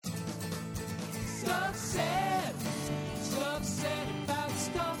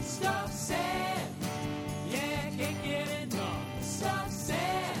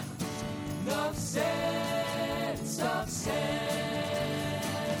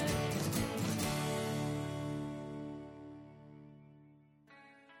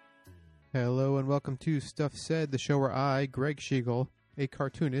Hello and welcome to Stuff Said, the show where I, Greg Schiegel, a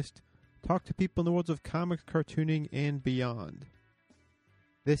cartoonist, talk to people in the worlds of comics, cartooning, and beyond.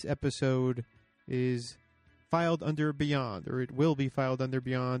 This episode is filed under Beyond, or it will be filed under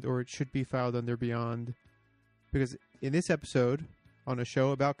Beyond, or it should be filed under Beyond, because in this episode, on a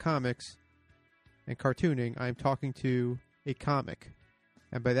show about comics and cartooning, I'm talking to a comic.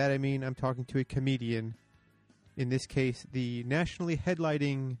 And by that I mean I'm talking to a comedian. In this case, the nationally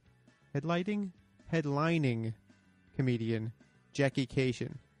headlining comedian, Jackie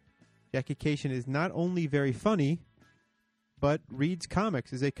Kashian. Jackie Kashian is not only very funny, but reads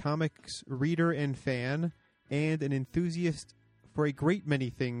comics, is a comics reader and fan, and an enthusiast for a great many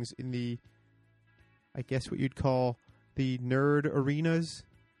things in the, I guess what you'd call the nerd arenas,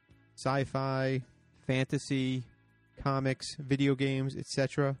 sci-fi, fantasy, comics, video games,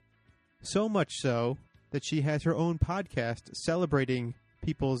 etc. So much so that she has her own podcast celebrating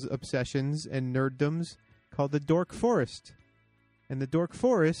people's obsessions and nerddoms called The Dork Forest. And The Dork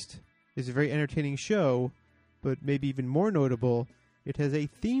Forest is a very entertaining show, but maybe even more notable, it has a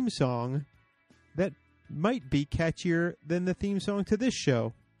theme song that might be catchier than the theme song to this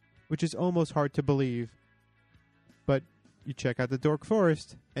show, which is almost hard to believe. But you check out The Dork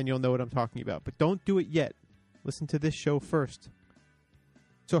Forest and you'll know what I'm talking about. But don't do it yet. Listen to this show first.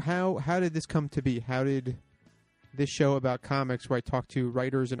 So how did this come to be? How did this show about comics, where I talk to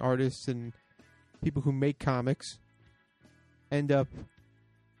writers and artists and people who make comics, end up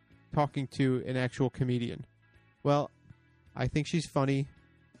talking to an actual comedian? Well, I think she's funny.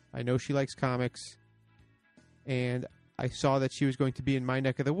 I know she likes comics. And I saw that she was going to be in my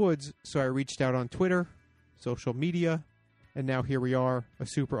neck of the woods, so I reached out on Twitter, social media, and now here we are, a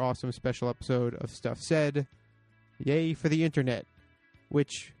super awesome special episode of Stuff Said. Yay for the internet.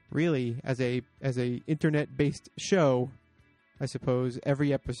 Which really, as a internet-based show, I suppose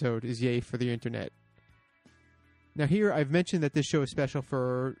every episode is yay for the internet. Now here, I've mentioned that this show is special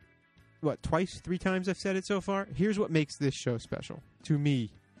for, twice, 3 times I've said it so far? Here's what makes this show special, to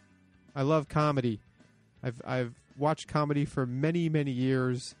me. I love comedy. I've watched comedy for many, many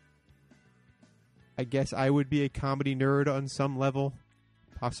years. I guess I would be a comedy nerd on some level.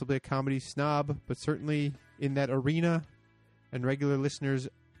 Possibly a comedy snob, but certainly in that arena. And regular listeners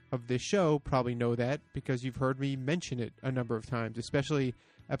of this show probably know that because you've heard me mention it a number of times, especially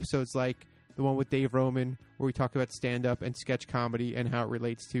episodes like the one with Dave Roman, where we talk about stand-up and sketch comedy and how it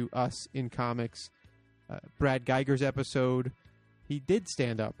relates to us in comics. Brad Geiger's episode, he did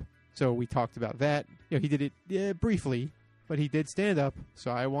stand-up, so we talked about that. He did it briefly, but he did stand-up,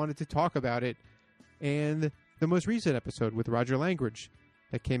 so I wanted to talk about it. And the most recent episode with Roger Langridge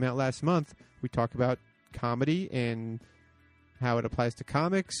that came out last month, we talk about comedy and how it applies to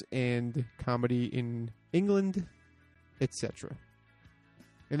comics and comedy in England, etc.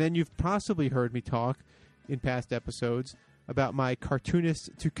 And then you've possibly heard me talk in past episodes about my cartoonist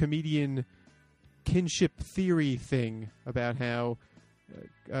to comedian kinship theory thing, about how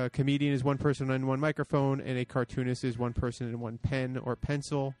a comedian is one person on one microphone and a cartoonist is one person in one pen or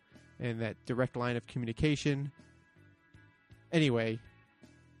pencil, and that direct line of communication. Anyway,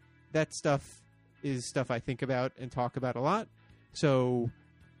 that stuff is stuff I think about and talk about a lot. So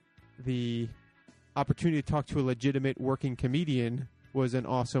the opportunity to talk to a legitimate working comedian was an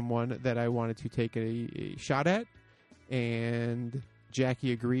awesome one that I wanted to take a shot at. And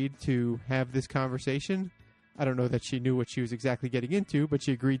Jackie agreed to have this conversation. I don't know that she knew what she was exactly getting into, but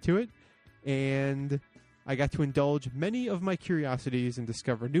she agreed to it. And I got to indulge many of my curiosities and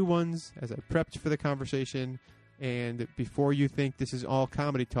discover new ones as I prepped for the conversation. And before you think this is all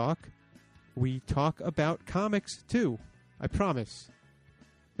comedy talk, we talk about comics too. I promise.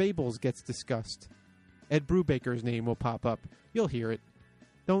 Fables gets discussed. Ed Brubaker's name will pop up. You'll hear it.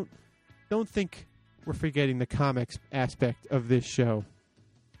 Don't think we're forgetting the comics aspect of this show.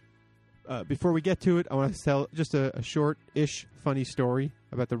 Before we get to it, I want to tell just a short-ish funny story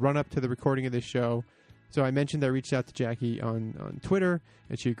about the run-up to the recording of this show. So I mentioned I reached out to Jackie on Twitter,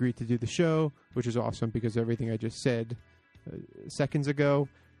 and she agreed to do the show, which is awesome because of everything I just said seconds ago.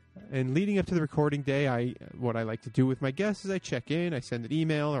 And leading up to the recording day, what I like to do with my guests is I check in, I send an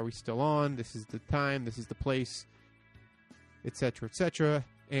email, are we still on? This is the time, this is the place, etc., etc.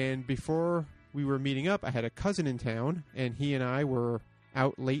 And before we were meeting up, I had a cousin in town, and he and I were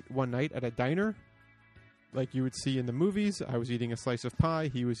out late one night at a diner, like you would see in the movies. I was eating a slice of pie,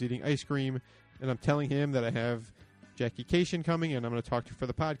 he was eating ice cream, and I'm telling him that I have Jackie Kashian coming, and I'm going to talk to her for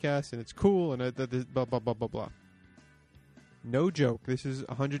the podcast, and it's cool, and blah, blah, blah, blah, blah. No joke. This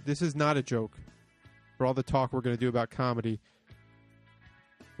is not a joke. For all the talk we're going to do about comedy.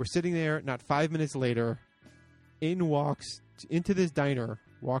 We're sitting there, not 5 minutes later, into this diner,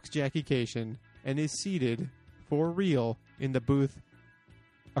 walks Jackie Cation and is seated for real in the booth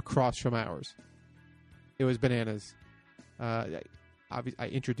across from ours. It was bananas. I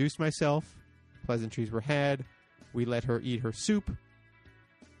introduced myself. Pleasantries were had. We let her eat her soup.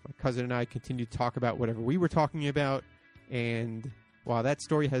 My cousin and I continued to talk about whatever we were talking about. And while that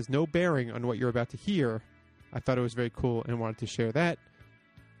story has no bearing on what you're about to hear, I thought it was very cool and wanted to share that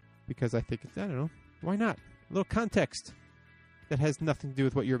because I think, I don't know, why not? A little context that has nothing to do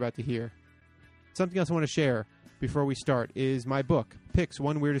with what you're about to hear. Something else I want to share before we start is my book, Pix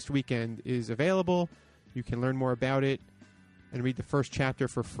One Weirdest Weekend, is available. You can learn more about it and read the first chapter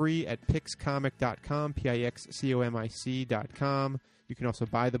for free at pixcomic.com, pixcomic.com. You can also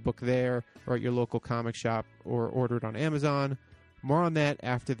buy the book there or at your local comic shop or order it on Amazon. More on that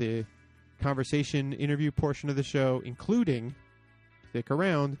after the conversation interview portion of the show, including, stick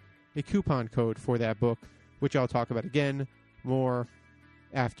around, a coupon code for that book, which I'll talk about again more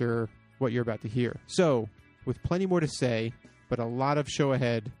after what you're about to hear. So, with plenty more to say, but a lot of show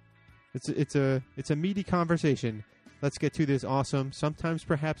ahead, it's a meaty conversation. Let's get to this awesome, sometimes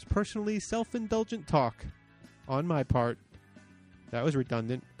perhaps personally self-indulgent talk on my part. That was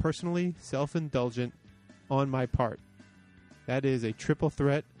redundant. Personally self-indulgent on my part. That is a triple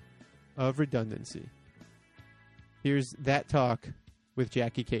threat of redundancy. Here's that talk with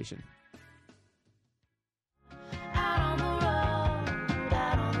Jackie Cation.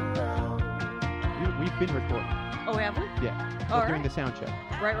 We've been recording. Oh, have we? Yeah. Oh, during the sound check.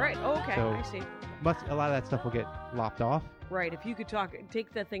 Right. Oh, okay. So, I see. A lot of that stuff will get lopped off. Right. If you could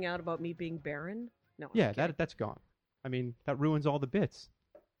take that thing out about me being barren. No. Yeah, that's gone. I mean, that ruins all the bits.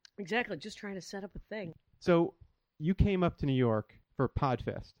 Exactly. Just trying to set up a thing. So, you came up to New York for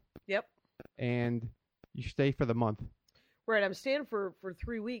Podfest. Yep. And you stay for the month. Right. I'm staying for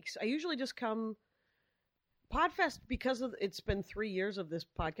 3 weeks. I usually just come Podfest because it's been 3 years of this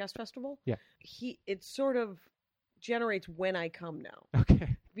podcast festival. Yeah. It sort of generates when I come now.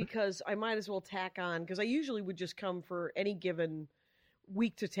 Okay. Because I might as well tack on, because I usually would just come for any given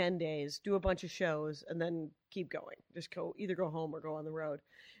week to 10 days, do a bunch of shows, and then keep going. Just either go home or go on the road.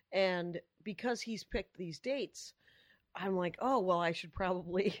 And because he's picked these dates, I'm like, oh, well, I should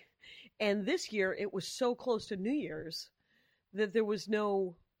probably. And this year, it was so close to New Year's that there was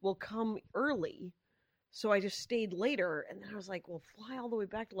no, well, come early. So I just stayed later. And then I was like, well, fly all the way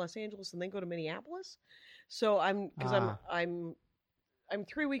back to Los Angeles and then go to Minneapolis. So I'm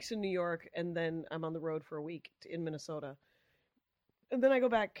 3 weeks in New York, and then I'm on the road for a week in Minnesota. And then I go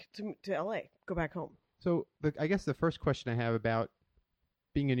back to LA, go back home. So I guess the first question I have about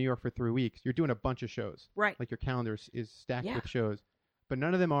being in New York for 3 weeks, you're doing a bunch of shows. Right. Like your calendar is stacked with shows. But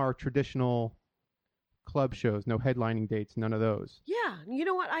none of them are traditional club shows, no headlining dates, none of those. Yeah. You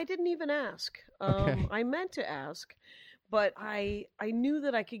know what? I didn't even ask. Okay. I meant to ask, but I knew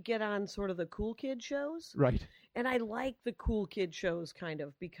that I could get on sort of the cool kid shows. Right. And I like the cool kid shows kind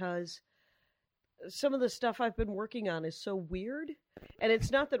of because some of the stuff I've been working on is so weird. And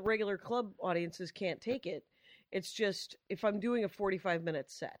it's not that regular club audiences can't take it. It's just if I'm doing a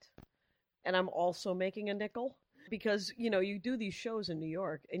 45-minute set and I'm also making a nickel, because, you do these shows in New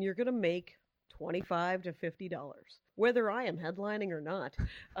York and you're going to make $25 to $50, whether I am headlining or not.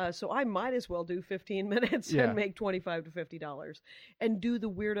 So I might as well do 15 minutes and make $25 to $50 and do the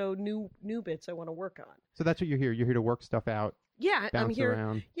weirdo new bits I want to work on. So that's what you're here. You're here to work stuff out. Yeah, I'm here.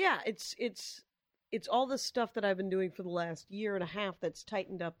 Around. Yeah, it's all the stuff that I've been doing for the last year and a half that's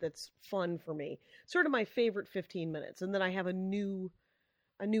tightened up, that's fun for me. Sort of my favorite 15 minutes. And then I have a new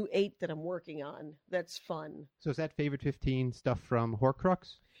 8 that I'm working on that's fun. So is that favorite 15 stuff from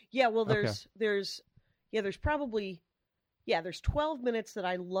Horcrux? Yeah, well, there's 12 minutes that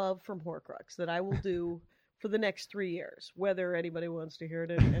I love from Horcrux that I will do for the next 3 years, whether anybody wants to hear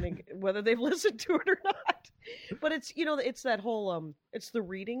it and whether they've listened to it or not. But it's, it's that whole, it's the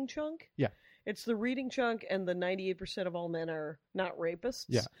reading chunk. Yeah. It's the reading chunk and the 98% of all men are not rapists.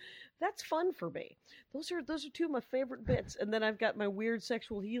 Yeah. That's fun for me. Those are two of my favorite bits. And then I've got my weird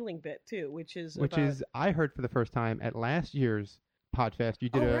sexual healing bit too, which is I heard for the first time at last year's Podfest. You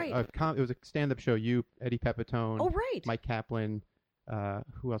did it was a stand-up show. You, Eddie Pepitone. Oh, right. Mike Kaplan.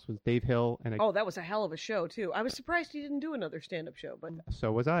 Who else was Dave Hill? That was a hell of a show too. I was surprised he didn't do another stand-up show, but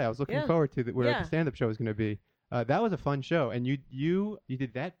so was I. I was looking forward to where the stand-up show was going to be. That was a fun show, and you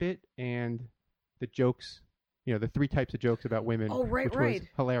did that bit and the jokes. The 3 types of jokes about women. Oh, right, which was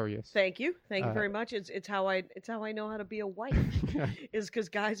hilarious. Thank you very much. It's how I know how to be a wife. Is because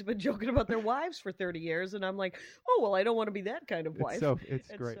guys have been joking about their wives for 30 years, and I'm like, oh well, I don't want to be that kind of wife. It's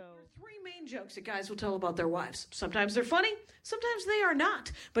great. There are 3 main jokes that guys will tell about their wives. Sometimes they're funny, sometimes they are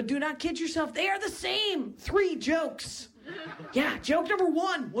not. But do not kid yourself; they are the same 3 jokes. Yeah, joke number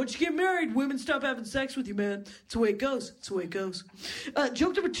 1. Once you get married, women stop having sex with you, man. It's the way it goes. It's the way it goes.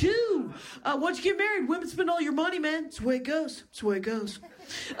 Joke number 2. Once you get married, women spend all your money, man. It's the way it goes. It's the way it goes.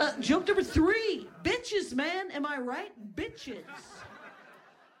 Joke number 3. Bitches, man. Am I right? Bitches.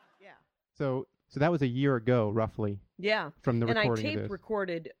 Yeah. So that was a year ago, roughly. Yeah. From the and I recording of taped this.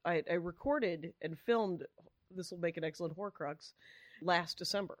 recorded. I recorded and filmed. This will make an excellent Horcrux. Last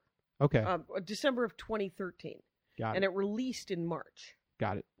December. Okay. December of 2013. Got And it. it released in March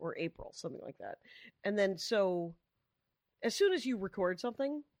Got it. or April, something like that. And then so, as soon as you record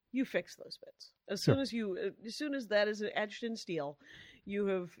something, you fix those bits. As Sure. soon as that is etched in steel, you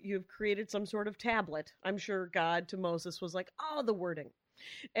have created some sort of tablet. I'm sure God to Moses was like, "Oh, the wording,"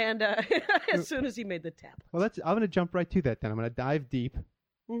 and as soon as he made the tablet. Well, I'm going to jump right to that then. I'm going to dive deep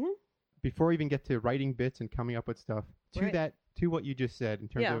Mm-hmm. before we even get to writing bits and coming up with stuff Right. to what you just said in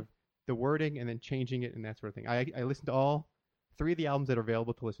terms Yeah. of the wording and then changing it and that sort of thing. I listened to all 3 of the albums that are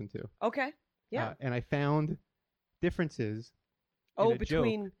available to listen to. Okay. Yeah. And I found differences in a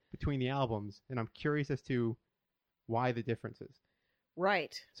between joke between the albums, and I'm curious as to why the differences.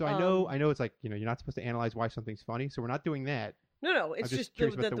 right. So I know it's like, you're not supposed to analyze why something's funny, so we're not doing that. No, it's just just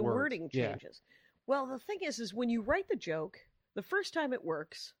curious about that the the words. wording Yeah. changes. Well, the thing is when you write the joke, the first time it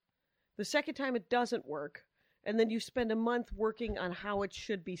works, the second time it doesn't work, and then you spend a month working on how it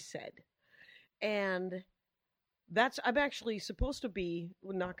should be said. And I'm actually supposed to be,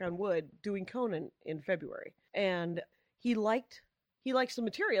 knock on wood, doing Conan in February. And he liked the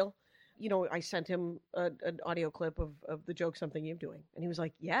material. I sent him an audio clip of the joke Something You're Doing. And he was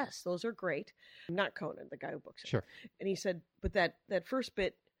like, yes, those are great. Not Conan, the guy who books it. Sure. And he said, but that first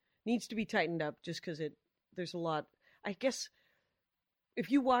bit needs to be tightened up just because there's a lot. I guess if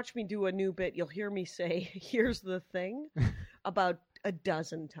you watch me do a new bit, you'll hear me say, here's the thing, about a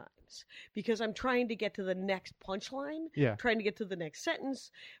dozen times. Because I'm trying to get to the next punchline, Yeah. trying to get to the next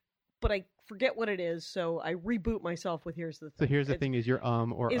sentence, but I forget what it is, so I reboot myself with here's the thing. So here's the thing: is your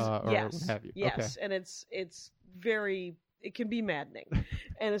or yes, what have you? Yes, Okay. and it's very. It can be maddening,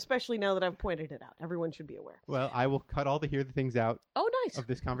 and especially now that I've pointed it out, everyone should be aware. Well, I will cut all the things out Oh, nice. of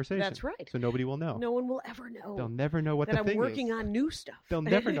this conversation. That's right. So nobody will know. No one will ever know They'll never know what that the I'm thing working is. on new stuff. They'll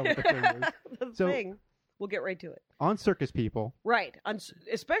never know what the thing is. The So- thing. We'll get right to it. On Circus People, Right,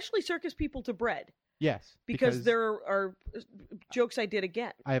 especially Circus People to Bread, yes, because there are jokes I did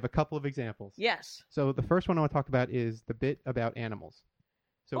again. I have a couple of examples. Yes. So the first one I want to talk about is the bit about animals.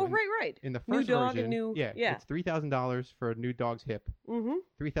 So right. in the New first dog version, and new. yeah, it's $3,000 for a new dog's hip. Mm-hmm.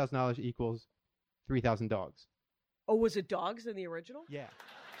 $3,000 equals 3,000 dogs. Oh, was it dogs in the original? Yeah.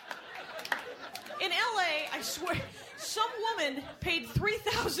 In LA, I swear, some woman paid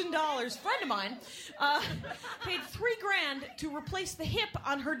 $3,000, friend of mine, paid $3,000 to replace the hip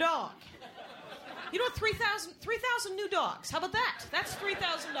on her dog. You know what, 3,000 new dogs. How about that? That's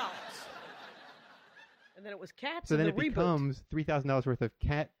 $3,000. And then it was cats. So in then the it reboot. becomes $3,000 worth of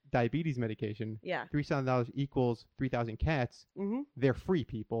cat diabetes medication. Yeah. $3,000 equals 3,000 cats. Mm-hmm. They're free,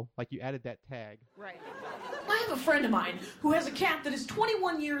 people. Like, you added that tag. Right. I have a friend of mine who has a cat that is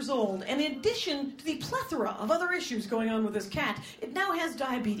 21 years old, and in addition to the plethora of other issues going on with this cat, it now has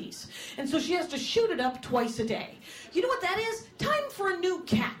diabetes. And so she has to shoot it up twice a day. You know what that is? Time for a new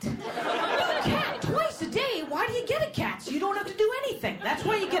cat. A new cat twice a day? Why do you get a cat? So you don't have to do anything. That's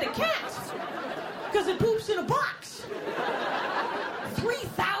why you get a cat. Because it poops in a box.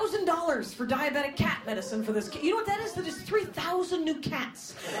 $3,000 for diabetic cat medicine for this cat. You know what that is? That is 3,000 new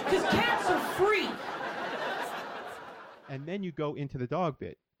cats. Because cats are free. And then you go into the dog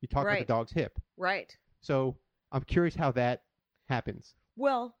bit. You talk about Right. the dog's hip. Right. So I'm curious how that happens.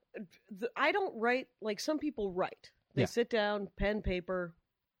 Well, I don't write like some people write. They Yeah. sit down, pen, paper.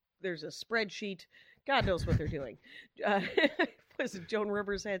 There's a spreadsheet. God knows what they're doing. Was it Joan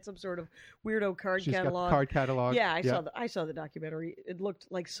Rivers had some sort of weirdo card She's catalog? got the card catalog. Yeah, I saw the documentary. It looked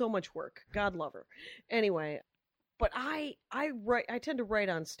like so much work. God love her. Anyway, but I tend to write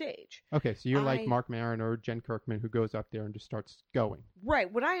on stage. Okay, so you're like I- Mark Maron or Jen Kirkman who goes up there and just starts going.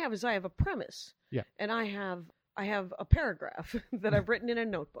 Right. What I have is I have a premise. Yeah. And I have a paragraph that I've written in a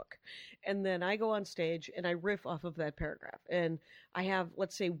notebook. And then I go on stage and I riff off of that paragraph. And I have,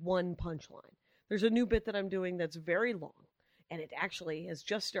 let's say, one punchline. There's a new bit that I'm doing that's very long. And it actually is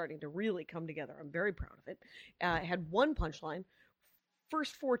just starting to really come together. I'm very proud of it. I had one punchline.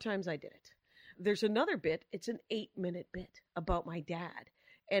 First 4 times I did it. There's another bit. It's an 8-minute bit about my dad.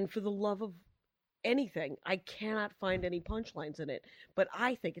 And for the love of anything, I cannot find any punchlines in it. But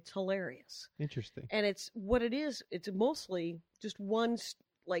I think it's hilarious. Interesting. And it's what it is. It's mostly just one,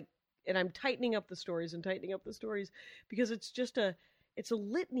 and I'm tightening up the stories because it's just it's a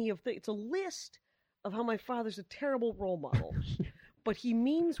litany of things. It's a list of how my father's a terrible role model, but he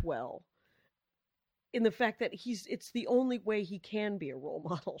means well in the fact that it's the only way he can be a role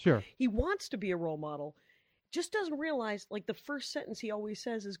model. Sure. He wants to be a role model, just doesn't realize, like, the first sentence he always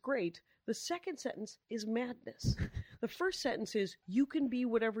says is great. The second sentence is madness. The first sentence is, you can be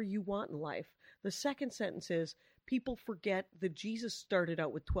whatever you want in life. The second sentence is, people forget that Jesus started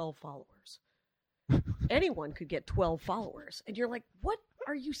out with 12 followers. Anyone could get 12 followers. And you're like, what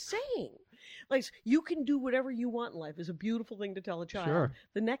are you saying? Like, you can do whatever you want in life is a beautiful thing to tell a child. Sure.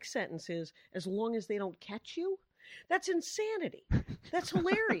 The next sentence is, as long as they don't catch you. That's insanity. That's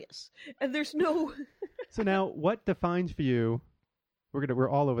hilarious. And there's no... So now, what defines for you? We're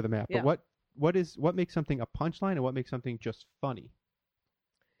all over the map. Yeah. But what makes something a punchline and what makes something just funny?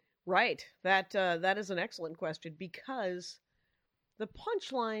 Right. That is an excellent question, because the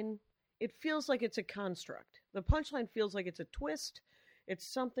punchline, it feels like it's a construct. The punchline feels like it's a twist. It's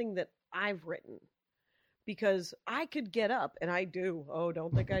something that I've written, because I could get up, and I do. Oh,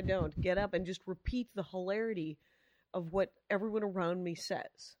 don't think I don't. Get up and just repeat the hilarity of what everyone around me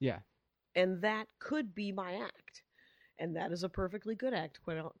says. Yeah. And that could be my act. And that is a perfectly good act.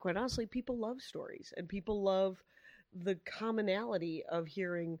 Quite honestly, people love stories, and people love the commonality of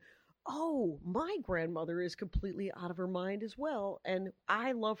hearing, oh, my grandmother is completely out of her mind as well, and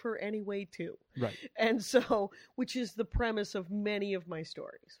I love her anyway too. Right. And so, which is the premise of many of my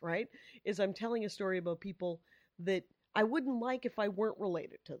stories, right? Is I'm telling a story about people that I wouldn't like if I weren't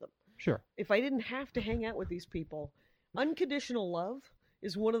related to them. Sure. If I didn't have to hang out with these people. Unconditional love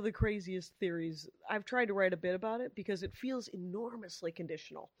is one of the craziest theories. I've tried to write a bit about it because it feels enormously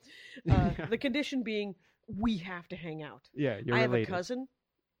conditional. The condition being, we have to hang out. Yeah, you're I related. have a cousin.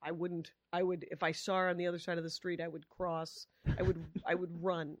 I would, if I saw her on the other side of the street, I would cross. I would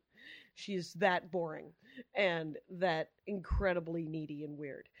run. She's that boring and that incredibly needy and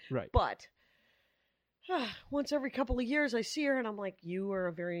weird. Right. But once every couple of years, I see her and I'm like, you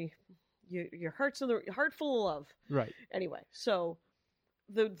are your heart full of love. Right. Anyway, so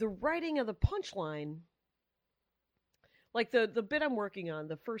the writing of the punchline, like the bit I'm working on,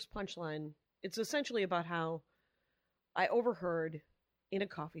 the first punchline, it's essentially about how I overheard in a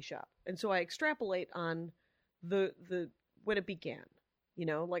coffee shop. And so I extrapolate on the when it began. You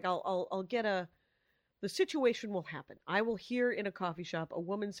know, like I'll get the situation will happen. I will hear in a coffee shop a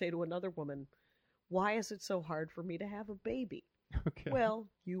woman say to another woman, "Why is it so hard for me to have a baby?" Okay. Well,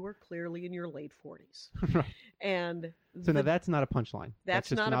 you were clearly in your late 40s. Right. And So now that's not a punchline. That's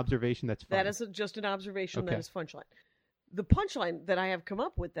just not an a- observation that's funny. that is just an observation Okay. that is punchline. The punchline that I have come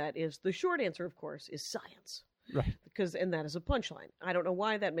up with that is, the short answer, of course, is science. Right. And that is a punchline. I don't know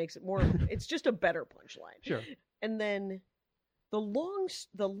why that makes it more, it's just a better punchline. Sure. And then the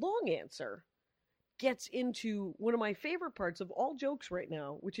long answer gets into one of my favorite parts of all jokes right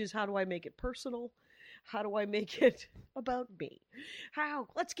now, which is, how do I make it personal? How do I make it about me?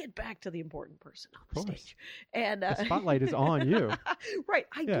 Let's get back to the important person on the stage. And The spotlight is on you. Right.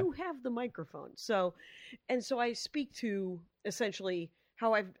 I Yeah. do have the microphone. So I speak to essentially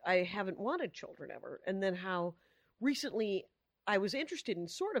how I haven't wanted children ever, and then how recently I was interested in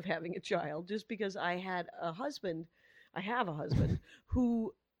sort of having a child just because I have a husband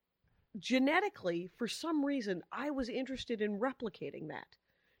who genetically, for some reason, I was interested in replicating that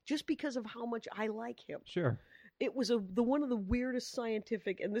just because of how much I like him. Sure. It was one of the weirdest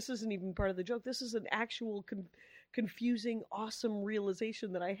scientific, and this isn't even part of the joke, this is an actual confusing, awesome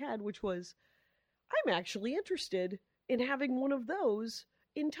realization that I had, which was, I'm actually interested in having one of those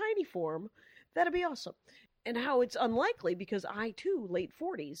in tiny form. That'd be awesome. And how it's unlikely, because I too, late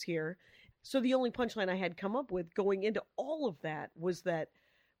 40s here. So the only punchline I had come up with going into all of that was that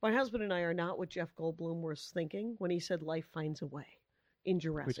my husband and I are not what Jeff Goldblum was thinking when he said life finds a way in Which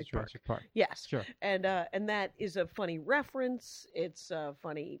is Jurassic Park. Jurassic Park. Yes. Sure. And that is a funny reference. It's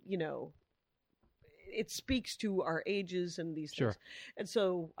funny, it speaks to our ages and these Sure. things. And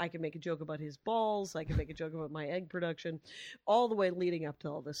so I can make a joke about his balls. I can make a joke about my egg production, all the way leading up to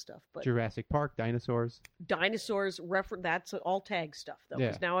all this stuff. But Jurassic Park, dinosaurs. dinosaurs, that's all tag stuff, though. Yeah.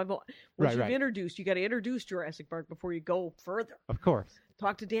 Because now once Right, you've right. introduced, you got to introduce Jurassic Park before you go further. Of course.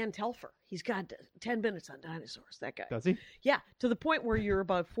 Talk to Dan Telfer. He's got 10 minutes on dinosaurs, that guy. Does he? Yeah, to the point where you're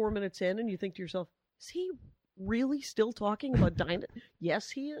about 4 minutes in and you think to yourself, is he really still talking about dinosaurs? Yes,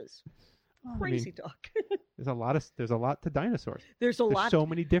 he is. Well, I Crazy mean, talk. there's a lot to dinosaurs. There's so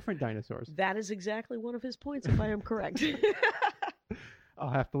many different dinosaurs. That is exactly one of his points, if I am correct. I'll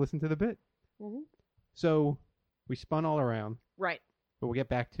have to listen to the bit. Mhm. So we spun all around, Right. but we'll get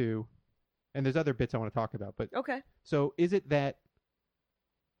back to, and there's other bits I want to talk about. But Okay. so is it that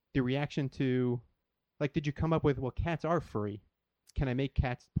the reaction to, like, did you come up with, well, cats are furry? can I make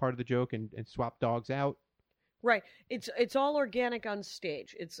cats part of the joke and swap dogs out? Right. It's all organic on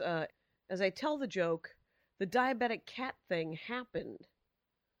stage. It's as I tell the joke, the diabetic cat thing happened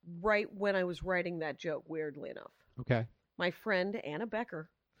right when I was writing that joke, weirdly enough. Okay. My friend Anna Becker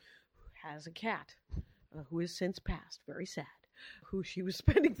has a cat who has since passed, very sad, who she was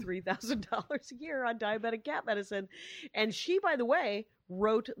spending $3,000 a year on diabetic cat medicine. And she, by the way,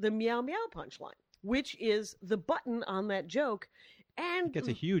 wrote the meow meow punchline, which is the button on that joke. And It gets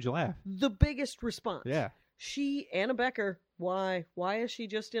a huge laugh. the biggest response. Yeah. Anna Becker, why is she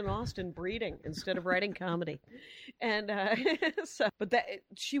just in Austin breeding instead of writing comedy? And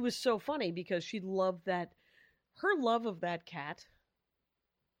she was so funny because she loved that, her love of that cat.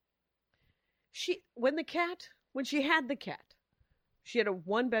 When she had the cat, she had a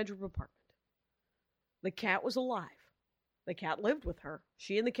 1-bedroom apartment. The cat was alive. The cat lived with her.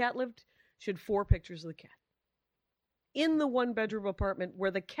 She and the cat lived. She had 4 pictures of the cat in the 1-bedroom apartment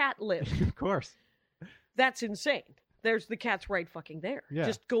where the cat lived. Of course. That's insane. There's the cat's right fucking there. Yeah.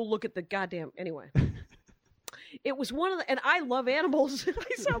 Just go look at the goddamn... Anyway. It was one of the... And I love animals.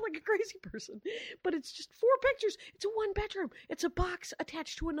 I sound like a crazy person. But it's just 4 pictures. It's a 1-bedroom. It's a box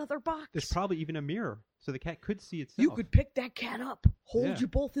attached to another box. There's probably even a mirror, so the cat could see itself. You could pick that cat up, hold Yeah. you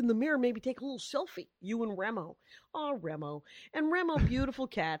both in the mirror, maybe take a little selfie. You and Remo. Oh, Remo. And Remo, beautiful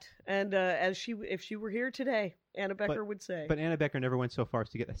cat. And if she were here today, Anna Becker would say. But Anna Becker never went so far as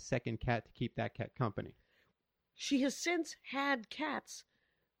to get a second cat to keep that cat company. She has since had cats.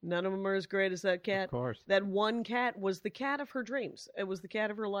 None of them are as great as that cat. Of course. That one cat was the cat of her dreams. It was the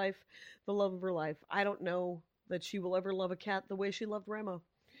cat of her life, the love of her life. I don't know that she will ever love a cat the way she loved Remo.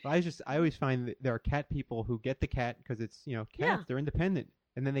 I always find that there are cat people who get the cat because it's, cats, Yeah. they're independent.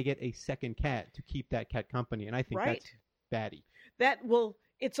 And then they get a second cat to keep that cat company. And I think Right. that's batty.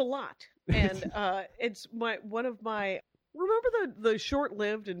 It's a lot. And it's one of my... Remember the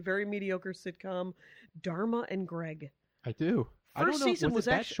short-lived and very mediocre sitcom Dharma and Greg? I do. I First don't know. season was was it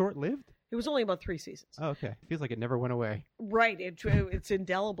that actually- short-lived? It was only about 3 seasons. Oh, okay. Feels like it never went away. Right. It's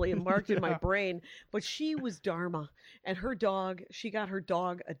indelibly marked in my brain. But she was Dharma. And her dog, she got her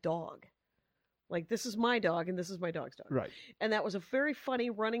dog a dog. Like, this is my dog and this is my dog's dog. Right. And that was a very funny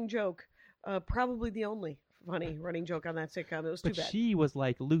running joke. Probably the only funny running joke on that sitcom. It was too But bad. she was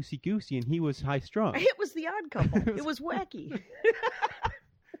like loosey-goosey and he was high-strung. It was the Odd Couple. It was wacky.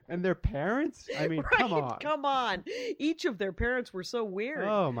 And their parents? I mean, Right? come on. Come on. Each of their parents were so weird.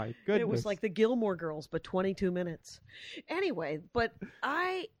 Oh, my goodness. It was like the Gilmore Girls, but 22 minutes. Anyway, but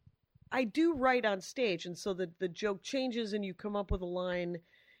I do write on stage, and so the joke changes, and you come up with a line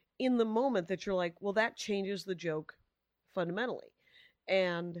in the moment that you're like, well, that changes the joke fundamentally.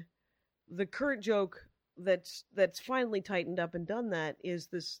 And the current joke that's finally tightened up and done that is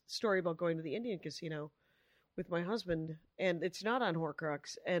this story about going to the Indian casino with my husband, and it's not on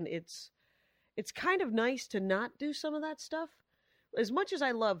Horcrux, and it's kind of nice to not do some of that stuff. As much as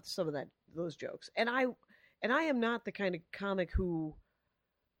I love some of those jokes, and I am not the kind of comic who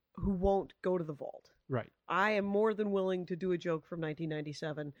won't go to the vault. Right. I am more than willing to do a joke from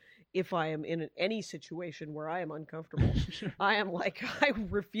 1997 if I am in any situation where I am uncomfortable. I am like, I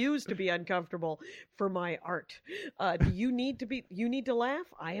refuse to be uncomfortable for my art. You need to laugh?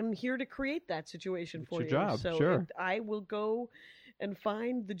 I am here to create that situation for your you. job, So sure. I will go and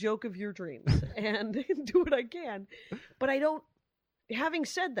find the joke of your dreams and do what I can. But having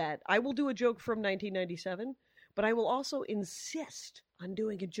said that, I will do a joke from 1997, but I will also insist on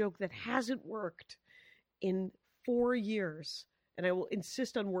doing a joke that hasn't worked in 4 years, and I will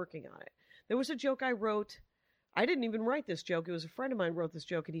insist on working on it. There was a joke I wrote. I didn't even write this joke. It was a friend of mine wrote this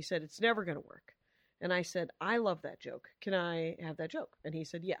joke, and he said, it's never going to work. And I said, I love that joke. Can I have that joke? And he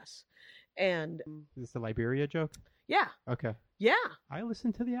said, yes. And Is this the Liberia joke? yeah. Okay. Yeah. I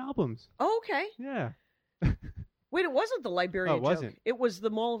listened to the albums. Oh, okay. Yeah. Wait, it wasn't the Liberia Oh, it joke. wasn't. It was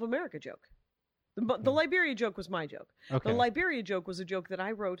the Mall of America joke. The Liberia joke was my joke. Okay. The Liberia joke was a joke that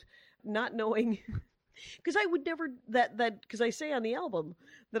I wrote not knowing... Because I would never because I say on the album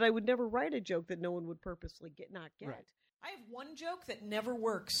that I would never write a joke that no one would purposely not get. Right. I have one joke that never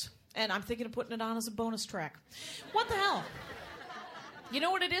works, and I'm thinking of putting it on as a bonus track. What the hell? You know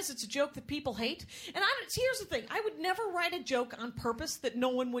what it is? It's a joke that people hate. And here's the thing. I would never write a joke on purpose that no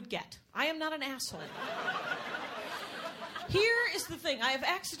one would get. I am not an asshole. Here is the thing. I have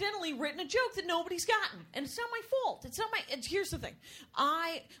accidentally written a joke that nobody's gotten. And it's not my fault. Here's the thing.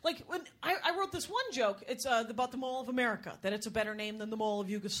 When I wrote this one joke, it's about the Mall of America, that it's a better name than the Mall of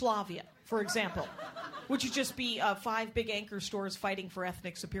Yugoslavia, for example. Which would just be 5 big anchor stores fighting for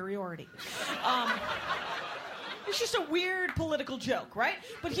ethnic superiority. It's just a weird political joke, right?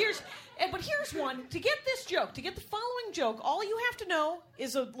 But here's one. To get this joke, to get the following joke, all you have to know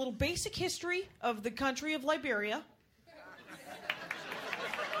is a little basic history of the country of Liberia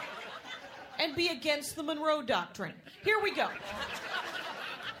and be against the Monroe Doctrine. Here we go.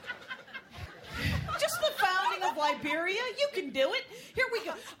 Just the founding of Liberia. You can do it. Here we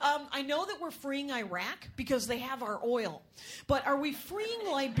go. I know that we're freeing Iraq because they have our oil. But are we freeing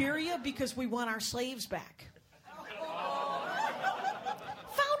Liberia because we want our slaves back?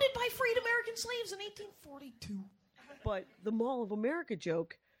 Founded by freed American slaves in 1842. But the Mall of America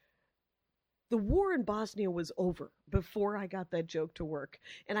joke, the war in Bosnia was over before I got that joke to work.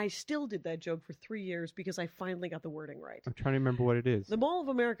 And I still did that joke for 3 years because I finally got the wording right. I'm trying to remember what it is. The Mall of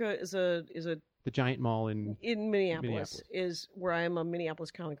America is a The giant mall in Minneapolis is where I am a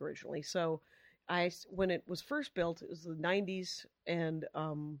Minneapolis comic originally. So when it was first built, it was the 90s, and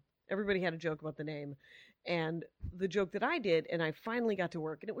everybody had a joke about the name. And the joke that I did, and I finally got to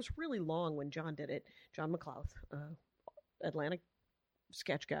work, and it was really long when John did it, John McLeod, Atlantic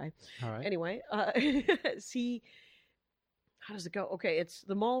sketch guy. All right. Anyway, see, how does it go? Okay, it's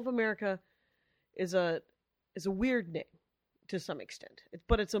the Mall of America is a weird name to some extent,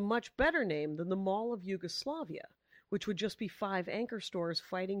 but it's a much better name than the Mall of Yugoslavia, which would just be 5 anchor stores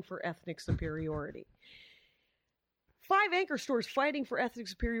fighting for ethnic superiority. 5 anchor stores fighting for ethnic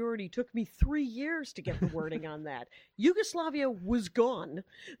superiority took me 3 years to get the wording on that. Yugoslavia was gone.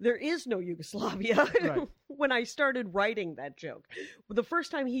 There is no Yugoslavia Right. when I started writing that joke. The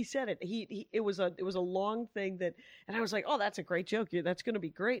first time he said it, it was a long thing and I was like, oh, that's a great joke. That's going to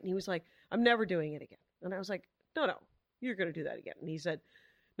be great. And he was like, I'm never doing it again. And I was like, no, you're going to do that again. And he said,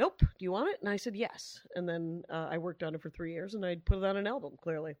 nope, do you want it? And I said, yes. And then I worked on it for 3 years, and I put it on an album,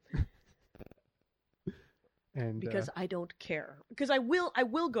 clearly. And Because I don't care. Because I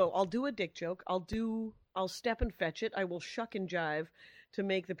will go. I'll do a dick joke. I'll step and fetch it. I will shuck and jive to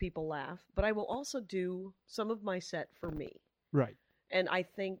make the people laugh. But I will also do some of my set for me. right. And I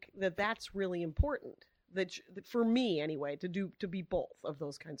think that that's really important. That for me, anyway, to be both of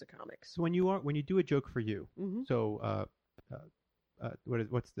those kinds of comics. So when you do a joke for you, Mhm. so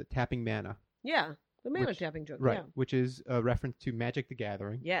what's the tapping mana? Yeah, the mana tapping joke. Right, Yeah. which is a reference to Magic the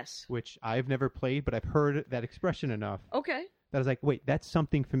Gathering. Yes. Which I've never played, but I've heard that expression enough Okay. that I was like, wait, that's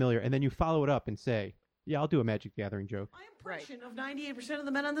something familiar. And then you follow it up and say, yeah, I'll do a Magic the Gathering joke. My impression of 98% of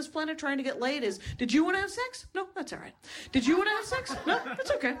the men on this planet trying to get laid is, did you want to have sex? No, that's all right. Did you want to have sex? No,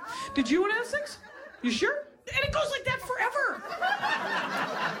 that's okay. Did you want to have sex? You sure? And it goes like that forever.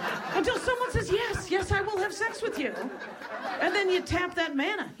 Until someone says, yes, I will have sex with you. And then you tap that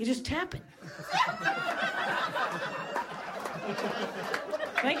mana. You just tap it.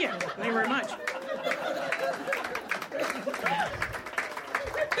 Thank you. Thank you very much.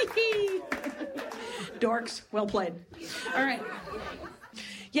 Dorks. Well played. All right.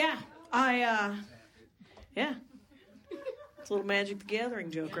 Yeah, yeah. It's a little Magic the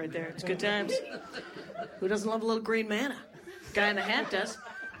Gathering joke right there. It's good times. Who doesn't love a little green mana? Guy in the hat does.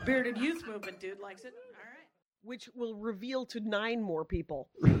 Bearded Youth Movement dude likes it. All right. Which will reveal to 9 more people.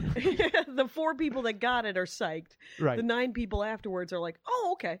 The 4 people that got it are psyched. Right. The 9 people afterwards are like, oh,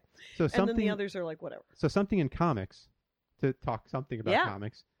 okay. So And then the others are like, whatever. So something in comics, to talk something about Yeah.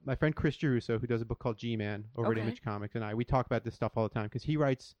 comics. My friend Chris Giruso, who does a book called G-Man over at Okay. Image Comics, and we talk about this stuff all the time because he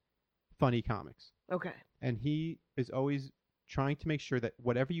writes funny comics. Okay. And he is always trying to make sure that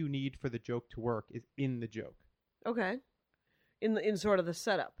whatever you need for the joke to work is in the joke. Okay. In sort of the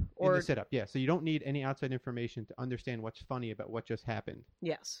setup. In the setup, yeah. So you don't need any outside information to understand what's funny about what just happened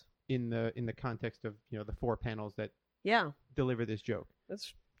Yes. in the context of, the 4 panels that Yeah. deliver this joke.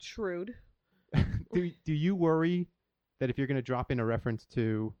 That's shrewd. Do you worry that if you're going to drop in a reference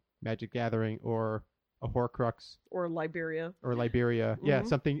to Magic Gathering or a Horcrux Or Liberia. or Liberia, yeah,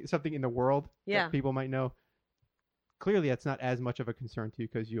 Mhm. something in the world Yeah. that people might know, clearly that's not as much of a concern to you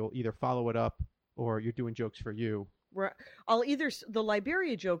because you'll either follow it up or you're doing jokes for you. Right. I'll the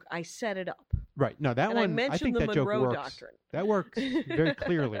Liberia joke, I set it up. Right. No, that And I one, I mentioned think the that joke Monroe works. Doctrine. That works very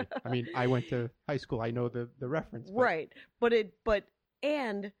clearly. I mean, I went to high school. I know the reference. But Right.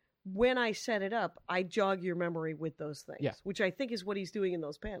 And when I set it up, I jog your memory with those things. Yeah. Which I think is what he's doing in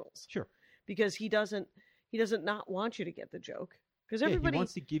those panels. Sure. Because he doesn't not want you to get the joke. Because Yeah, everybody he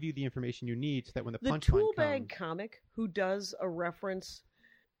wants to give you the information you need so that when the the punchline tool bag comes... comic who does a reference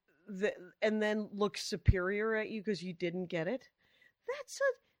and then looks superior at you because you didn't get it,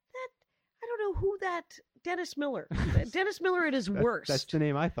 I don't know who that Dennis Miller. Dennis Miller at his worst. That's the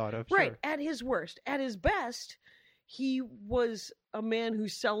name I thought of. Right, Sure. at his worst. At his best, he was a man who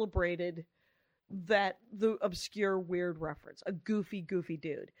celebrated the obscure, weird reference, a goofy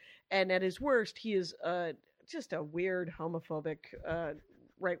dude. And at his worst, he is just a weird homophobic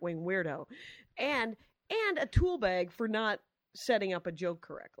right-wing weirdo, and a tool bag for not setting up a joke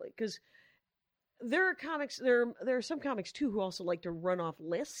correctly. Because there are comics, there are some comics too who also like to run off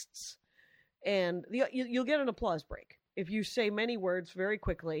lists, and you'll get an applause break if you say many words very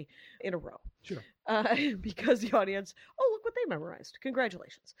quickly in a row. Sure. Because the audience, oh, look what they memorized.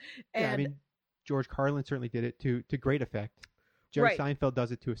 Congratulations. And Yeah, I mean, George Carlin certainly did it to great effect. Jerry Right. Seinfeld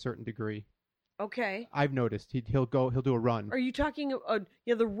does it to a certain degree. okay. I've noticed he'll do a run. Are you talking?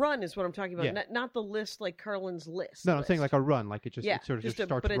 The run is what I'm talking about, Yeah. not the list like Carlin's list. No, I'm saying like a run, like it sort of just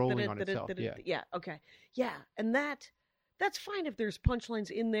starts rolling on itself. Yeah. Yeah. Okay. Yeah, and that's fine if there's punchlines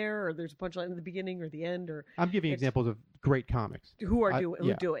in there, or there's a punchline in the beginning or the end, or I'm giving It's- examples of great comics. who I- do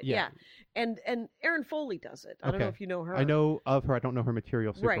yeah, it. yeah. Yeah. And Erin Foley does it. I don't know Okay. if you know her. I know of her. I don't know her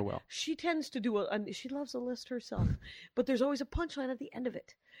material super right. well. She tends to do she loves a list herself, but there's always a punchline at the end of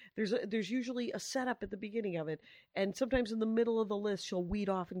it. There's usually a setup at the beginning of it, and sometimes in the middle of the list she'll weed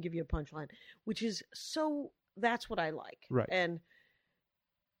off and give you a punchline, which is that's what I like. Right. And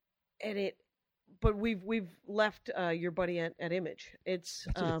it, but we've left your buddy at Image. It's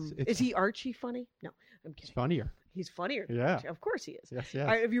is he Archie funny? No, I'm It's kidding. funnier. He's funnier than Yeah. Archie. Of course he is. Yes, yes.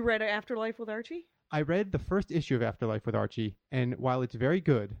 Have you read Afterlife with Archie? I read the first issue of Afterlife with Archie, and while it's very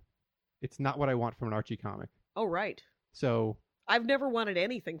good, it's not what I want from an Archie comic. Oh, right. So, I've never wanted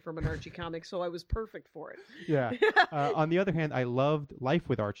anything from an Archie comic, so I was perfect for it. yeah. On the other hand, I loved Life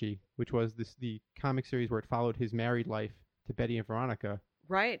with Archie, which was the comic series where it followed his married life to Betty and Veronica,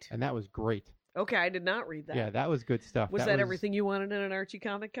 Right. and that was great. Okay, I did not read that. Yeah, that was good stuff. Was that everything you wanted in an Archie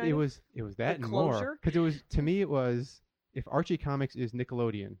comic? It was that and more. closure? Because to me it was, if Archie Comics is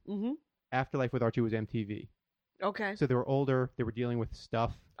Nickelodeon, Mm-hmm. Afterlife with Archie was MTV. Okay. So they were older, they were dealing with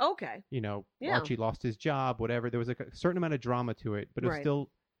stuff. Okay. Yeah. Archie lost his job, whatever. There was a certain amount of drama to it, but it was Right. still,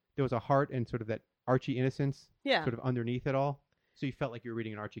 there was a heart and sort of that Archie innocence Yeah. sort of underneath it all. So you felt like you were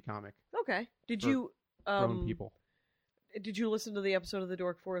reading an Archie comic. Okay. Did for you Grown people. Did you listen to the episode of The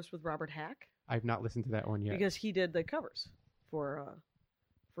Dork Forest with Robert Hack? I've not listened to that one yet. Because he did the covers for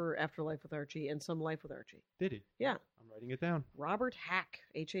Afterlife with Archie and some Life with Archie. Did he? Yeah. I'm writing it down. Robert Hack,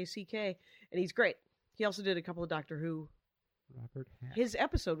 Hack, and he's great. He also did a couple of Doctor Who. Robert Hack. His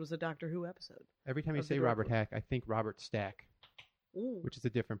episode was a Doctor Who episode. Every time you of the say Dork Robert Forest. Hack, I think Robert Stack, Ooh, which is a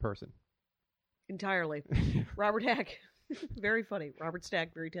different person. entirely. Robert Hack, very funny. Robert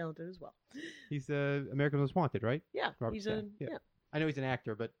Stack, very talented as well. He's America's Most Wanted, right? Yeah, Robert he's Stack, yeah. I know he's an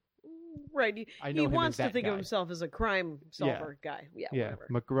actor, but Right. He, I know he him wants as to that think guy. of himself as a crime solver guy. Yeah, yeah, whatever.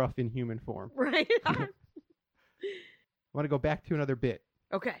 McGruff in human form. Right. I want to go back to another bit.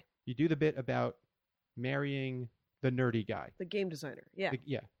 Okay. You do the bit about marrying the nerdy guy. The game designer. Yeah.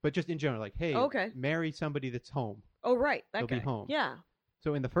 But just in general, like, hey, Okay. marry somebody that's home. Oh, right. That They'll guy. be home. Yeah.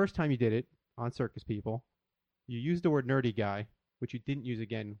 So in the first time you did it on Circus People, you used the word nerdy guy, which you didn't use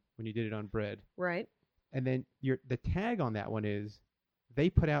again when you did it on Bread. Right. And then the tag on that one is, they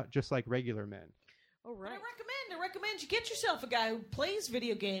put out just like regular men. Oh, right. I recommend you get yourself a guy who plays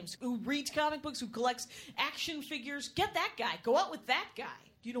video games, who reads comic books, who collects action figures. Get that guy. Go out with that guy.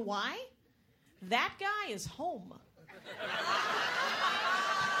 Do you know why? That guy is home.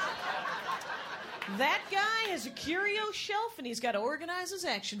 That guy has a curio shelf and he's got to organize his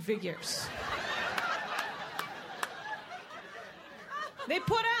action figures. They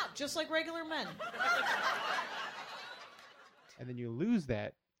put out just like regular men. And then you lose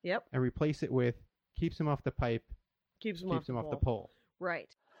that Yep. and replace it with keeps him off the pipe, Keeps him keeps him off off the pole. Right.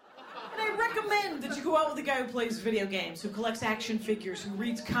 And I recommend that you go out with a guy who plays video games, who collects action figures, who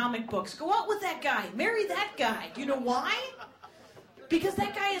reads comic books. Go out with that guy. Marry that guy. Do you know why? Because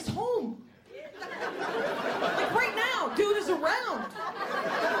that guy is home. Like right now, dude is around.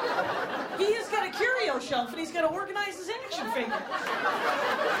 He has got a curio shelf and he's got to organize his action figures.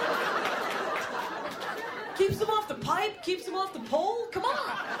 Keeps them off the pipe, keeps them off the pole. Come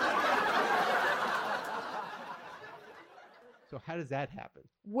on. So how does that happen?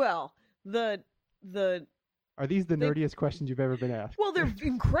 Well, the Are these the nerdiest questions you've ever been asked? well, they're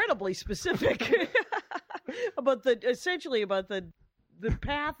incredibly specific about essentially about the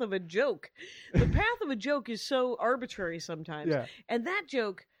path of a joke. The path of a joke is so arbitrary sometimes. Yeah. And that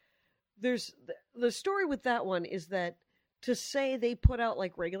joke, there's the story with that one is that to say they put out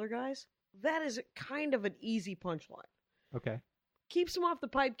like regular guys, that is kind of an easy punchline. Okay. Keeps them off the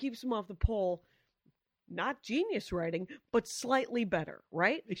pipe, keeps them off the pole. Not genius writing, but slightly better,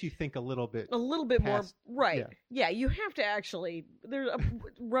 right? Makes you think a little bit. A little bit Past- more, right? yeah. Yeah, you have to actually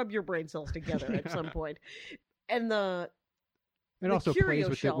rub your brain cells together at some point. And It the also curio plays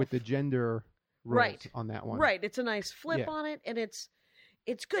with shelf. the gender roles Right. on that one. Right, it's a nice flip Yeah. on it, and it's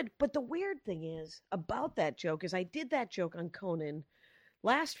It's good. But the weird thing is about that joke is I did that joke on Conan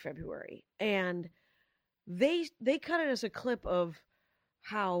last February, and they cut it as a clip of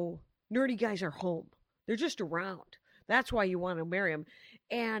how nerdy guys are home. They're just around. That's why you want to marry them.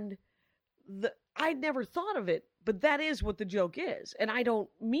 And I never thought of it, but that is what the joke is. And I don't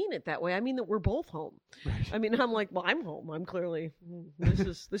mean it that way. I mean that we're both home. Right. I mean, I'm like, well, I'm home. I'm clearly,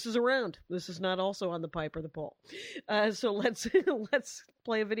 this is around. This is not also on the pipe or the pole. So let's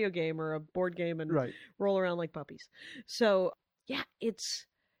play a video game or a board game and Right. roll around like puppies. So yeah, it's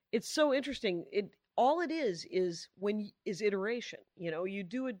so interesting. All it is iteration. You know, you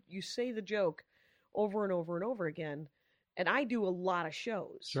do it, you say the joke over and over and over again. And I do a lot of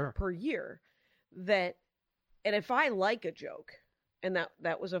shows Sure. per year and if I like a joke, and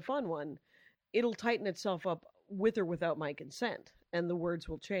that was a fun one, it'll tighten itself up with or without my consent, and the words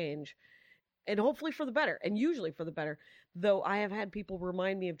will change, and hopefully for the better, and usually for the better, though I have had people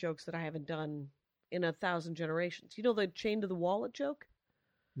remind me of jokes that I haven't done in 1,000 generations. You know the chain to the wallet joke?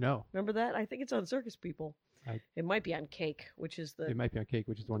 No. Remember that? I think it's on Circus People. It might be on Cake, which is It might be on Cake,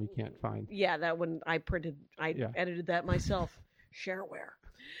 which is the one you can't find. Yeah, that one I edited that myself. Shareware.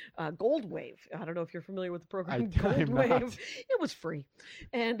 Gold Wave. I don't know if you're familiar with the program Gold I'm Wave. not. It was free.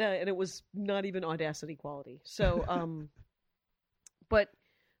 And it was not even Audacity quality. So but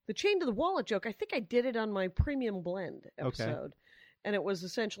the chain to the wallet joke, I think I did it on my Premium Blend episode. Okay. And it was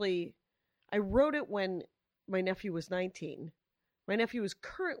essentially, I wrote it when my nephew was 19. My nephew is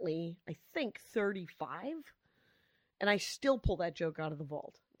currently, I think, 35, and I still pull that joke out of the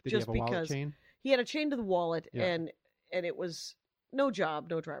vault. Did he have a wallet chain? He had a chain to the wallet, Yeah. and it was no job,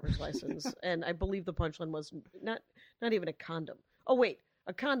 no driver's license, and I believe the punchline was not even a condom. Oh wait,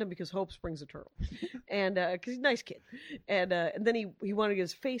 a condom because hope springs eternal, and because he's a nice kid, and then he wanted to get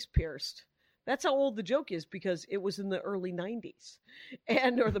his face pierced. That's how old the joke is because it was in the early 90s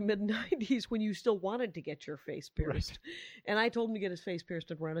or the mid 90s when you still wanted to get your face pierced. Right. And I told him to get his face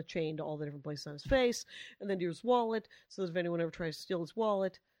pierced and run a chain to all the different places on his face and then to his wallet so that if anyone ever tries to steal his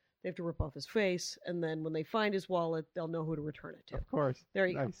wallet, they have to rip off his face. And then when they find his wallet, they'll know who to return it to. Of course. There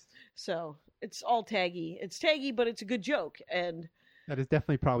you go. So it's all taggy. It's taggy, but it's a good joke. And that is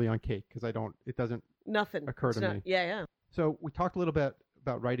definitely probably on Cake because it doesn't occur to me. Yeah. So we talked a little bit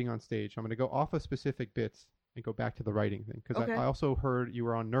about writing on stage. I'm going to go off of specific bits and go back to the writing thing because I also heard you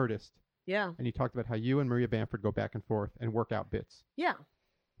were on Nerdist. Yeah. And you talked about how you and Maria Bamford go back and forth and work out bits. Yeah.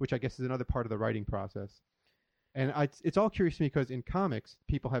 Which I guess is another part of the writing process. And it's all curious to me because in comics,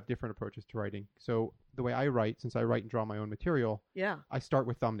 people have different approaches to writing. So the way I write, since I write and draw my own material, I start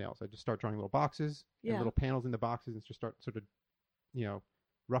with thumbnails. I just start drawing little boxes and little panels in the boxes and just start sort of,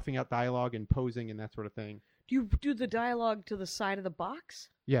 roughing out dialogue and posing and that sort of thing. Do you do the dialogue to the side of the box?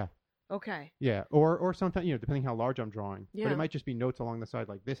 Yeah. Okay. Yeah, or sometimes, depending how large I'm drawing. Yeah. But it might just be notes along the side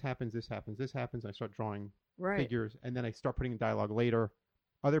like this happens, this happens, this happens. And I start drawing figures, and then I start putting in dialogue later.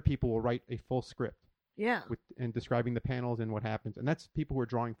 Other people will write a full script. Yeah. And describing the panels and what happens. And that's people who are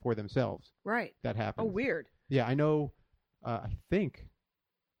drawing for themselves. Right. That happens. Oh, weird. Yeah, I know, I think,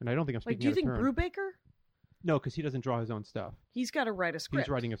 and I don't think I'm speaking out of turn. Do you think Brubaker? No, because he doesn't draw his own stuff. He's got to write a script. He's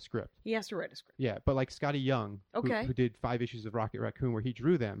writing a script. He has to write a script. Yeah, but like Scotty Young, who did 5 issues of Rocket Raccoon where he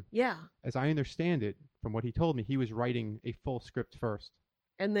drew them. Yeah. As I understand it, from what he told me, he was writing a full script first.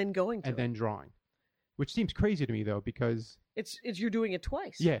 And then then drawing. Which seems crazy to me, though, because... It's you're doing it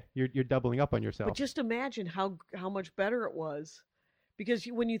twice. Yeah, you're doubling up on yourself. But just imagine how much better it was. Because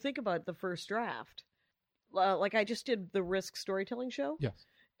when you think about the first draft, like I just did the Risk storytelling show. Yes.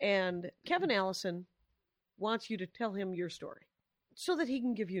 And Kevin Allison wants you to tell him your story so that he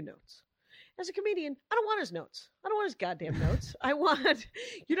can give you notes. As a comedian, I don't want his notes. I don't want his goddamn notes.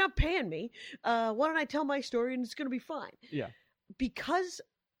 You're not paying me. Why don't I tell my story and it's going to be fine? Yeah. Because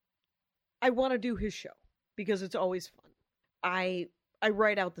I want to do his show. Because it's always fun. I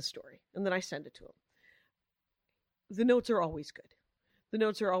write out the story and then I send it to him. The notes are always good. The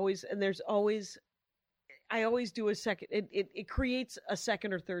notes are always, and I always do a second. It creates a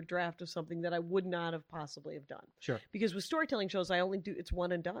second or third draft of something that I would not have possibly have done. Sure. Because with storytelling shows, I only do it's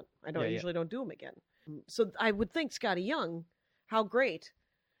one and done. I usually don't do them again. So I would think Scotty Young, how great!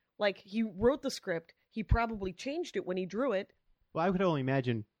 Like he wrote the script, he probably changed it when he drew it. Well, I could only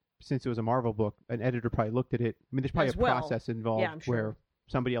imagine since it was a Marvel book, an editor probably looked at it. I mean, there's probably a process involved where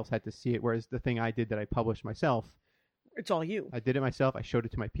somebody else had to see it. Whereas the thing I did that I published myself. It's all you. I did it myself. I showed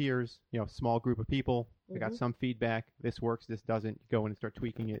it to my peers, small group of people. I got some feedback. This works, this doesn't. Go in and start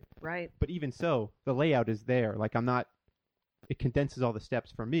tweaking it. Right. But even so, the layout is there. Like it condenses all the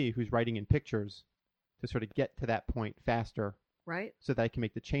steps for me, who's writing in pictures, to sort of get to that point faster. Right. So that I can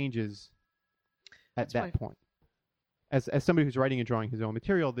make the changes at that point. as somebody who's writing and drawing his own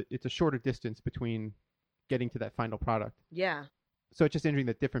material, it's a shorter distance between getting to that final product. Yeah. So it's just interesting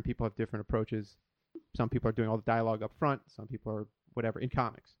that different people have different approaches. Some people are doing all the dialogue up front. Some people are whatever in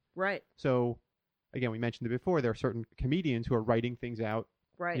comics. Right. So, again, we mentioned it before. There are certain comedians who are writing things out.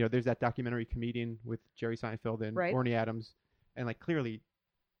 Right. You know, there's that documentary Comedian with Jerry Seinfeld and Orny Adams, and like clearly,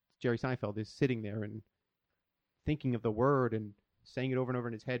 Jerry Seinfeld is sitting there and thinking of the word and saying it over and over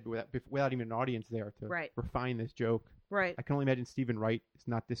in his head without even an audience there to refine this joke. Right. I can only imagine Stephen Wright is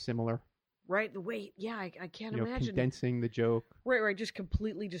not dissimilar. Right. The way, I can't imagine. Condensing the joke. Right. Just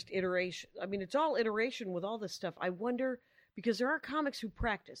completely just iteration. I mean, it's all iteration with all this stuff. I wonder, because there are comics who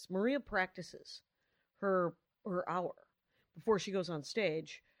practice. Maria practices her hour before she goes on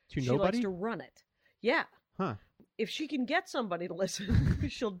stage. She likes to run it. Yeah. Huh. If she can get somebody to listen,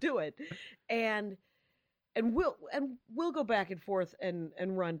 she'll do it. And we'll go back and forth and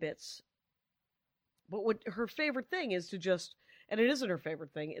run bits. But what her favorite thing is to just, and it isn't her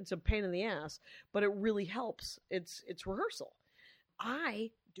favorite thing, it's a pain in the ass, but it really helps. It's rehearsal.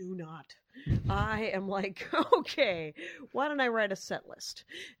 I do not. I am like, okay, why don't I write a set list?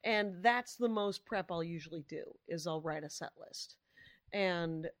 And that's the most prep I'll usually do, is I'll write a set list.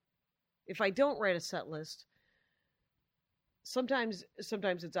 And if I don't write a set list, sometimes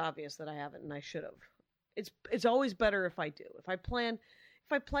it's obvious that I haven't and I should have. It's always better if I do. If I plan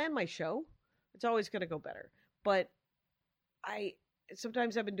my show, it's always going to go better. But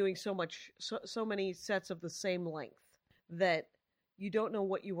sometimes I've been doing so many sets of the same length that you don't know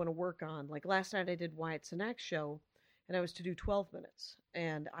what you want to work on. Like last night I did Wyatt Cenac's show, and I was to do 12 minutes,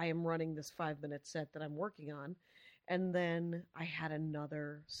 and I am running this 5-minute set that I'm working on, and then I had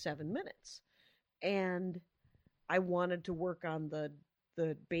another 7 minutes, and I wanted to work on the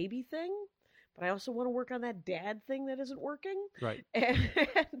baby thing, but I also want to work on that dad thing that isn't working. Right.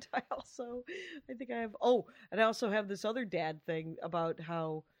 And I also have this other dad thing about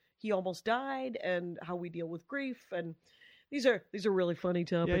how he almost died and how we deal with grief. And these are really funny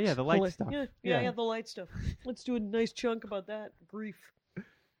topics. Yeah, the light stuff. Yeah, the light stuff. Let's do a nice chunk about that. Grief.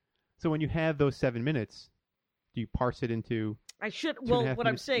 So when you have those 7 minutes, do you parse it into... What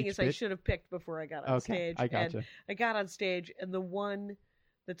I'm saying is I should have picked before I got on stage. I gotcha. And I got on stage, and the one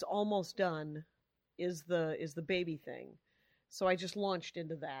that's almost done is the baby thing. So I just launched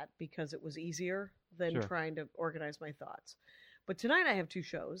into that because it was easier than trying to organize my thoughts. But tonight I have 2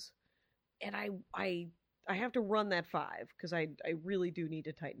 shows, and I have to run that 5 because I really do need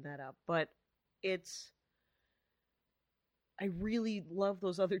to tighten that up. But I really love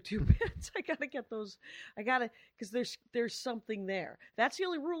those other 2 bits. I gotta get those. Because there's something there. That's the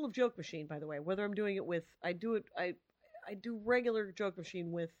only rule of Joke Machine, by the way. Whether I'm doing it with, I do regular Joke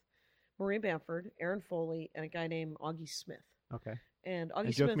Machine with Maria Bamford, Aaron Foley, and a guy named Augie Smith. Okay. And Augie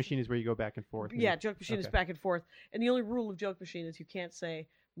Smith. Joke Machine is where you go back and forth. Yeah, Joke Machine is back and forth. And the only rule of Joke Machine is you can't say,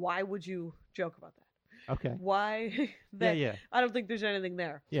 why would you joke about that? Okay. Why? Yeah. I don't think there's anything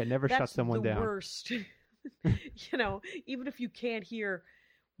there. Yeah, never shut someone down. That's the worst. Even if you can't hear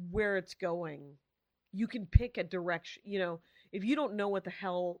where it's going, you can pick a direction. If you don't know what the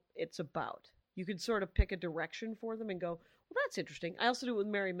hell it's about, you can sort of pick a direction for them and go, well, that's interesting. I also do it with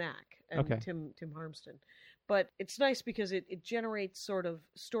Mary Mack and Tim Harmston. But it's nice because it generates sort of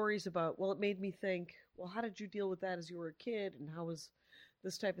stories about, well, it made me think, well, how did you deal with that as you were a kid? And how was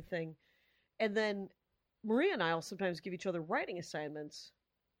this type of thing? And then Maria and I will sometimes give each other writing assignments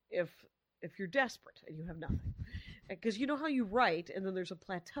if you're desperate and you have nothing. Because you know how you write and then there's a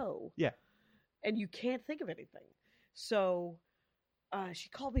plateau. Yeah. And you can't think of anything. So she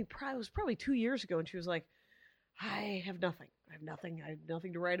called me, it was probably 2 years ago, and she was like, I have nothing. I have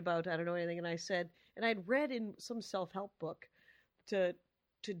nothing to write about. I don't know anything. And I said, and I'd read in some self-help book to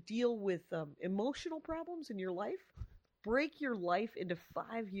deal with emotional problems in your life, break your life into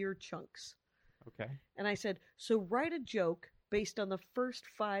 5-year chunks. Okay. And I said, so write a joke based on the first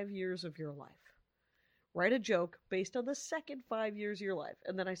 5 years of your life. Write a joke based on the second 5 years of your life.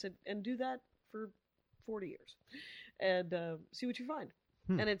 And then I said, and do that for 40 years. And see what you find.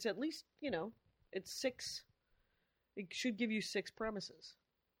 And it's at least, it's 6. It should give you 6 premises.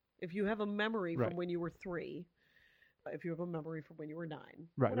 If you have a memory from when you were 3, if you have a memory from when you were 9.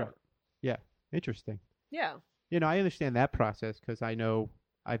 Right. Yeah. Interesting. Yeah. I understand that process because I know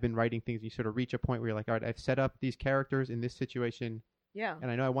I've been writing things. You sort of reach a point where you're like, all right, I've set up these characters in this situation. Yeah. And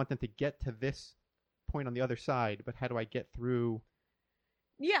I know I want them to get to this point on the other side, but how do I get through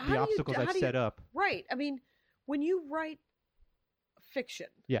the obstacles I've set up? Right. I mean, when you write fiction,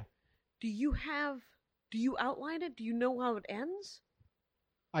 do you outline it? Do you know how it ends?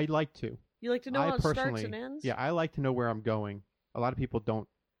 I like to. You like to know how it starts and ends? Yeah, I like to know where I'm going. A lot of people don't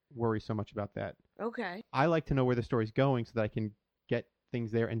worry so much about that. Okay. I like to know where the story's going so that I can get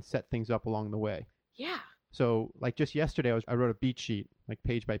things there and set things up along the way. Yeah. So, like just yesterday, I wrote a beat sheet, like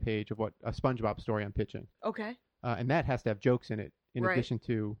page by page, of what a SpongeBob story I'm pitching. Okay. And that has to have jokes in it, in Right. addition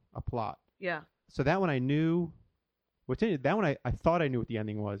to a plot. Yeah. So that one I knew. What's in it? That one I thought I knew what the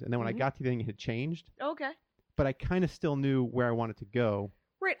ending was, and then when I Mhm. got to the ending, it had changed. Okay. But I kind of still knew where I wanted to go.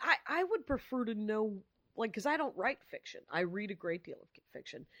 Right. I would prefer to know, like, because I don't write fiction. I read a great deal of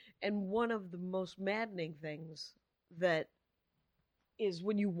fiction. And one of the most maddening things that is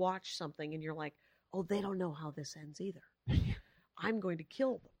when you watch something and you're like, oh, they don't know how this ends either. I'm going to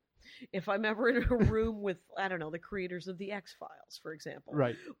kill them. If I'm ever in a room with, I don't know, the creators of the X-Files, for example,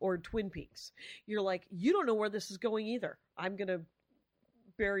 Right. or Twin Peaks, you're like, you don't know where this is going either. I'm going to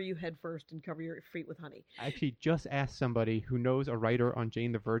bury you head first and cover your feet with honey. I actually just asked somebody who knows a writer on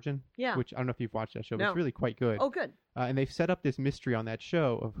Jane the Virgin. Yeah. Which I don't know if you've watched that show, but No. it's really quite good. Oh, good. And they've set up this mystery on that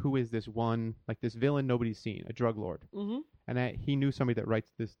show of who is this one, like this villain nobody's seen, a drug lord. Mm-hmm. And he knew somebody that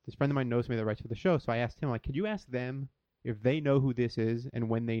writes this friend of mine knows somebody that writes for the show. So I asked him, like, could you ask them if they know who this is and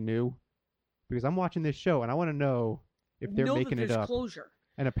when they knew? Because I'm watching this show and I want to know if they're making it up. Closure.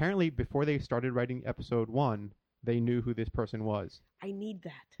 And apparently before they started writing episode 1, they knew who this person was. I need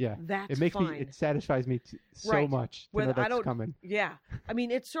that. Yeah. That's it makes fine. me, it satisfies me so Right. much to When know I that's don't- coming. Yeah. I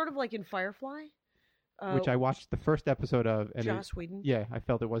mean, it's sort of like in Firefly. Which I watched the first episode of. And Joss Whedon. Yeah, I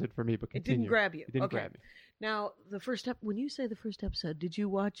felt it wasn't for me, but It continue. didn't grab you. It didn't Okay. grab me. Now, when you say the first episode, did you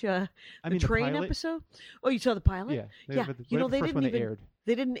watch the the train pilot? episode? Oh, you saw the pilot? Yeah. Yeah. But You know, the they first didn't one even aired.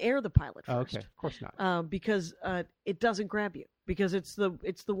 they didn't air the pilot Oh, first. okay. Of course not. Because it doesn't grab you because it's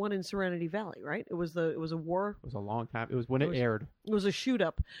the one in Serenity Valley, right? It was a war. It was a long time. It was when it aired. It was a shoot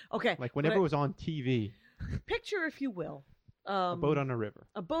up. Okay. Like whenever it was on TV. Picture, if you will, A boat on a river.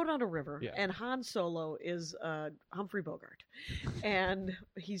 A boat on a river. Yeah. And Han Solo is Humphrey Bogart. And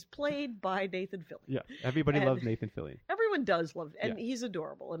he's played by Nathan Fillion. Yeah. Everybody And loves Nathan Fillion. Everyone does love, and Yeah. he's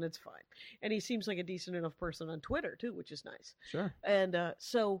adorable, and it's fine. And he seems like a decent enough person on Twitter, too, which is nice. Sure. And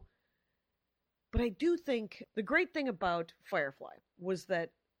but I do think the great thing about Firefly was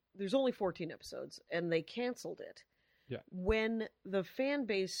that there's only 14 episodes, and they canceled it. Yeah. When the fan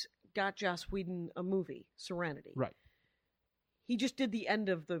base got Joss Whedon a movie, Serenity. Right. He just did the end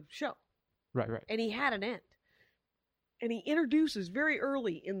of the show. Right. And he had an end. And he introduces very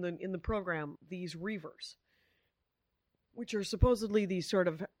early in the program these Reavers, which are supposedly these sort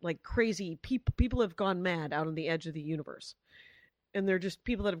of like crazy people. People have gone mad out on the edge of the universe, and they're just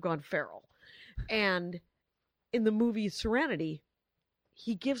people that have gone feral. And in the movie Serenity,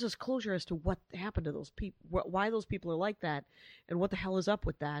 he gives us closure as to what happened to those people, why those people are like that, and what the hell is up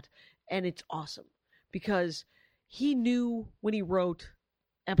with that. And it's awesome because he knew when he wrote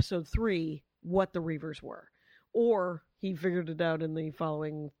episode 3 what the Reavers were, or he figured it out in the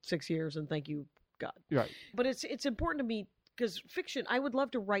following 6 years, and thank you, God. Right. But it's important to me because fiction, I would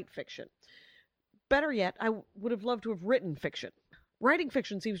love to write fiction. Better yet, I would have loved to have written fiction. Writing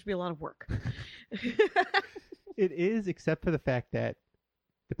fiction seems to be a lot of work. It is, except for the fact that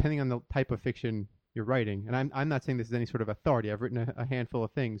depending on the type of fiction you're writing, and I'm not saying this is any sort of authority. I've written a handful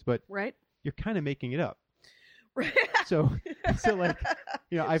of things, but Right? you're kind of making it up. Right. So like,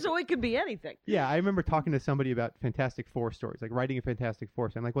 you know, so it could be anything. Yeah, I remember talking to somebody about Fantastic Four stories, like writing a Fantastic Four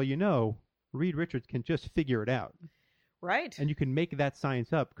story. I'm like, well, you know, Reed Richards can just figure it out. Right. And you can make that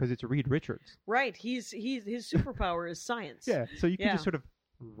science up because it's Reed Richards. Right. His superpower is science. Yeah, so you can Yeah. just sort of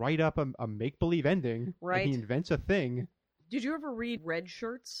write up a make-believe ending. Right. And he invents a thing. Did you ever read Red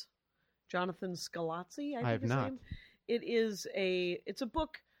Shirts? Jonathan Scalazzi, I think have his not. name. It's a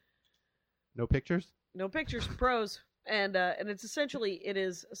book. No pictures? No pictures, prose, and it's essentially it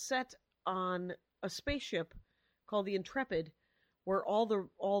is set on a spaceship called the Intrepid, where all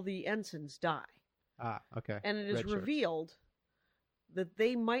the ensigns die, Ah, okay. and it is Red shirts. revealed that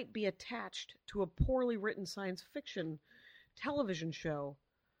they might be attached to a poorly written science fiction television show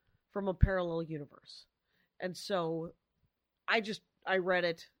from a parallel universe, and so I read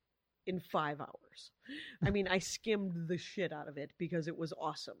it in 5 hours. I mean, I skimmed the shit out of it because it was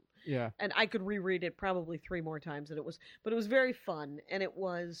awesome. Yeah. And I could reread it probably 3 more times, and it was very fun, and it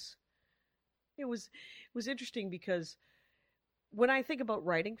was interesting because when I think about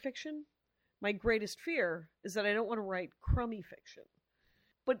writing fiction, my greatest fear is that I don't want to write crummy fiction.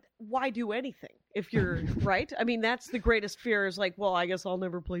 But why do anything if you're right? I mean, that's the greatest fear is like, well, I guess I'll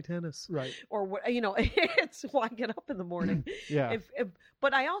never play tennis. Right. Or what, it's why get up in the morning. Yeah.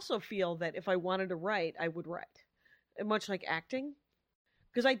 But I also feel that if I wanted to write, I would write. And much like acting.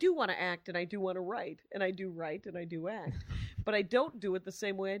 Because I do want to act and I do want to write. And I do write and I do act. But I don't do it the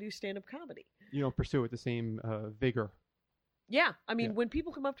same way I do stand-up comedy. You don't pursue it with the same vigor. Yeah, I mean, when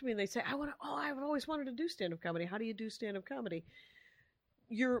people come up to me and they say, I've always wanted to do stand-up comedy. How do you do stand-up comedy?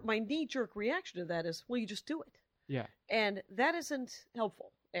 My knee-jerk reaction to that is, well, you just do it. Yeah. And that isn't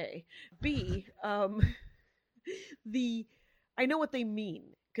helpful, A. B, I know what they mean,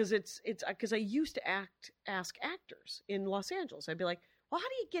 because because I used to ask actors in Los Angeles. I'd be like, well, how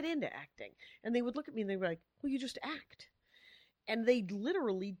do you get into acting? And they would look at me and they'd be like, well, you just act. And they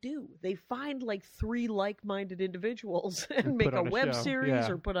literally do. They find like 3 like-minded individuals and make a web series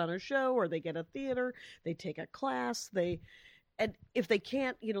or put on a show, or they get a theater, they take a class, and if they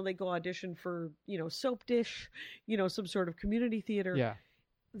can't, they go audition for, Soap Dish, some sort of community theater. Yeah.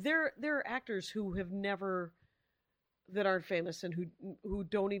 There are actors who have never, that aren't famous and who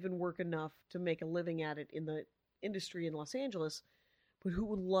don't even work enough to make a living at it in the industry in Los Angeles, but who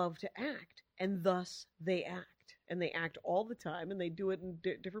would love to act, and thus they act. And they act all the time, and they do it in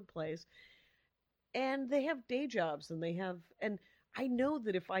different plays. And they have day jobs, and I know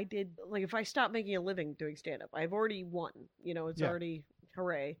that if I stopped making a living doing stand-up, I've already won. It's already,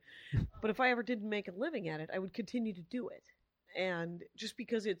 hooray. But if I ever didn't make a living at it, I would continue to do it. And just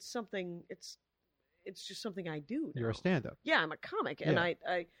because it's just something I do now. You're a stand-up. Yeah, I'm a comic. And I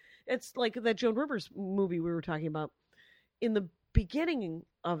it's like that Joan Rivers movie we were talking about. In the beginning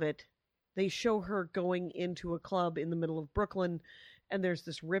of it, they show her going into a club in the middle of Brooklyn, and there's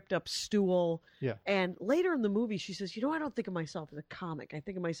this ripped up stool. Yeah. And later in the movie, she says, I don't think of myself as a comic. I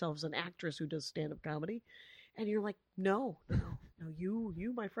think of myself as an actress who does stand-up comedy. And you're like, no,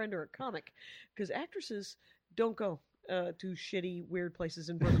 you, my friend, are a comic. Because actresses don't go to shitty, weird places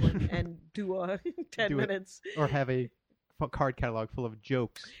in Brooklyn and do 10 minutes. Or have a card catalog full of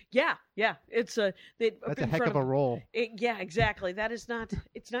jokes. Yeah. It's that's a heck of a role. Yeah, exactly. It's not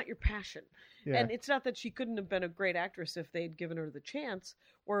your passion. Yeah. And it's not that she couldn't have been a great actress if they'd given her the chance,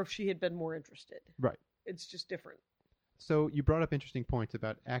 or if she had been more interested. Right. It's just different. So you brought up interesting points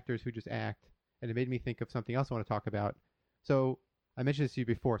about actors who just act, and it made me think of something else I want to talk about. So I mentioned this to you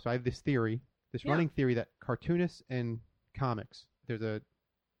before. So I have this running theory that cartoonists and comics, there's a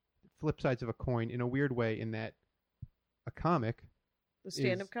flip sides of a coin in a weird way, in that a comic, a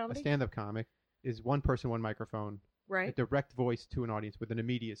stand-up comic, is one person, one microphone, right? A direct voice to an audience with an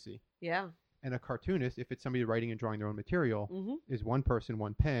immediacy. Yeah. And a cartoonist, if it's somebody writing and drawing their own material, is one person,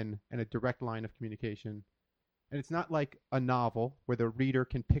 one pen, and a direct line of communication. And it's not like a novel where the reader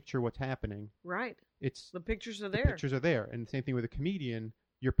can picture what's happening. Right. It's the pictures are there. The pictures are there, and the same thing with a comedian.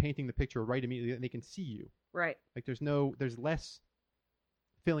 You're painting the picture right immediately, and they can see you. Right. Like there's less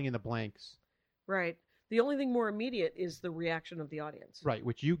filling in the blanks. Right. The only thing more immediate is the reaction of the audience. Right,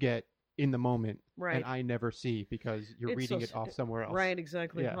 which you get in the moment, right, and I never see because you're reading it off somewhere else. Right,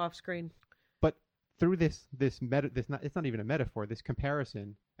 exactly, off screen. But through it's not even a metaphor, this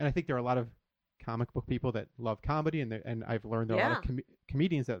comparison, and I think there are a lot of comic book people that love comedy, and I've learned there are a lot of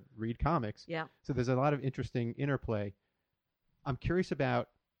comedians that read comics. Yeah. So there's a lot of interesting interplay. I'm curious about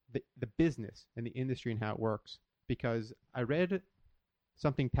the business and the industry and how it works, because I read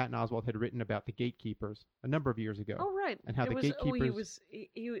something Patton Oswalt had written about the gatekeepers a number of years ago. Oh, right. And how gatekeepers...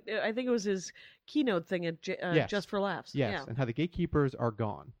 I think it was his keynote thing at Just for Laughs. Yes, yeah. And how the gatekeepers are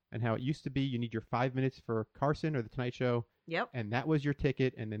gone. And how it used to be you need your 5 minutes for Carson or The Tonight Show. Yep. And that was your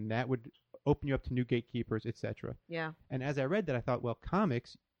ticket, and then that would open you up to new gatekeepers, etc. Yeah. And as I read that, I thought, well,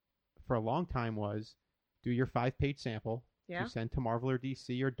 comics for a long time was do your 5-page sample to send to Marvel or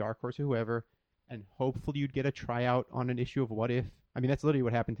DC or Dark Horse or whoever, and hopefully you'd get a tryout on an issue of What If. I mean, that's literally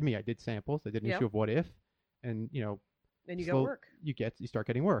what happened to me. I did samples. I did an issue of What If, and then you got work. You start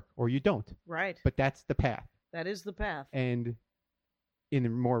getting work, or you don't. Right. But that's the path. That is the path. And in the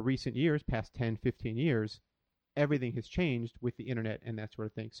more recent years, past 10, 15 years, everything has changed with the internet and that sort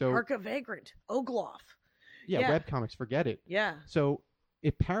of thing. So Arca Vagrant, Ogloff. Yeah, webcomics, forget it. Yeah. So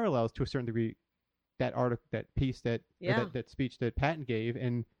it parallels to a certain degree that article, that piece, that speech that Patton gave,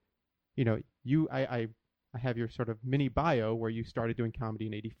 and I have your sort of mini bio where you started doing comedy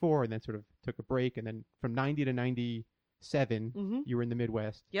in '84 and then sort of took a break, and then from '90 to '97 you were in the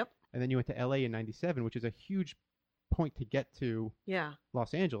Midwest. Yep. And then you went to LA in '97, which is a huge point to get to.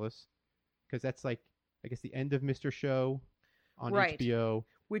 Los Angeles, because that's like I guess the end of Mr. Show on HBO,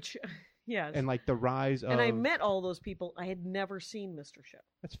 which. Yes. And like the rise of... And I met all those people. I had never seen Mr. Show.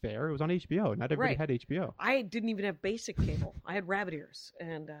 That's fair. It was on HBO. Not everybody had HBO. I didn't even have basic cable. I had rabbit ears.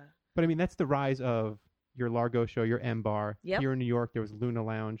 But I mean, that's the rise of your Largo show, your M-Bar. Yep. Here in New York, there was Luna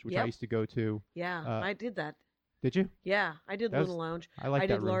Lounge, which I used to go to. Yeah, I did that. Did you? Yeah, I did Luna Lounge. I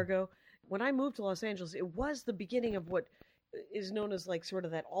did Largo. When I moved to Los Angeles, it was the beginning of what is known as like sort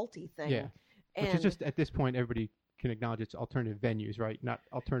of that alty thing. Yeah. Which is just, at this point, everybody can acknowledge it's alternative venues, right? Not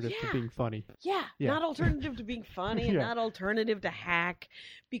alternative to being funny. Yeah, not alternative to being funny and not alternative to hack,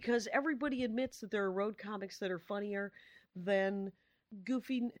 because everybody admits that there are road comics that are funnier than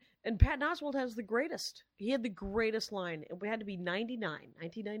goofy. And Patton Oswalt has the greatest. He had the greatest line. It had to be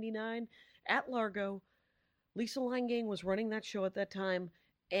 1999, at Largo. Lisa Langang was running that show at that time,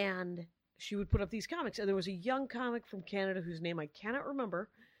 and she would put up these comics. And there was a young comic from Canada whose name I cannot remember,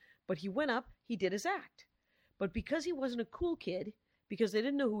 but he went up, he did his act. But because he wasn't a cool kid, because they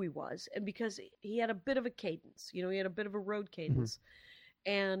didn't know who he was, and because he had a bit of a cadence, he had a bit of a road cadence,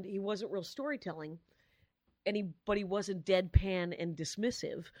 and he wasn't real storytelling, but he wasn't deadpan and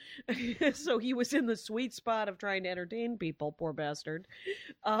dismissive. So he was in the sweet spot of trying to entertain people, poor bastard.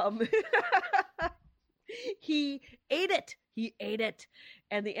 He ate it. He ate it.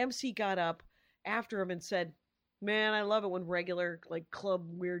 And the MC got up after him and said, man, I love it when regular, like,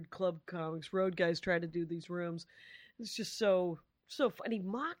 weird club comics, road guys try to do these rooms. It's just so fun. And he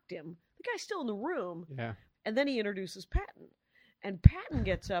mocked him. The guy's still in the room. Yeah. And then he introduces Patton. And Patton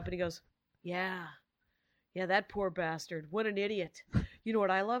gets up and he goes, yeah, that poor bastard. What an idiot. You know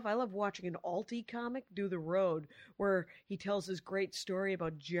what I love? I love watching an altie comic do the road, where he tells this great story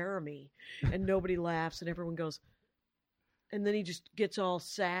about Jeremy, and nobody laughs, and everyone goes, and then he just gets all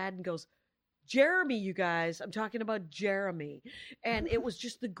sad and goes, Jeremy, you guys, I'm talking about Jeremy. And it was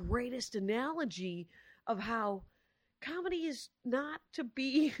just the greatest analogy of how comedy is not to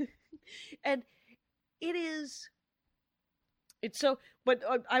be, and it's so, but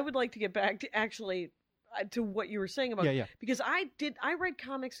I would like to get back to actually to what you were saying about, because I read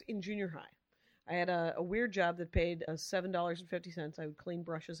comics in junior high. I had a weird job that paid $7.50. I would clean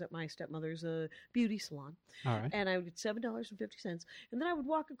brushes at my stepmother's beauty salon. All right. And I would get $7.50. And then I would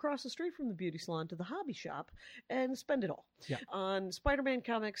walk across the street from the beauty salon to the hobby shop and spend it all on Spider-Man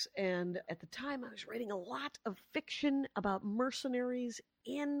comics. And at the time, I was reading a lot of fiction about mercenaries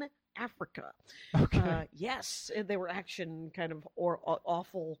in Africa. Okay. Yes, they were action kind of or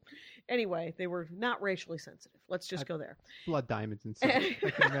awful. Anyway, they were not racially sensitive. Let's just go there. Blood diamonds and stuff. I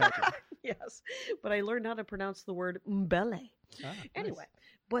can imagine. Yes, but I learned how to pronounce the word mbele. Anyway, nice.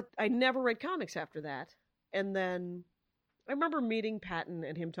 But I never read comics after that. And then I remember meeting Patton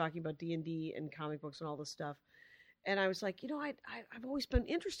and him talking about D&D and comic books and all this stuff. And I was like, I've always been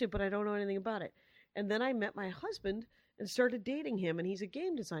interested, but I don't know anything about it. And then I met my husband and started dating him, and he's a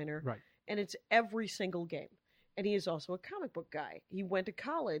game designer. Right. And it's every single game. And he is also a comic book guy. He went to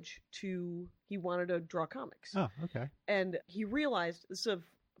college he wanted to draw comics. Oh, okay. And he realized, this is a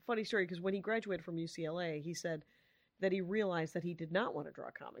funny story, because when he graduated from UCLA, he said that he realized that he did not want to draw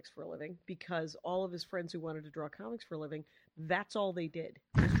comics for a living, because all of his friends who wanted to draw comics for a living, that's all they did,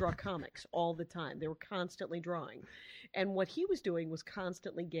 was draw comics all the time. They were constantly drawing. And what he was doing was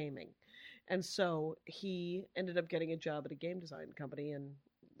constantly gaming. And so he ended up getting a job at a game design company, and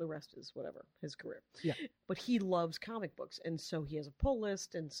the rest is whatever, his career. Yeah. But he loves comic books, and so he has a pull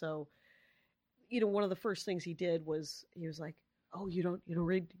list. And so, one of the first things he did was, he was like, "Oh, you don't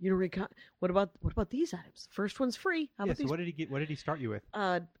read what about these items? The first one's free. How about these?" So what did he start you with?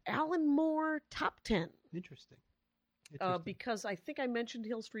 Alan Moore Top 10. Interesting. Because I think I mentioned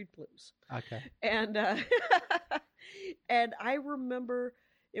Hill Street Blues. Okay. And and I remember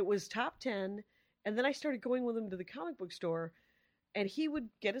it was top 10, and then I started going with him to the comic book store, and he would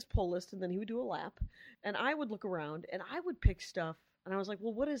get his pull list, and then he would do a lap, and I would look around, and I would pick stuff, and I was like,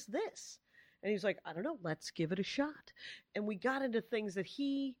 well, what is this? And he was like, I don't know, let's give it a shot. And we got into things that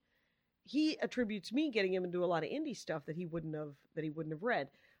he attributes me getting him into a lot of indie stuff that he wouldn't have read.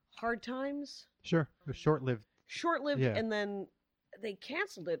 Hard Times. Sure. It was short-lived. Yeah. And then they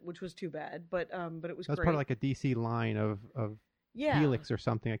canceled it, which was too bad, but it was great. That was part of like a DC line of Helix or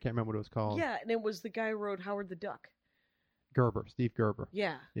something. I can't remember what it was called. Yeah, and it was the guy who wrote Howard the Duck. Steve Gerber.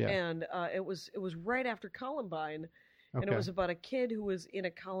 Yeah. And it was right after Columbine, and it was about a kid who was in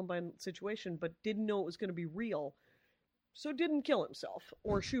a Columbine situation but didn't know it was going to be real, so didn't kill himself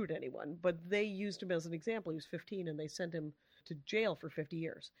or shoot anyone, but they used him as an example. He was 15, and they sent him to jail for 50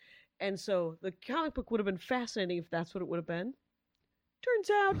 years. And so the comic book would have been fascinating if that's what it would have been. Turns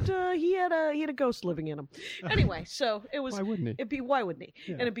out he had a ghost living in him. Anyway, so it was. Why wouldn't he? Why wouldn't he?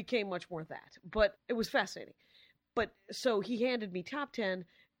 Yeah. And it became much more that. But it was fascinating. But so he handed me top 10,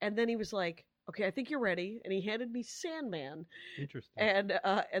 and then he was like, "Okay, I think you're ready." And he handed me Sandman. Interesting.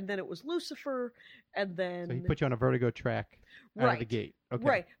 And then it was Lucifer, and then so he put you on a Vertigo track out of the gate. Okay.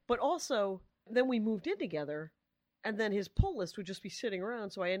 Right. But also, then we moved in together, and then his pull list would just be sitting around.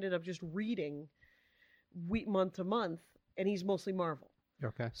 So I ended up just reading month to month, and he's mostly Marvel.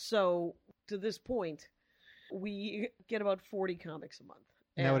 Okay. So to this point, we get about 40 comics a month.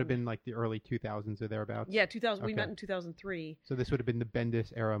 And that would have been like the early 2000s or thereabouts? Yeah, 2000. We met in 2003. So this would have been the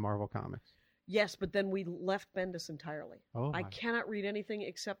Bendis era Marvel Comics? Yes, but then we left Bendis entirely. Oh, I cannot read anything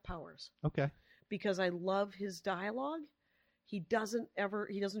except Powers. Okay. Because I love his dialogue. He doesn't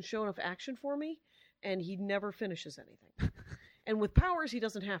show enough action for me, and he never finishes anything. And with Powers, he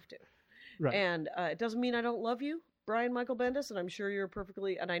doesn't have to. Right. And it doesn't mean I don't love you, Brian Michael Bendis, and I'm sure you're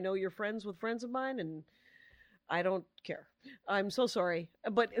and I know you're friends with friends of mine, and I don't care. I'm so sorry.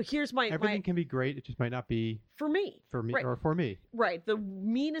 But here's everything can be great. It just might not be for me. Right. Or for me. Right. The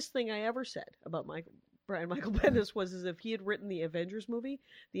meanest thing I ever said about Brian Michael Bendis was as if he had written the Avengers movie,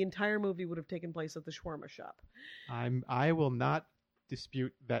 the entire movie would have taken place at the shawarma shop. I will not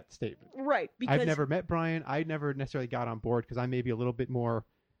dispute that statement. Right. Because I've never met Brian. I never necessarily got on board because I may be a little bit more.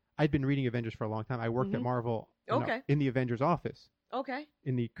 I'd been reading Avengers for a long time. I worked at Marvel in the Avengers office. Okay.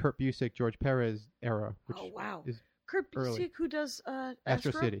 In the Kurt Busiek, George Perez era. Which is Kurt Busiek, who does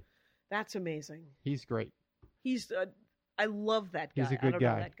Astro City. That's amazing. He's great. I love that guy. He's a good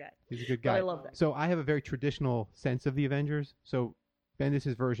guy. He's a good guy. But I love that. So I have a very traditional sense of the Avengers. So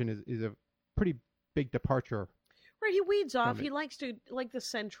Bendis' version is a pretty big departure. Right, he weeds off. He likes to like the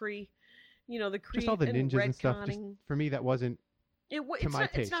Sentry, the Kree, just all the ninjas and stuff. Just, for me, that wasn't to my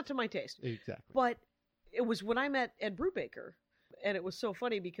taste. It's not to my taste. Exactly. But it was when I met Ed Brubaker, and it was so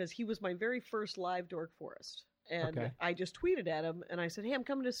funny because he was my very first live Dork Forest. And I just tweeted at him, and I said, hey, I'm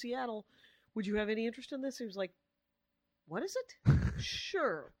coming to Seattle. Would you have any interest in this? He was like, what is it?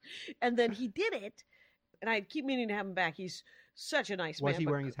 Sure. And then he did it, and I keep meaning to have him back. He's such a nice man. Was he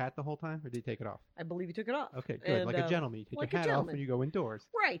wearing his hat the whole time, or did he take it off? I believe he took it off. Okay, good. And, like a gentleman. You take your hat off when you go indoors.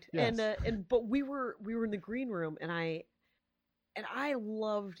 Right. Yes. But we were in the green room, and I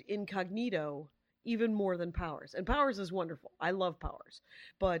loved Incognito even more than Powers. And Powers is wonderful. I love Powers.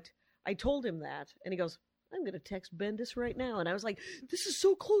 But I told him that, and he goes, I'm going to text Bendis right now. And I was like, this is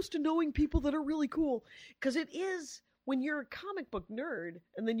so close to knowing people that are really cool. Because it is, when you're a comic book nerd,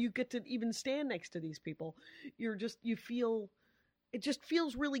 and then you get to even stand next to these people, it just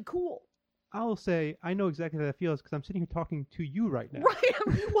feels really cool. I'll say, I know exactly how that feels because I'm sitting here talking to you right now.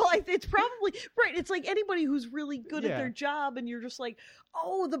 Right. Well, it's probably, right. It's like anybody who's really good at their job, and you're just like,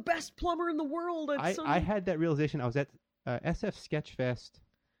 oh, the best plumber in the world. I had that realization. I was at SF Sketchfest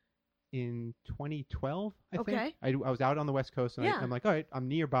in 2012, I think. I was out on the West Coast, and I'm like, all right, I'm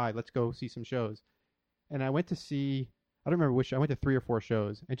nearby. Let's go see some shows. And I went to see, I don't remember which, I went to 3 or 4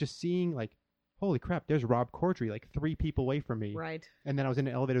 shows, and just seeing, like, holy crap, there's Rob Corddry, like 3 people away from me. Right. And then I was in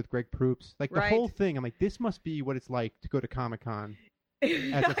an elevator with Greg Proops. Like, the whole thing, I'm like, this must be what it's like to go to Comic-Con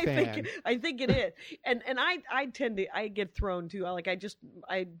as a fan. I think it is. And I get thrown, too.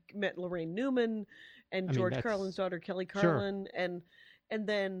 I met Lorraine Newman and George Carlin's daughter, Kelly Carlin, and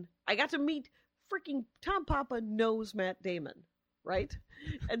then I got to meet freaking Tom Papa knows Matt Damon, right?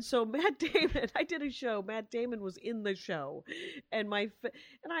 And so Matt Damon, I did a show. Matt Damon was in the show, and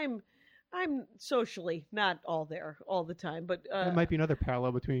I'm socially not all there all the time, but that might be another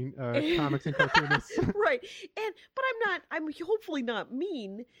parallel between comics and cartoonists, right? But I'm hopefully not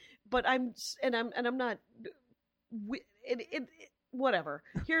mean, but I'm not. Whatever.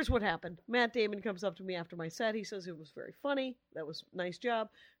 Here's what happened. Matt Damon comes up to me after my set. He says it was very funny. That was a nice job.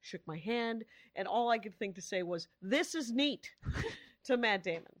 Shook my hand. And all I could think to say was, this is neat, to Matt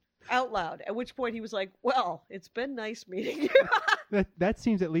Damon, out loud. At which point he was like, well, it's been nice meeting you. That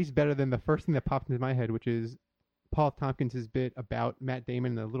seems at least better than the first thing that popped into my head, which is Paul F. Tompkins' bit about Matt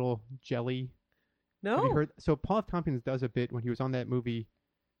Damon and the little jelly. No. Have you heard? So Paul F. Tompkins does a bit when he was on that movie,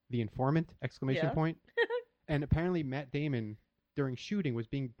 The Informant, ! And apparently Matt Damon, during shooting, was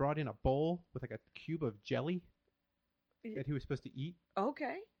being brought in a bowl with like a cube of jelly that he was supposed to eat.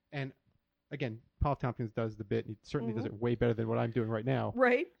 Okay. And again, Paul Tompkins does the bit, and he certainly does it way better than what I'm doing right now.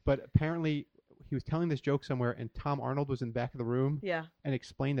 Right. But apparently he was telling this joke somewhere, and Tom Arnold was in the back of the room. Yeah. And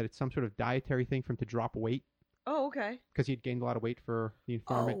explained that it's some sort of dietary thing for him to drop weight. Oh, okay. Because he had gained a lot of weight for The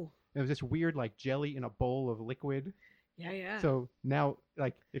Informant. Oh. And it was this weird, like, jelly in a bowl of liquid. Yeah. So now,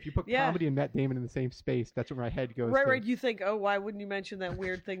 like, if you put comedy and Matt Damon in the same space, that's where my head goes. Right. You think, oh, why wouldn't you mention that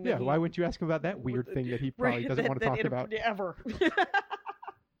weird thing? That why wouldn't you ask him about that weird thing that he probably doesn't want to talk about ever?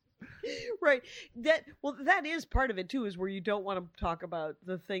 Right. That is part of it too, is where you don't want to talk about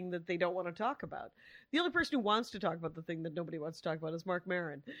the thing that they don't want to talk about. The only person who wants to talk about the thing that nobody wants to talk about is Mark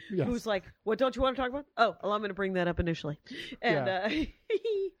Maron, who's like, what don't you want to talk about? Oh, allow me to bring that up initially. And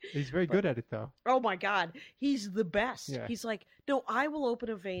he's very good at it, though. Oh my God, he's the best. Yeah. He's like, no, I will open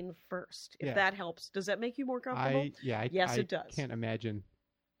a vein first, if that helps. Does that make you more comfortable? Yes, it does. I can't imagine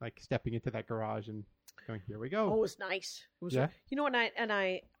like stepping into that garage and going, here we go. Oh, it was nice. It was, you know what?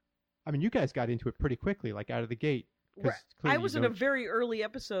 I mean, you guys got into it pretty quickly, like out of the gate. I was in a very early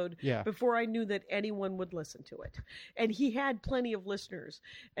episode before I knew that anyone would listen to it. And he had plenty of listeners.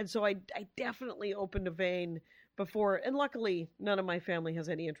 And so I definitely opened a vein before. And luckily, none of my family has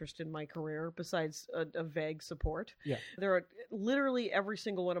any interest in my career besides a vague support. Yeah. There are literally every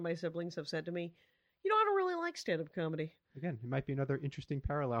single one of my siblings have said to me, I don't really like stand-up comedy. Again, it might be another interesting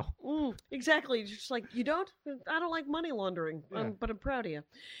parallel. Exactly. Just like, you don't? I don't like money laundering, but I'm proud of you.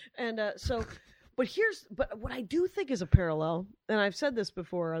 And But what I do think is a parallel, and I've said this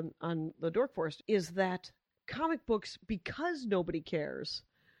before on the Dork Forest, is that comic books, because nobody cares,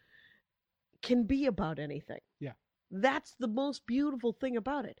 can be about anything. Yeah. That's the most beautiful thing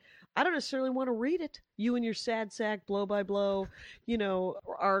about it. I don't necessarily want to read it. You and your sad sack, blow by blow,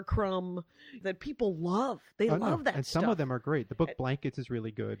 R. Crumb, that people love. They love that and stuff. Some of them are great. The book Blankets is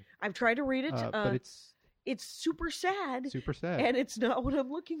really good. I've tried to read it, but it's super sad. Super sad. And it's not what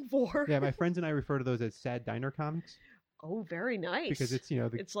I'm looking for. Yeah, my friends and I refer to those as sad diner comics. Oh, very nice. Because it's,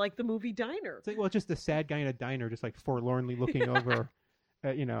 it's like the movie Diner. It's like, just a sad guy in a diner, just like forlornly looking over,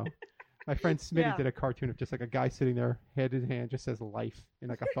 My friend Smitty did a cartoon of just like a guy sitting there, head in hand, just says life in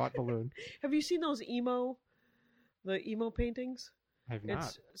like a thought balloon. Have you seen those the emo paintings? I have not.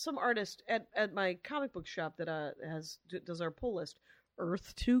 It's some artist at my comic book shop that does our pull list.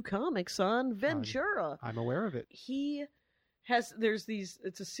 Earth 2 Comics on Ventura. I'm aware of it.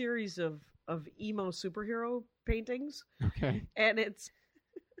 It's a series of emo superhero paintings. Okay. And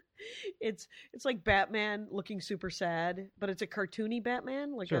it's like Batman looking super sad, but it's a cartoony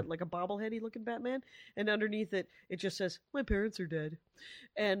Batman, like a bobbleheady looking Batman, and underneath it just says, "My parents are dead,"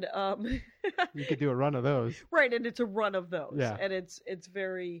 and you could do a run of those, right? And it's a run of those, yeah. And it's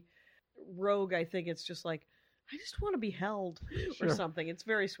very rogue. I think it's just like, I just want to be held or something. It's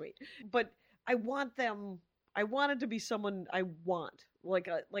very sweet, but I want it to be someone I want. Like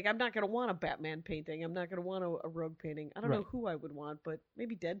I'm not going to want a Batman painting. I'm not going to want a Rogue painting. I don't know who I would want, but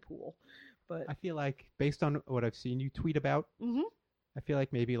maybe Deadpool. But I feel like based on what I've seen you tweet about, I feel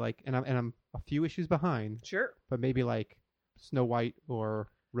like maybe and I'm a few issues behind. Sure. But maybe like Snow White or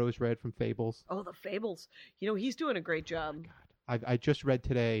Rose Red from Fables. Oh, the Fables. He's doing a great job. Oh, God. I just read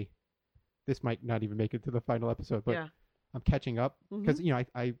today. This might not even make it to the final episode, but I'm catching up because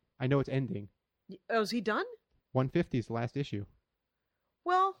I know it's ending. Oh, is he done? 150 is the last issue.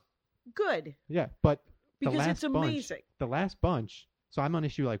 Well, good. Yeah, but because it's amazing. The last bunch. So I'm on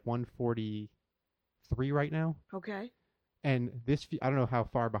issue like 143 right now. Okay. And I don't know how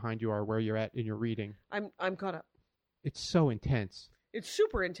far behind you are, where you're at in your reading. I'm caught up. It's so intense. It's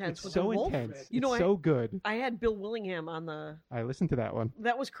super intense. It's with so the wolf. Intense. It's so good. I had Bill Willingham on the. I listened to that one.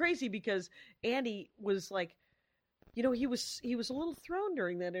 That was crazy because Andy was like, he was a little thrown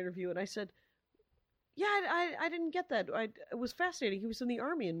during that interview, and I said, "Yeah, I didn't get that. It was fascinating. He was in the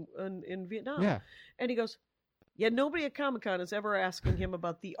army in Vietnam." Yeah. And he goes, "Yeah, nobody at Comic-Con is ever asking him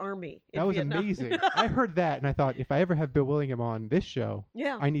about the army in That was Vietnam." amazing. I heard that, and I thought, if I ever have Bill Willingham on this show,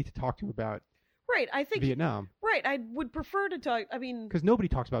 I need to talk to him about I think Vietnam. Right, I would prefer to talk. I mean, because nobody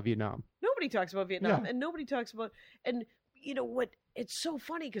talks about Vietnam. Nobody talks about Vietnam, and nobody talks about. And you know what? It's so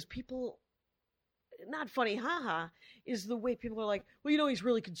funny because people. Not funny, haha, is the way people are like, well, he's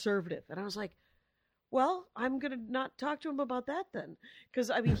really conservative. And I was like, well, I'm going to not talk to him about that then. Because,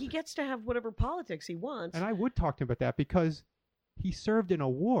 I mean, he gets to have whatever politics he wants. And I would talk to him about that because he served in a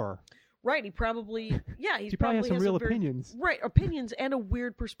war. Right, he probably, he probably has some real opinions. Right, opinions and a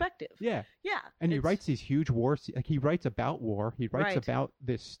weird perspective. Yeah. Yeah. And he writes these huge wars. Like, he writes about war. He writes about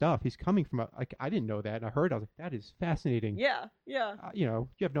this stuff. He's coming from I didn't know that. And I heard, I was like, that is fascinating. Yeah, yeah. You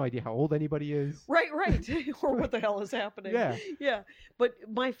have no idea how old anybody is. Right. Or what the hell is happening. Yeah. Yeah. But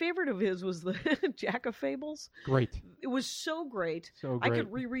my favorite of his was the Jack of Fables. Great. It was so great. So great. I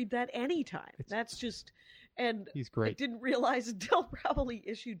could reread that anytime. That's just... And he's great. I didn't realize until probably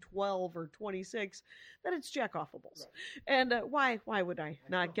issue 12 or 26 that it's Jack Offables. Right. And why would I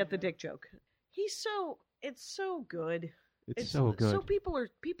not get the dick joke? It's so good. It's so good. So people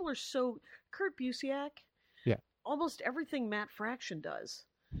are so Kurt Busiek. Yeah. Almost everything Matt Fraction does.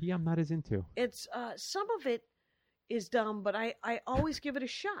 I'm not as into. It's some of it is dumb, but I always give it a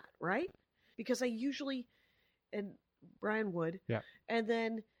shot, right? Because I usually, and Brian would. Yeah. And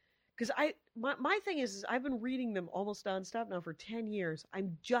then because my thing is I've been reading them almost nonstop now for 10 years.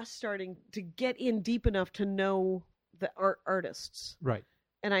 I'm just starting to get in deep enough to know the artists. Right.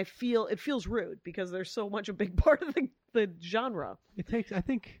 And it feels rude because they're so much a big part of the genre. It takes, I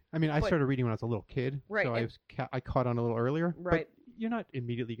started reading when I was a little kid. Right. So I caught on a little earlier. Right. But you're not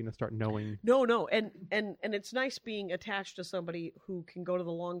immediately going to start knowing. No. And it's nice being attached to somebody who can go to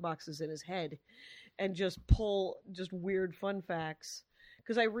the long boxes in his head and just pull just weird fun facts.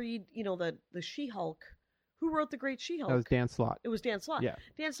 Because I read, the She-Hulk, Who wrote The Great She-Hulk? That was Dan Slott. It was Dan Slott. Yeah.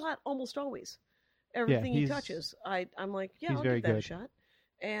 Dan Slott almost always. Everything he touches, I'm like, yeah, I'll give that a shot.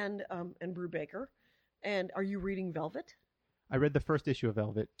 And Brubaker. And are you reading Velvet? I read the first issue of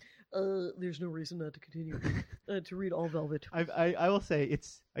Velvet. There's no reason not to continue to read all Velvet. I will say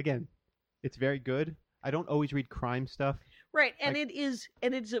it's very good. I don't always read crime stuff. Right, and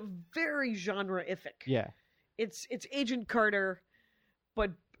it's a very genre-ific. Yeah. It's Agent Carter,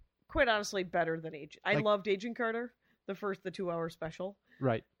 but quite honestly better than I loved Agent Carter, the 2-hour special.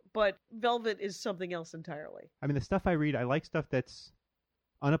 Right. But Velvet is something else entirely. I mean, the stuff I read, I like stuff that's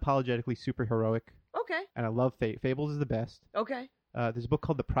unapologetically superheroic. Okay. And I love Fables is the best. Okay. There's a book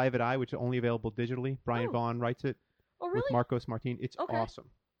called The Private Eye, which is only available digitally. Brian Vaughan writes it. Oh, really? With Marcos Martin. It's awesome.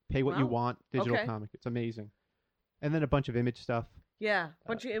 Pay what you want, digital comic. It's amazing. And then a bunch of Image stuff. Yeah, a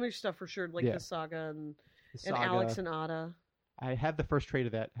bunch of Image stuff for sure, like the Saga and Alex and Ada. I have the first trade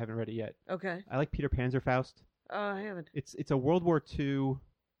of that. Haven't read it yet. Okay. I like Peter Panzerfaust. I haven't. It's a World War II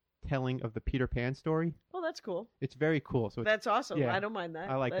telling of the Peter Pan story. Oh, that's cool. It's very cool. So that's awesome. Yeah, I don't mind that.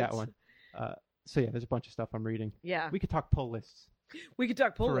 I like that one. So yeah, there's a bunch of stuff I'm reading. Yeah. We could talk pull lists. We could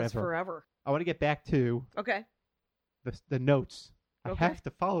talk pull lists forever. I want to get back to the notes. I have to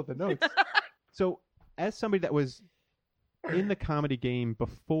follow the notes. So as somebody that was in the comedy game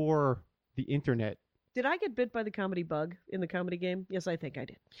before the internet. Did I get bit by the comedy bug in the comedy game? Yes, I think I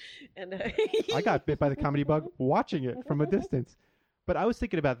did. And I got bit by the comedy bug watching it from a distance. But I was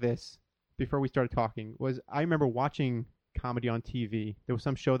thinking about this before we started talking. I remember watching comedy on TV. There was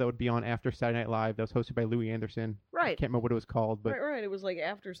some show that would be on after Saturday Night Live that was hosted by Louis Anderson. Right. I can't remember what it was called. But right. It was like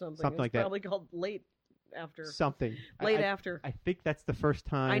after something. Something like that. Probably called late after. Something. Late after. I think that's the first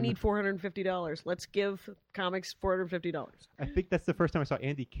time. I need $450. Let's give comics $450. I think that's the first time I saw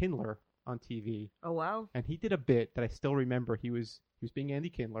Andy Kindler on TV. Oh, wow. And he did a bit that I still remember. He was being Andy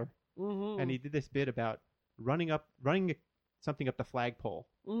Kindler. Mm-hmm. And he did this bit about running something up the flagpole.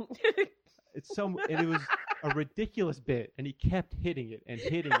 It was a ridiculous bit, and he kept hitting it and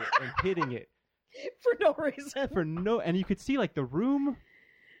hitting it and hitting it for no reason. And you could see like the room.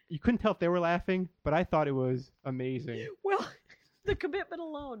 You couldn't tell if they were laughing, but I thought it was amazing. Well, the commitment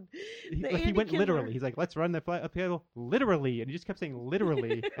alone. He went literally. He's like, "Let's run the flag uphill literally," and he just kept saying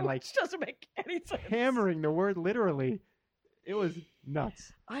literally and like which doesn't make any sense. Hammering the word literally. It was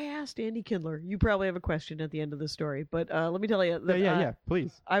nuts. I asked Andy Kindler. You probably have a question at the end of the story, but let me tell you. That, yeah,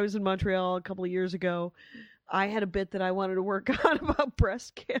 please. I was in Montreal a couple of years ago. I had a bit that I wanted to work on about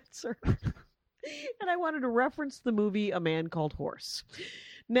breast cancer. And I wanted to reference the movie A Man Called Horse.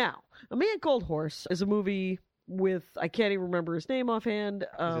 Now, A Man Called Horse is a movie with, I can't even remember his name offhand.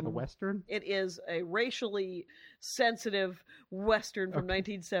 Is it a Western? It is a racially sensitive Western from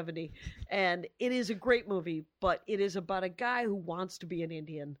 1970. And it is a great movie, but it is about a guy who wants to be an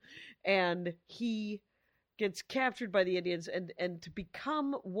Indian. And he gets captured by the Indians, and to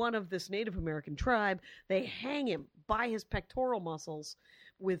become one of this Native American tribe, they hang him by his pectoral muscles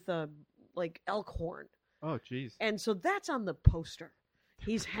with like elk horn. Oh, jeez. And so that's on the poster.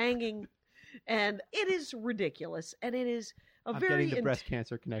 He's hanging, and it is ridiculous, and it is I'm getting the breast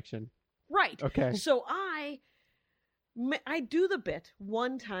cancer connection. Right. Okay. So I do the bit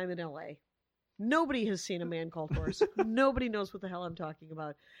one time in L.A. Nobody has seen A Man Called Horse. Nobody knows what the hell I'm talking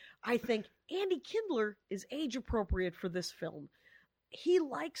about. I think Andy Kindler is age appropriate for this film. He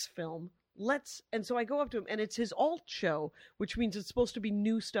likes film. And so I go up to him, and it's his alt show, which means it's supposed to be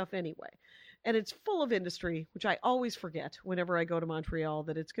new stuff anyway. And it's full of industry, which I always forget whenever I go to Montreal,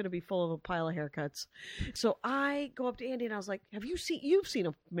 that it's going to be full of a pile of haircuts. So I go up to Andy, and I was like, you've seen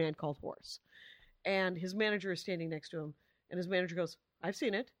A Man Called Horse? And his manager is standing next to him, and his manager goes, I've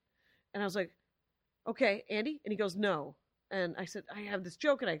seen it. And I was like, okay, Andy? And he goes, no. And I said, I have this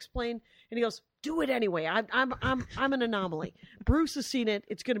joke, and I explained, and he goes, do it anyway. I'm an anomaly. Bruce has seen it.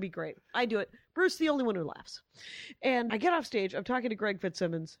 It's going to be great. I do it. Bruce, the only one who laughs. And I get off stage. I'm talking to Greg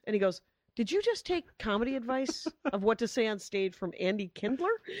Fitzsimmons, and he goes, did you just take comedy advice of what to say on stage from Andy Kindler?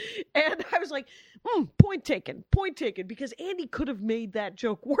 And I was like, point taken, because Andy could have made that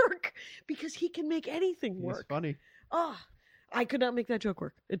joke work, because he can make anything work. He's funny. Oh, I could not make that joke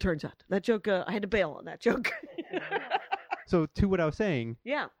work, it turns out. That joke, I had to bail on that joke. So to what I was saying,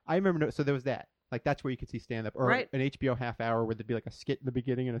 yeah, I remember. So there was that. Like that's where you could see stand up, or right. An HBO half hour where there'd be like a skit in the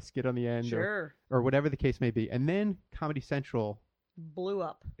beginning and a skit on the end, sure, or whatever the case may be. And then Comedy Central blew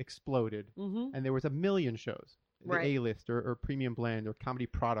up, exploded, and there was a million shows, the right. A-List or Premium Blend or Comedy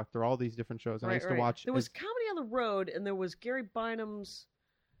Product or all these different shows. And right, I used to watch. There was Comedy on the Road, and there was Gary Bynum's.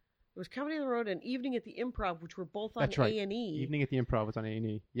 There was Comedy on the Road and Evening at the Improv, which were both on A&E. Evening at the Improv was on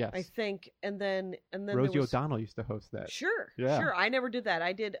A&E. Yes, I think, and then Rosie O'Donnell used to host that. Sure, yeah. Sure. I never did that.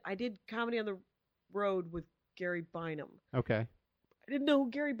 I did Comedy on the Road with Gary Bynum. Okay. I didn't know who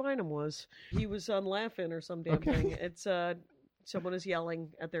Gary Bynum was. He was on Laugh-In or some damn thing. It's someone is yelling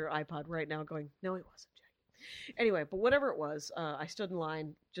at their iPod right now going, no, he wasn't, Jackie. Anyway, but whatever it was, I stood in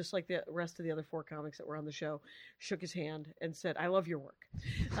line, just like the rest of the other 4 comics that were on the show, shook his hand and said, I love your work.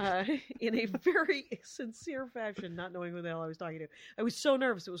 In a very sincere fashion, not knowing who the hell I was talking to. I was so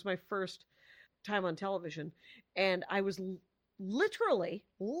nervous. It was my first time on television. And I was literally,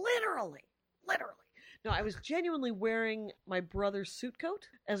 no, I was genuinely wearing my brother's suit coat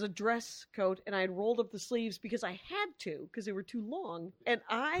as a dress coat, and I had rolled up the sleeves because I had to, because they were too long. And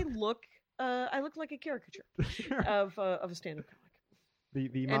I look like a caricature of a stand-up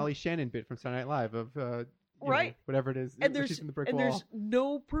comic. The Molly Shannon bit from Saturday Night Live of right, know, whatever it is. And there's in the brick wall. There's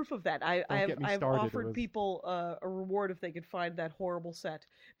no proof of that. I've offered was... people a reward if they could find that horrible set,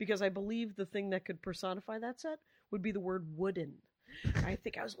 because I believe the thing that could personify that set would be the word wooden. I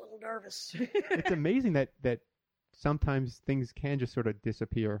think I was a little nervous. It's amazing that sometimes things can just sort of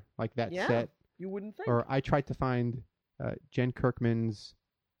disappear, like that set. You wouldn't think. Or I tried to find Jen Kirkman's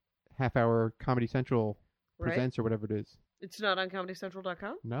half-hour Comedy Central presents or whatever it is. It's not on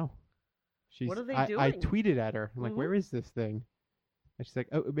ComedyCentral.com? No. What are they doing? I tweeted at her. I'm like, where is this thing? And she's like,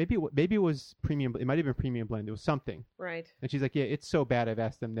 oh, maybe it was premium. It might have been premium blend. It was something. Right. And she's like, yeah, it's so bad. I've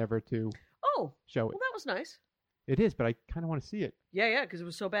asked them never to show it. Well, that was nice. It is, but I kind of want to see it. Yeah, because it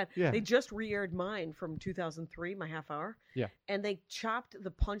was so bad. Yeah. They just re-aired mine from 2003, my half hour. Yeah. And they chopped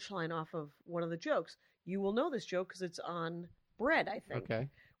the punchline off of one of the jokes. You will know this joke because it's on Bread, I think. Okay.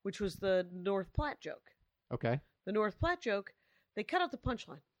 Which was the North Platte joke. Okay. The North Platte joke, they cut out the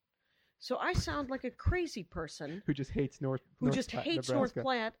punchline. So I sound like a crazy person who just hates North Nebraska. North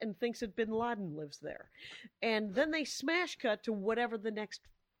Platte and thinks that Bin Laden lives there. And then they smash cut to whatever the next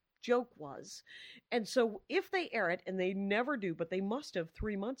joke was. And so if they air it, and they never do, but they must have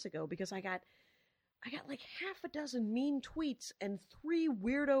 3 months ago, because I got like half a dozen mean tweets and 3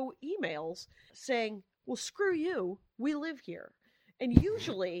 weirdo emails saying, well, screw you, we live here. And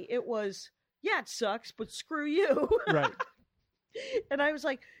usually it was, yeah, it sucks, but screw you. Right. And I was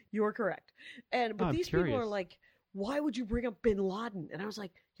like, you're correct. But these curious. people are like, why would you bring up Bin Laden? And I was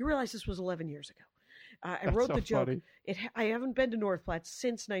like, you realize this was 11 years ago. I wrote so the joke. Funny. I haven't been to North Platte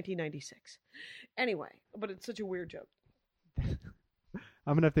since 1996. Anyway, but it's such a weird joke.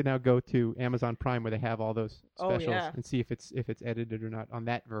 I'm gonna have to now go to Amazon Prime where they have all those specials yeah. and see if it's edited or not on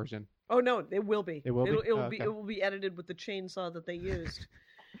that version. Oh no, it will be. It will be. It will be edited with the chainsaw that they used.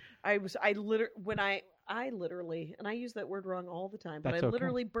 I literally, and I use that word wrong all the time, but That's I okay.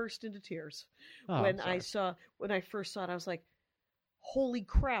 literally burst into tears when I first saw it. I was like, holy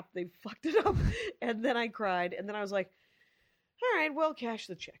crap, they fucked it up. And then I cried, and then I was like, all right, well, cash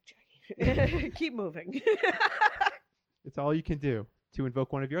the check, Jackie. Keep moving. It's all you can do. To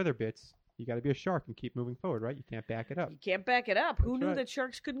invoke one of your other bits, you got to be a shark and keep moving forward, right? You can't back it up. You can't back it up. Who knew right. that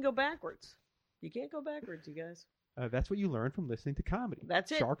sharks couldn't go backwards? You can't go backwards, you guys. That's what you learn from listening to comedy.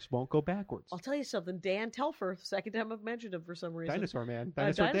 That's it. Sharks won't go backwards. I'll tell you something. Dan Telfer, second time I've mentioned him for some reason. Dinosaur Man.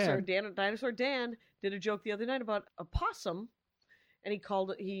 Dinosaur Dan did a joke the other night about a possum, and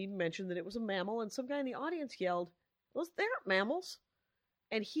he mentioned that it was a mammal, and some guy in the audience yelled, "Those they aren't mammals,"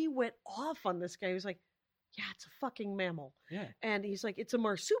 and he went off on this guy. He was like, "Yeah, it's a fucking mammal." Yeah. And he's like, "It's a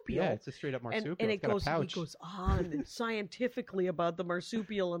marsupial." Yeah, it's a straight up marsupial. And it goes on scientifically about the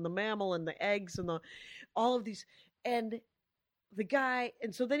marsupial and the mammal and the eggs and all of these. And the guy,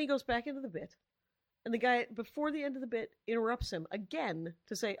 and so then he goes back into the bit. And the guy, before the end of the bit, interrupts him again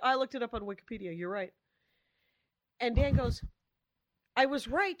to say, I looked it up on Wikipedia, you're right. And Dan goes, I was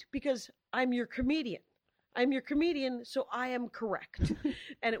right because I'm your comedian. I'm your comedian, so I am correct.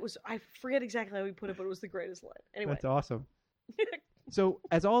 And it was, I forget exactly how he put it, but it was the greatest line. Anyway. That's awesome. So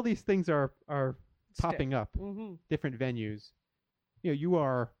as all these things are popping up, different venues, you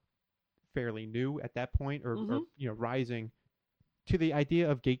are fairly new at that point, or rising to the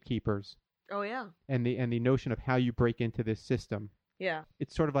idea of gatekeepers. Oh yeah. And the notion of how you break into this system. Yeah.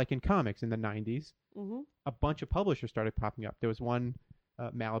 It's sort of like in comics in the 90s. Mm-hmm. A bunch of publishers started popping up. There was one,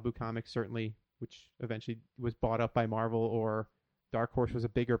 Malibu Comics certainly, which eventually was bought up by Marvel, or Dark Horse was a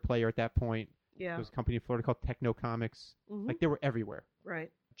bigger player at that point. Yeah. There was a company in Florida called Techno Comics. Mm-hmm. Like they were everywhere.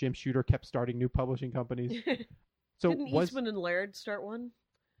 Right. Jim Shooter kept starting new publishing companies. So didn't Eastman and Laird start one?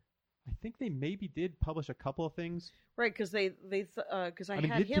 I think they maybe did publish a couple of things. Right, because I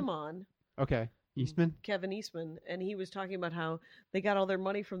had him on. Okay, Eastman? Kevin Eastman, and he was talking about how they got all their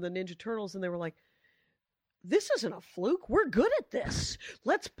money from the Ninja Turtles, and they were like, this isn't a fluke. We're good at this.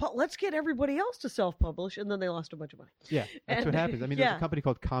 Let's get everybody else to self-publish, and then they lost a bunch of money. Yeah, that's what happens. I mean, there's a company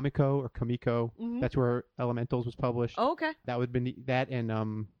called Comico or Comico. Mm-hmm. That's where Elementals was published. Oh, okay. That would have been that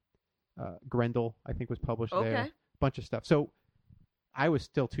and Grendel, I think, was published there. A bunch of stuff. So I was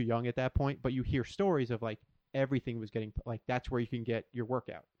still too young at that point, but you hear stories of like everything was getting, like that's where you can get your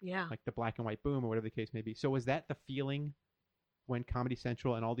workout. Yeah. Like the Black and White Boom or whatever the case may be. So was that the feeling when Comedy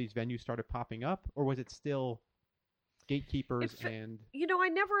Central and all these venues started popping up, or was it still gatekeepers and... You know, I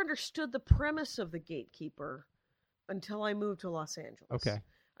never understood the premise of the gatekeeper until I moved to Los Angeles. Okay.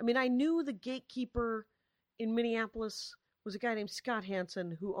 I mean, I knew the gatekeeper in Minneapolis was a guy named Scott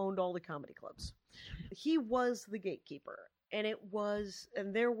Hansen who owned all the comedy clubs. He was the gatekeeper, and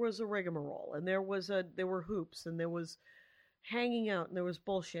there was a rigmarole, and there were hoops, and there was hanging out, and there was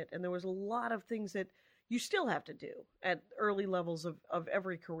bullshit, and there was a lot of things that you still have to do at early levels of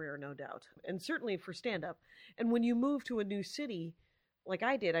every career, no doubt, and certainly for stand-up. And when you move to a new city, like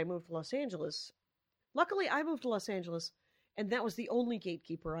I did, I moved to Los Angeles. Luckily, I moved to Los Angeles, and that was the only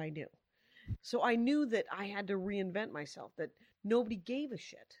gatekeeper I knew. So I knew that I had to reinvent myself, that nobody gave a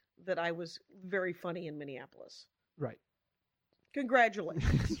shit that I was very funny in Minneapolis. Right.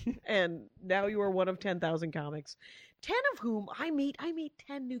 Congratulations. And now you are one of 10,000 comics, 10 of whom I meet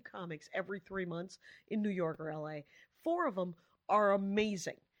 10 new comics every 3 months in New York or LA. 4 of them are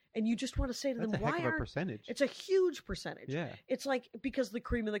amazing. And you just want to say to them, why are... percentage. It's a huge percentage. Yeah. It's like, because the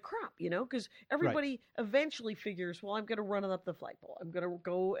cream of the crop, you know, because everybody eventually figures, well, I'm going to run it up the flagpole. I'm going to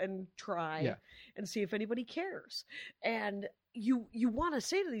go and try and see if anybody cares. And you want to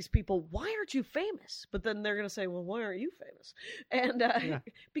say to these people, why aren't you famous? But then they're going to say, well, why aren't you famous? And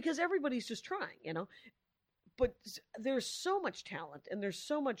because everybody's just trying, you know. But there's so much talent and there's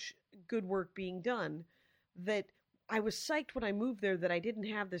so much good work being done that I was psyched when I moved there that I didn't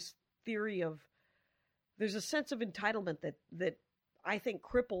have this theory of, there's a sense of entitlement that I think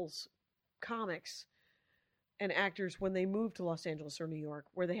cripples comics and actors when they move to Los Angeles or New York,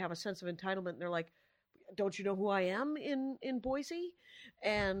 where they have a sense of entitlement and they're like, don't you know who I am in Boise?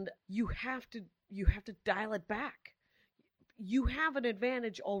 And you have to dial it back. You have an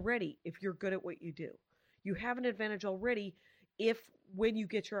advantage already if you're good at what you do. You have an advantage already if, when you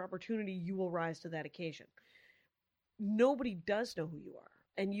get your opportunity, you will rise to that occasion. Nobody does know who you are,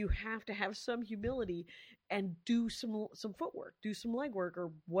 and you have to have some humility and do some footwork, do some legwork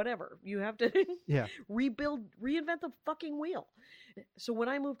or whatever. You have to reinvent the fucking wheel. So when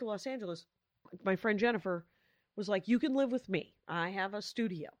I moved to Los Angeles, my friend Jennifer was like, you can live with me. I have a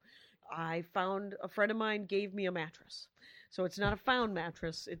studio. I found a friend of mine gave me a mattress. So it's not a found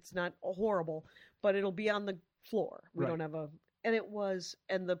mattress. It's not horrible, but it'll be on the floor. We don't have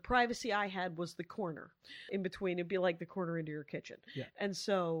and the privacy I had was the corner in between. It'd be like the corner into your kitchen. Yeah.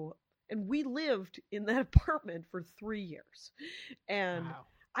 And we lived in that apartment for 3 years. And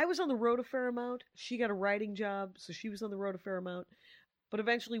I was on the road a fair amount. She got a writing job, so she was on the road a fair amount. But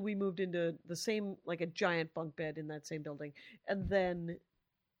eventually we moved into the same, like a giant bunk bed in that same building. And then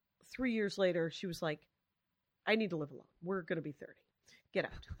 3 years later, she was like, I need to live alone. We're going to be 30. Get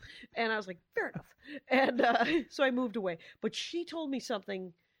out. And I was like, fair enough. And so I moved away. But she told me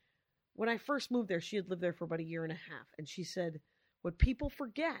something. When I first moved there, she had lived there for about 1.5 years. And she said, what people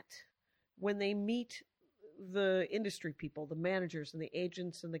forget when they meet the industry people, the managers and the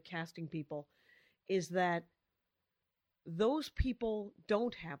agents and the casting people, is that those people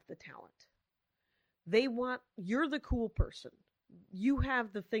don't have the talent. You're the cool person. You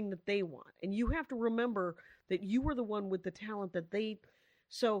have the thing that they want. And you have to remember that you were the one with the talent that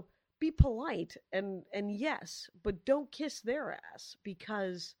so be polite and yes, but don't kiss their ass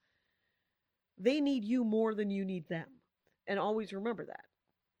because they need you more than you need them. And always remember that.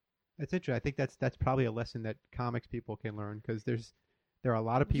 That's interesting. I think that's probably a lesson that comics people can learn, because there are a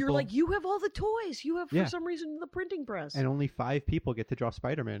lot of people. You're like, you have all the toys. You have, for some reason, the printing press. And only 5 people get to draw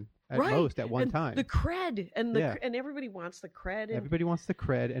Spider-Man at most at one time. The cred and everybody wants the cred. Everybody wants the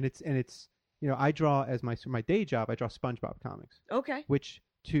cred, and it's you know, I draw as my day job. I draw SpongeBob comics. Okay. Which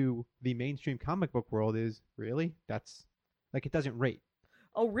to the mainstream comic book world is really, that's like, it doesn't rate.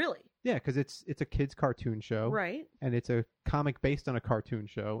 Oh, really? Yeah, because it's a kids cartoon show, right? And it's a comic based on a cartoon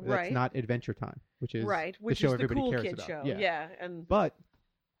show. Right. That's not Adventure Time, which is the show everybody cares about. Show. Yeah, but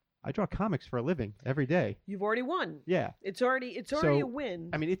I draw comics for a living every day. You've already won. Yeah, it's already a win.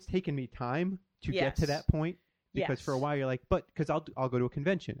 I mean, it's taken me time to get to that point, because for a while you're like, but because I'll go to a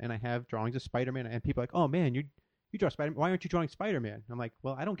convention and I have drawings of Spider-Man, and people are like, oh man, you draw Spider-Man. Why aren't you drawing Spider-Man? I'm like,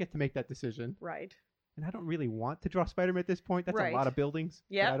 well, I don't get to make that decision. Right. And I don't really want to draw Spider-Man at this point. That's a lot of buildings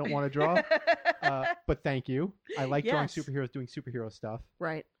that I don't want to draw. But thank you. I like drawing superheroes, doing superhero stuff.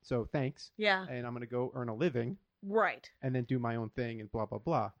 Right. So thanks. Yeah. And I'm going to go earn a living. Right. And then do my own thing and blah, blah,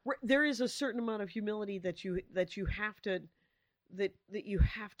 blah. There is a certain amount of humility that you have to,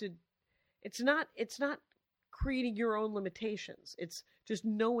 it's not creating your own limitations. It's just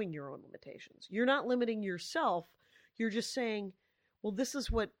knowing your own limitations. You're not limiting yourself. You're just saying, well, this is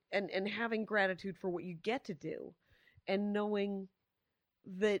what, and having gratitude for what you get to do, and knowing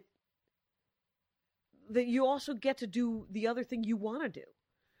that you also get to do the other thing you want to do.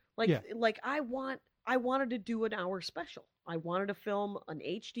 Like I wanted to do an hour special. I wanted to film an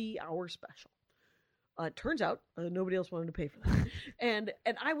HD hour special. Turns out nobody else wanted to pay for that. and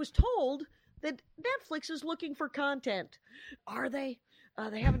I was told that Netflix is looking for content. Are they?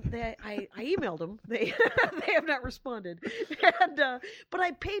 They haven't. I emailed them. They have not responded. But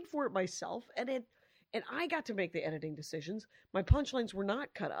I paid for it myself, and I got to make the editing decisions. My punchlines were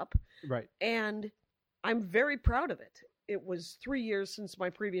not cut up. Right. And I'm very proud of it. It was 3 years since my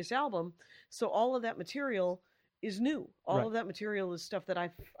previous album, so all of that material is new. All of that material is stuff that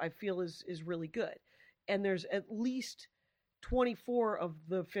I feel is really good. And there's at least 24 of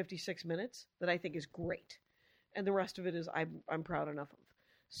the 56 minutes that I think is great. And the rest of it is I'm proud enough of.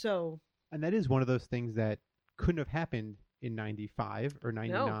 So, and that is one of those things that couldn't have happened in 95 or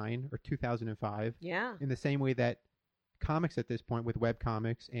 99 or 2005. Yeah. In the same way that comics at this point with web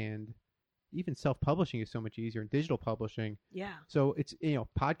comics and even self-publishing is so much easier, and digital publishing. Yeah. So it's,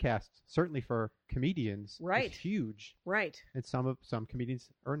 podcasts, certainly for comedians, is huge. Right. And some comedians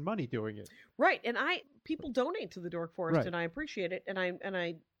earn money doing it. Right. And people donate to the Dork Forest, and I appreciate it, and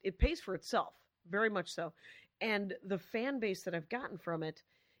I it pays for itself, very much so. And the fan base that I've gotten from it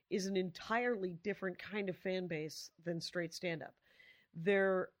is an entirely different kind of fan base than straight stand-up.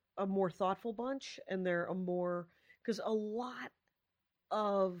 They're a more thoughtful bunch, and they're because a lot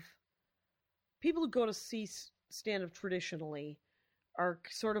of people who go to see stand-up traditionally are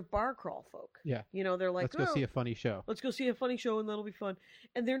sort of bar crawl folk. Yeah. They're like, let's go see a funny show. Let's go see a funny show, and that'll be fun.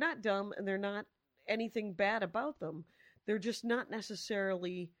 And they're not dumb, and they're not anything bad about them. They're just not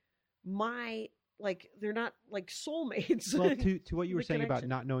necessarily they're not like soulmates. Well, to what you were saying about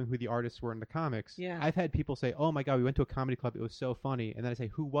not knowing who the artists were in the comics, I've had people say, oh my God, we went to a comedy club, it was so funny. And then I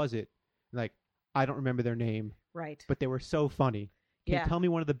say, who was it? Like, I don't remember their name. Right. But they were so funny. Can you tell me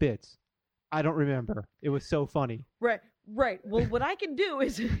one of the bits? I don't remember. It was so funny. Right. Well, what I can do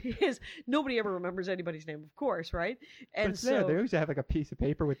is nobody ever remembers anybody's name, of course, right? And but it's there. They always have like a piece of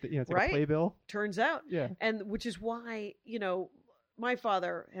paper with it's like a playbill. Turns out. Yeah. And which is why, my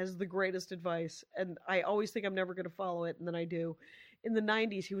father has the greatest advice, and I always think I'm never going to follow it, and then I do. In the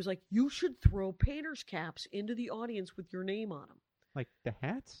 90s, he was like, you should throw painter's caps into the audience with your name on them. Like the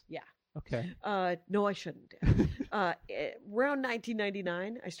hats? Yeah. Okay. No, I shouldn't. Around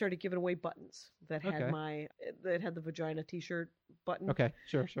 1999, I started giving away buttons that had that the vagina T-shirt button. Okay,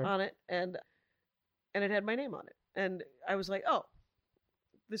 sure. On it, and it had my name on it, and I was like, oh,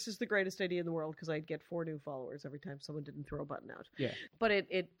 this is the greatest idea in the world, because I'd get 4 new followers every time someone didn't throw a button out. Yeah. But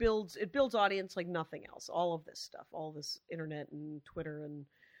it builds audience like nothing else. All of this stuff, all this internet and Twitter and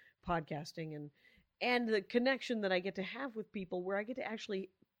podcasting and the connection that I get to have with people, where I get to actually.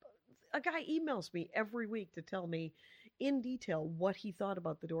 A guy emails me every week to tell me in detail what he thought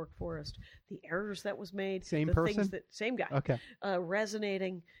about the Dork Forest, the errors that was made. Same the person? Same guy. Okay.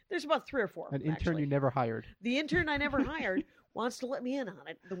 Resonating. There's about 3 or 4 of them, An intern actually. you never hired. The intern I never hired wants to let me in on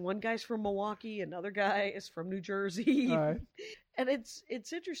it. The one guy's from Milwaukee, another guy is from New Jersey. All right. And it's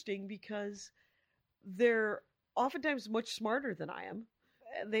interesting because they're oftentimes much smarter than I am.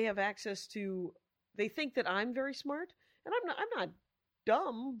 They have access to, they think that I'm very smart, and I'm not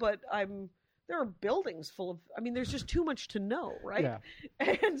dumb, but there are buildings full of, there's just too much to know, right?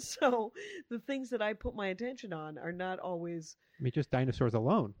 Yeah. And so the things that I put my attention on are not always. Just dinosaurs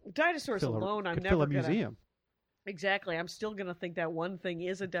alone. Dinosaurs alone, I'm never fill a museum. Exactly. I'm still going to think that one thing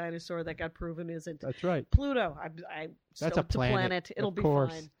is a dinosaur that got proven isn't. That's right. Pluto. That's a planet. It'll be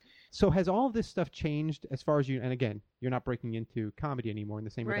course. Fine. So has all of this stuff changed as far as you, and again, you're not breaking into comedy anymore in the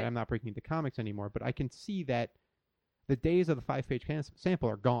same way that I'm not breaking into comics anymore, but I can see that the days of the 5-page sample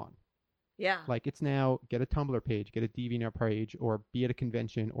are gone. Yeah. Like, it's now get a Tumblr page, get a DeviantArt page, or be at a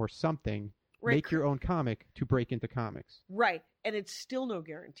convention or something. Right. Make your own comic to break into comics. Right. And it's still no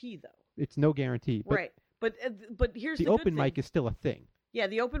guarantee, though. It's no guarantee. But right. But here's the open good mic thing. Is still a thing. Yeah,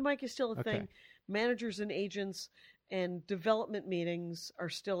 the open mic is still a thing. Managers and agents and development meetings are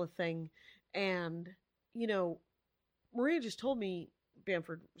still a thing. And, Maria just told me,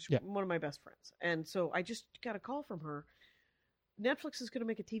 Bamford, one of my best friends. And so I just got a call from her. Netflix is going to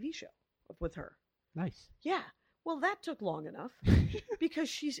make a TV show with her. Nice. Yeah. Well, that took long enough because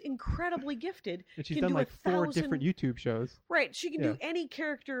she's incredibly gifted. And she's done like 4 different YouTube shows. Right. She can do any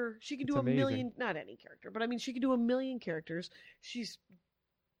character. She can do a million, not any character, but she can do a million characters. She's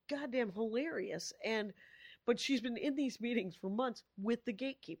goddamn hilarious. But she's been in these meetings for months with the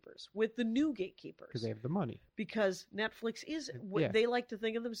gatekeepers, with the new gatekeepers. Because they have the money. Because Netflix is, they like to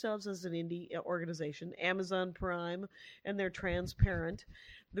think of themselves as an indie organization, Amazon Prime, and they're transparent.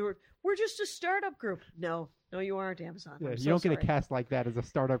 We're just a startup group. No, you aren't, Amazon. Yeah, you don't get a cast like that as a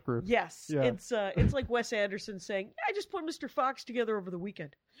startup group. Yes. Yeah. It's like Wes Anderson saying, I just put Mr. Fox together over the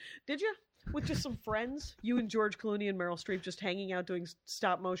weekend. Did you? With just some friends, you and George Clooney and Meryl Streep just hanging out doing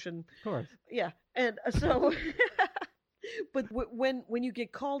stop motion. Of course. Yeah, and so, but when you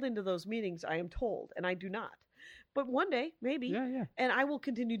get called into those meetings, I am told, and I do not. But one day, maybe, yeah. And I will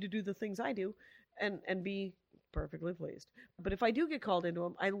continue to do the things I do, and be perfectly pleased. But if I do get called into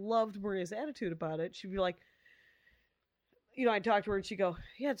them, I loved Maria's attitude about it. She'd be like, I talked to her and she'd go,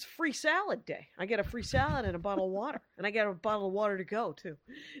 yeah, it's free salad day. I get a free salad and a bottle of water. And I got a bottle of water to go, too.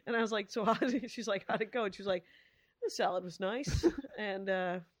 And I was like, she's like, how'd it go? And she was like, the salad was nice. And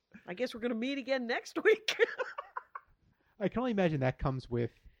I guess we're going to meet again next week. I can only imagine that comes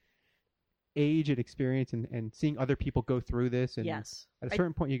with age and experience and seeing other people go through this. And yes. At a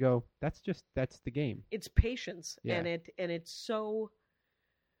certain point you go, that's the game. It's patience. Yeah. And it's so...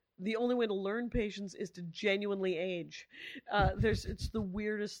 The only way to learn patience is to genuinely age. It's the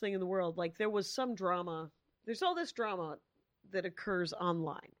weirdest thing in the world. Like there was some drama. There's all this drama that occurs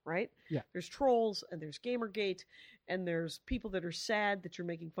online, right? Yeah. There's trolls and there's Gamergate and there's people that are sad that you're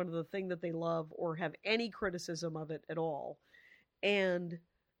making fun of the thing that they love or have any criticism of it at all. And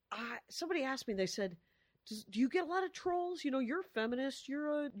somebody asked me, they said, do you get a lot of trolls? You're a feminist,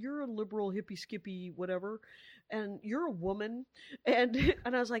 you're a liberal hippie skippy whatever, and you're a woman, and I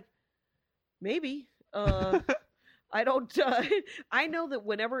was like, maybe. I don't. I know that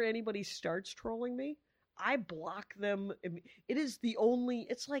whenever anybody starts trolling me, I block them. It is the only.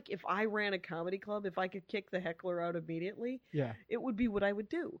 It's like if I ran a comedy club, if I could kick the heckler out immediately, yeah, it would be what I would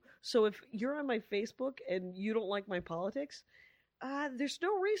do. So if you're on my Facebook and you don't like my politics, there's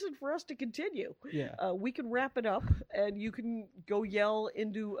no reason for us to continue. Yeah. We can wrap it up, and you can go yell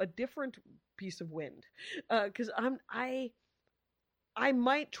into a different piece of wind. Because I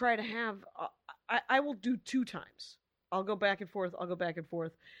might try to have. I will do 2 times. I'll go back and forth.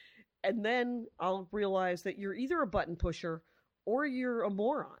 And then I'll realize that you're either a button pusher or you're a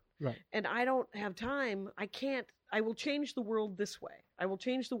moron. Right. And I don't have time. I can't. I will change the world this way. I will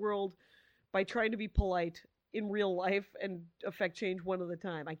change the world by trying to be polite in real life and affect change one at a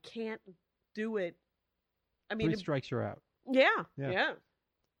time. I can't do it. I mean, 3 strikes you're out. Yeah.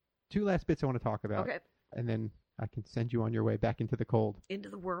 2 last bits I want to talk about. Okay. And then I can send you on your way back into the cold. Into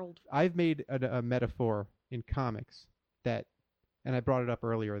the world. I've made a metaphor in comics that, and I brought it up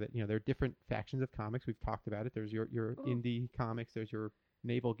earlier, that there are different factions of comics. We've talked about it. There's your indie comics. There's your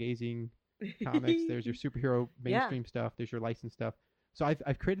navel-gazing comics. There's your superhero mainstream stuff. There's your licensed stuff. So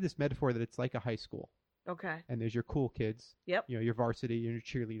I've created this metaphor that it's like a high school. Okay. And there's your cool kids. Yep. Your varsity and your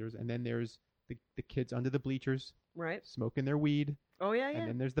cheerleaders. And then there's the kids under the bleachers. Right. Smoking their weed. Oh, yeah. And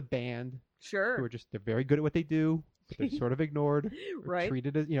then there's the band. Sure. Who are they're very good at what they do, but they're sort of ignored. Right.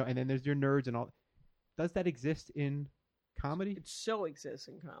 Treated as, and then there's your nerds and all. Does that exist in comedy? It so exists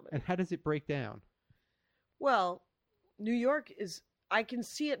in comedy. And how does it break down? Well, New York is, I can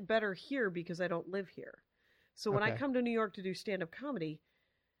see it better here because I don't live here. So when I come to New York to do stand-up comedy,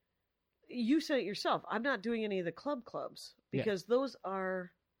 you said it yourself. I'm not doing any of the clubs because those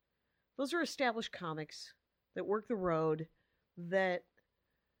are established comics that work the road, that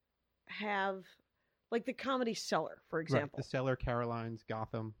have, like the Comedy Cellar, for example. Right. The Cellar, Caroline's,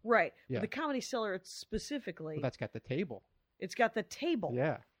 Gotham. Right. Yeah. The Comedy Cellar, it's specifically. Well, that's got the table. It's got the table.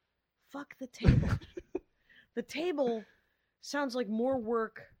 Yeah. Fuck the table. The table sounds like more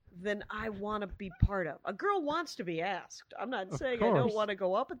work than I want to be part of. A girl wants to be asked. I'm not saying I don't want to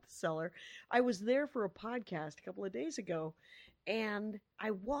go up at the Cellar. I was there for a podcast a couple of days ago, and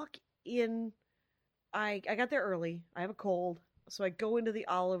I walk in. I got there early. I have a cold, so I go into the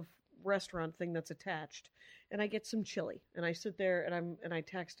Olive restaurant thing that's attached, and I get some chili. And I sit there, and I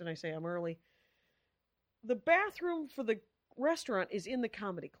text, and I say I'm early. The bathroom for the restaurant is in the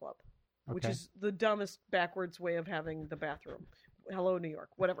comedy club, which is the dumbest backwards way of having the bathroom. Hello, New York,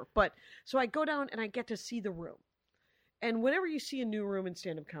 whatever. But so I go down and I get to see the room. And whenever you see a new room in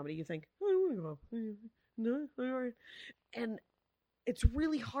stand-up comedy, you think, oh, I want to go up. No, all right. And it's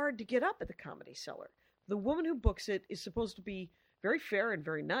really hard to get up at the Comedy Cellar. The woman who books it is supposed to be very fair and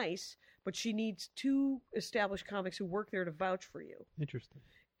very nice, but she needs 2 established comics who work there to vouch for you. Interesting.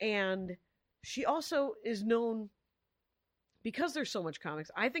 And she also is known, because there's so much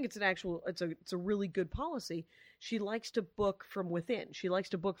comics, I think it's a really good policy. She likes to book from within. She likes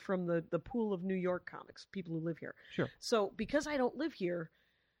to book from the pool of New York comics, people who live here. Sure. So because I don't live here,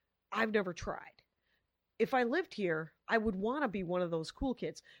 I've never tried. if I lived here, I would want to be one of those cool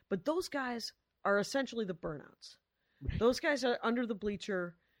kids. But those guys are essentially the burnouts. Those guys are under the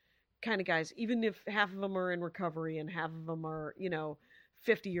bleacher kind of guys, even if half of them are in recovery and half of them are,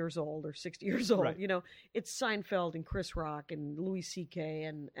 50 years old or 60 years old. Right. It's Seinfeld and Chris Rock and Louis C.K.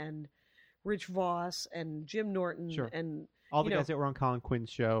 and Rich Voss and Jim Norton and all the guys that were on Colin Quinn's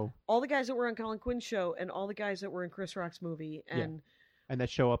show. All the guys that were on Colin Quinn's show and all the guys that were in Chris Rock's movie and that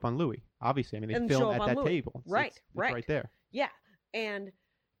show up on Louis. Obviously, I mean they filmed at that Louis. table. Right, it's right there. Yeah, and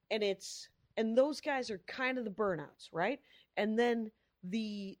those guys are kind of the burnouts, right? And then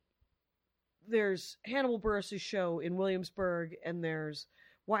there's Hannibal Buress' show in Williamsburg, and there's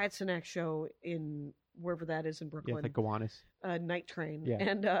Wyatt Cenac's show in wherever that is in Brooklyn. Yeah, like Gowanus. Night Train. Yeah.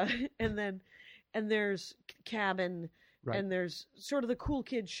 And there's Cabin, right. and there's sort of the cool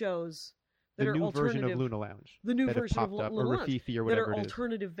kid shows that the are new alternative. version of Luna Lounge. The new that version have of popped up, Luna or Lounge Rafifi or that whatever are it is.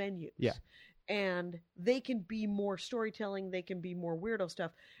 alternative venues. Yeah. And they can be more storytelling. They can be more weirdo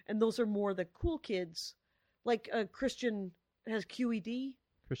stuff. And those are more the cool kids, like Christian has QED.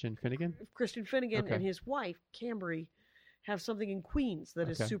 Christian Finnegan? Christian Finnegan Okay. and his wife, Cambry, have something in Queens that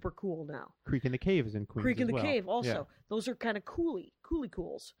is super cool now. Creek in the Cave is in Queens Creek in the well. Cave also. Yeah. Those are kind of coolie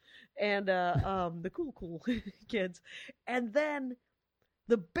cools. And the cool kids. And then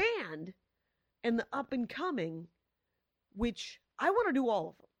the band and the up and coming, which I want to do all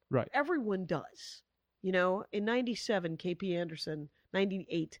of them. Right. Everyone does. In 97, KP Anderson,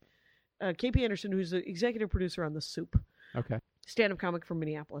 98, KP Anderson, who's the executive producer on The Soup. Okay. Stand-up comic from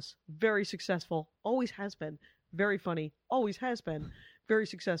Minneapolis. Very successful. Always has been. Very funny. Always has been. Very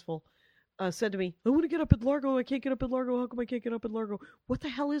successful. Said to me, I want to get up at Largo. I can't get up at Largo. How come I can't get up at Largo? What the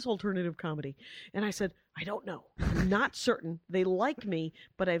hell is alternative comedy? And I said, I don't know. I'm not certain. They like me,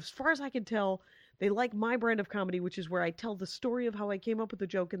 but as far as I can tell, they like my brand of comedy, which is where I tell the story of how I came up with the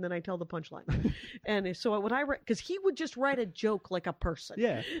joke and then I tell the punchline. And so what I write, because he would just write a joke like a person.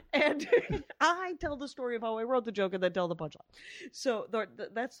 Yeah. And I tell the story of how I wrote the joke and then tell the punchline. So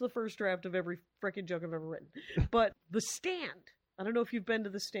that's the first draft of every freaking joke I've ever written. But The Stand, I don't know if you've been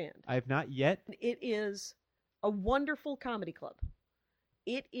to The Stand. I have not yet. It is a wonderful comedy club.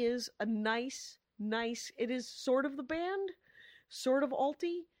 It is a nice, it is sort of the band, sort of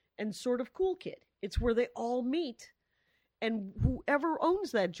alty, and sort of cool kid. It's where they all meet, and whoever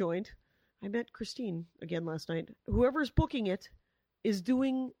owns that joint, I met Christine again last night, whoever's booking it is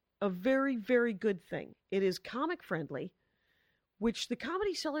doing a very, very good thing. It is comic friendly, which the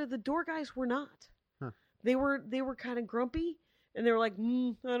Comedy Cellar, the door guys were not. Huh. They were kind of grumpy, and they were like, I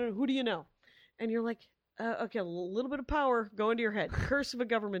don't know, who do you know? And you're like, okay, a little bit of power go into your head. Curse of a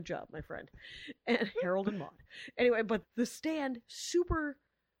government job, my friend. And Harold and Maude. Anyway, but The Stand, super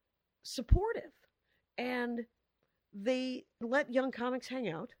supportive. And they let young comics hang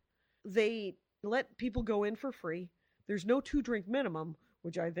out. They let people go in for free. There's no 2-drink minimum,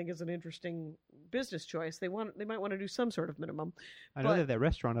 which I think is an interesting business choice. They might want to do some sort of minimum. I know they have that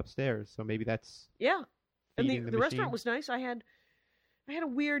restaurant upstairs, so maybe that's And the restaurant was nice. I had a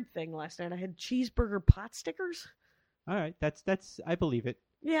weird thing last night. I had cheeseburger pot stickers. All right, that's I believe it.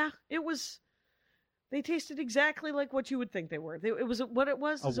 Yeah, it was. They tasted exactly like what you would think they were. It was a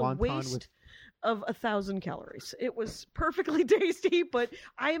waste of 1,000 calories. It was perfectly tasty, but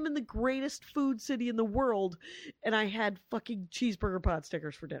I am in the greatest food city in the world, and I had fucking cheeseburger pot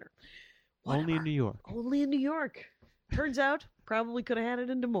stickers for dinner. Whatever. Only in New York. Only in New York. Turns out, probably could have had it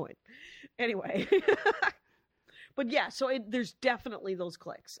in Des Moines. Anyway. But yeah, so there's definitely those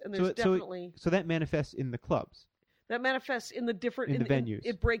cliques, and there's definitely... So that manifests in the clubs? That manifests in the different... In the venues?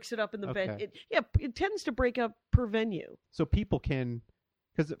 It breaks it up in the okay. venue. It tends to break up per venue. So people can...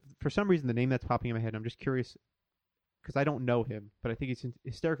 Because for some reason the name that's popping in my head, I'm just curious, because I don't know him, but I think he's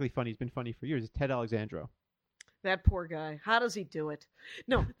hysterically funny. He's been funny for years. It's Ted Alexandro. That poor guy. How does he do it?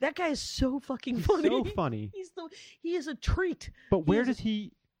 No, that guy is so fucking funny. So funny. He is a treat. But where does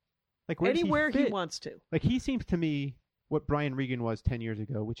he... Like where anywhere does he fit? He wants to. Like he seems to me what Brian Regan was 10 years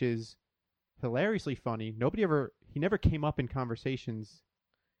ago, which is hilariously funny. He never came up in conversations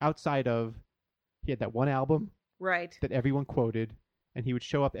outside of, he had that one album right that everyone quoted, and he would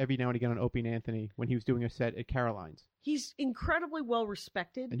show up every now and again on Opie and Anthony when he was doing a set at Caroline's. He's incredibly well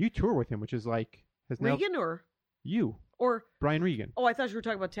respected. And you tour with him, which is like Regan or you or Brian Regan. Oh, I thought you were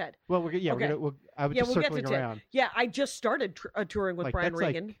talking about Ted. Well, I was just circling around. Yeah, I just started touring with Brian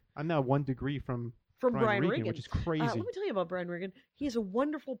Regan. Like, I'm now 1 degree from Brian Regan, which is crazy. Let me tell you about Brian Regan. He is a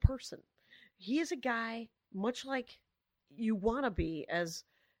wonderful person. He is a guy much like you want to be as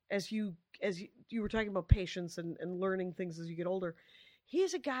you were talking about patience and learning things as you get older. He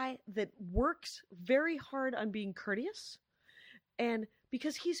is a guy that works very hard on being courteous, and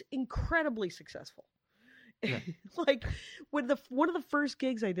because he's incredibly successful. Yeah. Like one of the first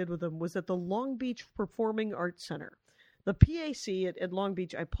gigs I did with him was at the Long Beach Performing Arts Center. The PAC at Long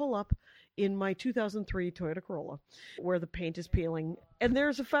Beach, I pull up in my 2003 Toyota Corolla where the paint is peeling, and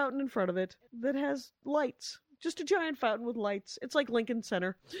there's a fountain in front of it that has lights. Just a giant fountain with lights. It's like Lincoln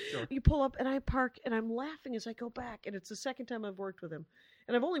Center. Sure. You pull up, and I park, and I'm laughing as I go back, and it's the second time I've worked with him.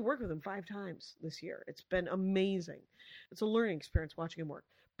 And I've only worked with him 5 times this year. It's been amazing. It's a learning experience watching him work.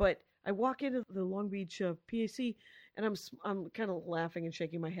 But I walk into the Long Beach PAC, and I'm kind of laughing and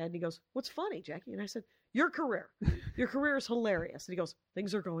shaking my head, and he goes, "What's funny, Jackie?" And I said, Your career is hilarious. And he goes,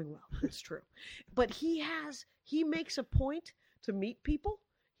 "Things are going well." It's true. But he makes a point to meet people.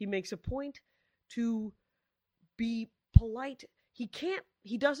 He makes a point to be polite.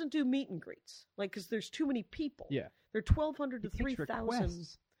 He doesn't do meet and greets, like, because there's too many people. Yeah. They're 1,200 to 3,000.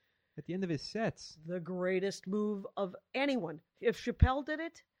 At the end of his sets. The greatest move of anyone. If Chappelle did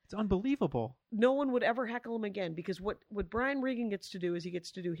it, it's unbelievable. No one would ever heckle him again, because what Brian Regan gets to do is he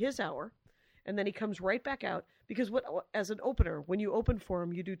gets to do his hour, and then he comes right back out, because as an opener, when you open for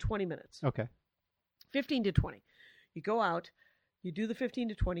him, you do 20 minutes. Okay. 15 to 20. You go out, you do the 15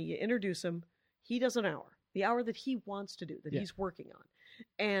 to 20, you introduce him, he does an hour. The hour that he wants to do, that he's working on.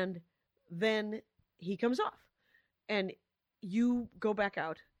 And then he comes off. And you go back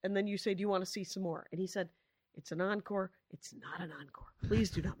out, and then you say, "Do you want to see some more?" And he said, "It's an encore. It's not an encore. Please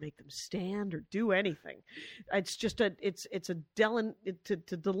do not make them stand or do anything." It's just to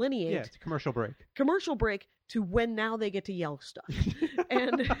delineate. Yeah, it's a commercial break. Commercial break to when now they get to yell stuff.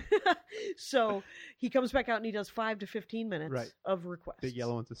 And so he comes back out and he does 5 to 15 minutes of requests. Big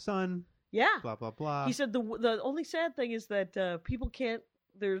Yellow into Sun. Yeah. Blah, blah, blah. He said the only sad thing is that people can't,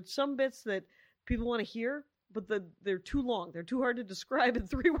 there's some bits that people want to hear, but they're too long. They're too hard to describe in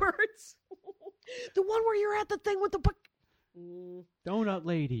 3 words. The one where you're at the thing with the book. Donut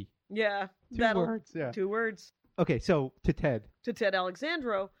lady. Yeah. 2 words. Yeah. 2 words. Okay, so to Ted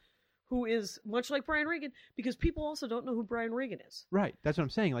Alexandro, who is much like Brian Regan, because people also don't know who Brian Regan is. Right. That's what I'm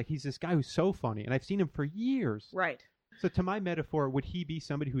saying. Like, he's this guy who's so funny, and I've seen him for years. Right. So to my metaphor, would he be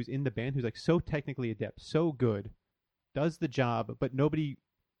somebody who's in the band who's like so technically adept, so good, does the job, but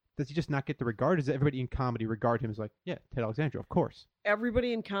does he just not get the regard? Does everybody in comedy regard him as like, yeah, Ted Alexandro, of course?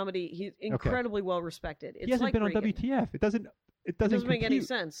 Everybody in comedy, he's incredibly well respected. He hasn't been on WTF. It doesn't make any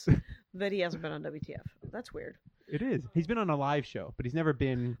sense that he hasn't been on WTF. That's weird. It is. He's been on a live show, but he's never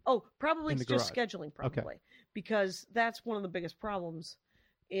been. Oh, probably it's just scheduling, probably, because that's one of the biggest problems.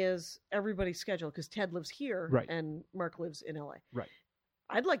 Is everybody's schedule, because Ted lives here and Mark lives in LA. Right.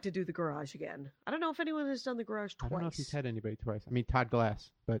 I'd like to do the Garage again. I don't know if anyone has done the Garage twice. I don't know if he's had anybody twice. I mean, Todd Glass,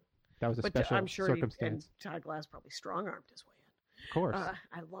 but that was a special I'm sure circumstance. Todd Glass probably strong-armed his way in. Of course.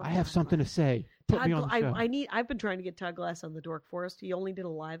 I have something to say. Put me on the show. I've been trying to get Todd Glass on the Dork Forest. He only did a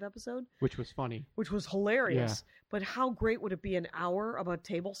live episode. Which was funny. Which was hilarious. Yeah. But how great would it be an hour about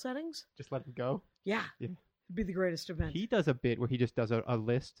table settings? Just let him go? Yeah. It'd be the greatest event. He does a bit where he just does a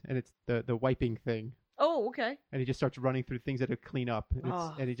list, and it's the wiping thing. Oh, okay. And he just starts running through things that he'll clean up.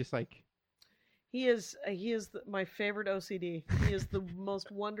 And he just like... He is my favorite OCD. He is the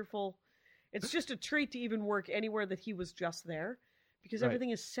most wonderful... It's just a treat to even work anywhere that he was just there, because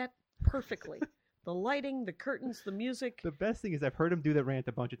everything is set perfectly. The lighting, the curtains, the music. The best thing is I've heard him do that rant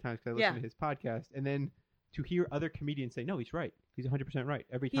a bunch of times because I listen to his podcast, and then to hear other comedians say, "No, he's right. He's 100% right.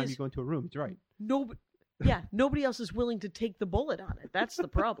 Every time you go into a room, he's right." Nobody else is willing to take the bullet on it. That's the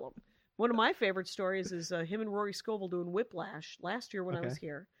problem. One of my favorite stories is him and Rory Scovel doing Whiplash last year when I was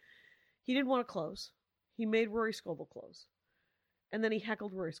here. He didn't want to close. He made Rory Scovel close, and then he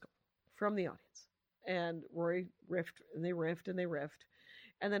heckled Rory Scovel from the audience. And Rory riffed, and they riffed, and they riffed.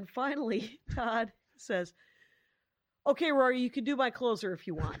 And then finally, Todd says, "Okay, Rory, you can do my closer if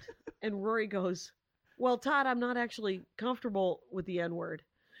you want." And Rory goes, "Well, Todd, I'm not actually comfortable with the N-word."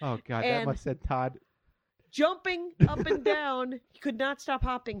 Oh, God, that must have said Todd. Jumping up and down, he could not stop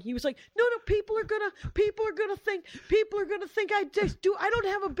hopping. He was like, "No, people are gonna think I just do. I don't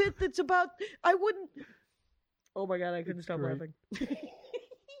have a bit that's about. I wouldn't." Oh my God, I couldn't stop laughing.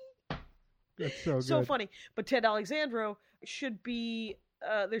 That's so good. So funny. But Ted Alexandro should be.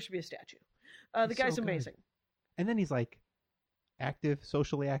 There should be a statue. The guy's so amazing. And then he's like active,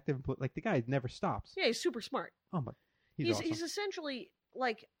 socially active. Like the guy never stops. Yeah, he's super smart. Oh my, he's awesome. He's essentially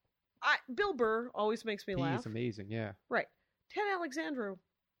like. Bill Burr always makes me laugh. He's amazing, yeah. Right. Ted Alexandro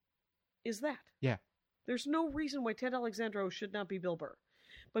is that. Yeah. There's no reason why Ted Alexandro should not be Bill Burr.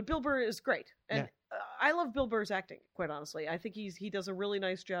 But Bill Burr is great. And I love Bill Burr's acting, quite honestly. I think he does a really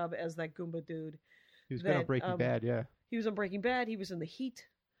nice job as that Goomba dude. He was good on Breaking Bad, yeah. He was on Breaking Bad. He was in The Heat.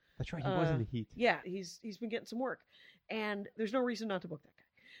 That's right, he was in The Heat. Yeah, he's been getting some work. And there's no reason not to book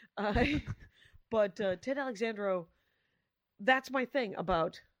that guy. But Ted Alexandro, that's my thing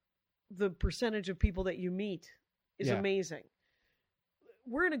about the percentage of people that you meet is amazing.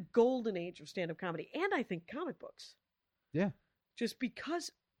 We're in a golden age of stand-up comedy, and I think comic books. Yeah. Just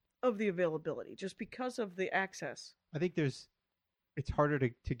because of the availability, just because of the access. I think it's harder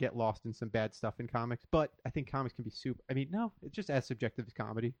to get lost in some bad stuff in comics, but I think comics can be super. I mean, no, it's just as subjective as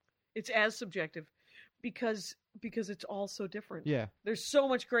comedy. It's as subjective because it's all so different. Yeah. There's so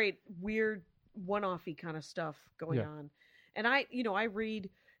much great, weird, one-offy kind of stuff going on. And I read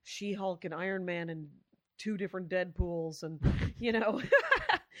She-Hulk and Iron Man and 2 different Deadpools and,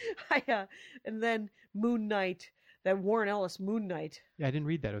 and then Moon Knight, that Warren Ellis Moon Knight. Yeah, I didn't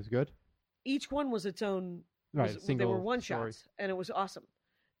read that. It was good. Each one was its own. Right, they were one-shots, and it was awesome.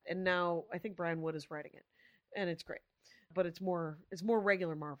 And now I think Brian Wood is writing it, and it's great. But it's more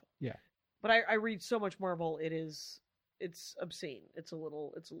regular Marvel. Yeah. But I read so much Marvel, it's obscene. It's a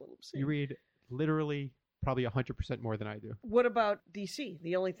little obscene. You read literally probably 100% more than I do. What about DC?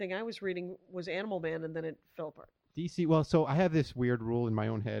 The only thing I was reading was Animal Man, and then it fell apart. DC, well, so I have this weird rule in my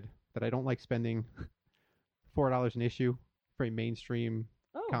own head that I don't like spending $4 an issue for a mainstream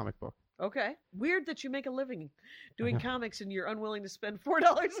comic book. Okay. Weird that you make a living doing comics and you're unwilling to spend $4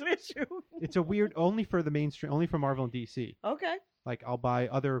 an issue. It's a weird, only for the mainstream, only for Marvel and DC. Okay. Like, I'll buy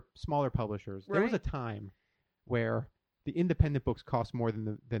other smaller publishers. Right. There was a time where the independent books cost more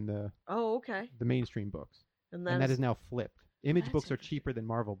than the the mainstream books. And that is now flipped. Image books are cheaper than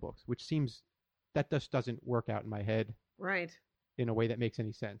Marvel books, which seems, that just doesn't work out in my head. Right. In a way that makes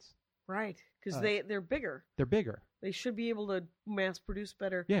any sense. Right. Because they're bigger. They're bigger. They should be able to mass produce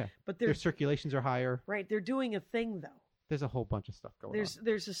better. Yeah. But their circulations are higher. Right. They're doing a thing, though. There's a whole bunch of stuff going on.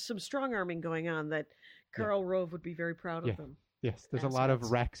 There's some strong arming going on that Karl Rove would be very proud of them. Yes. There's a lot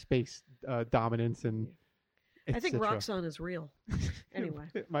of rack space dominance and... I think Roxxon is real. Anyway.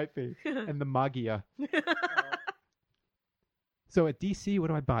 It might be. And the Magia. So at DC, what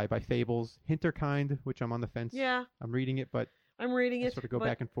do I buy? I buy Fables, Hinterkind, which I'm on the fence. Yeah. I'm reading it, but I'm reading it. Sort of go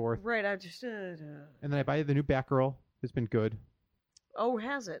back and forth. Right. I just. And then I buy the new Batgirl. It's been good. Oh,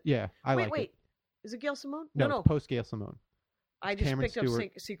 has it? Yeah, I like it. Wait. Is it Gail Simone? No, it's post Gail Simone. I just picked up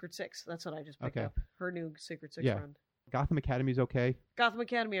Secret Six. That's what I just picked up. Her new Secret Six run. Gotham Academy's okay. Gotham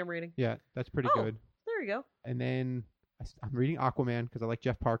Academy, I'm reading. Yeah, that's pretty good. There you go. And then I'm reading Aquaman because I like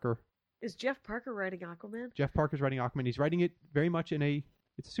Jeff Parker. Is Jeff Parker writing Aquaman? Jeff Parker's writing Aquaman. He's writing it very much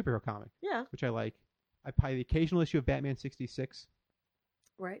it's a superhero comic. Yeah. Which I like. I buy the occasional issue of Batman 66.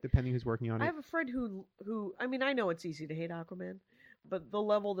 Right. Depending who's working on it. I have a friend who I mean, I know it's easy to hate Aquaman, but the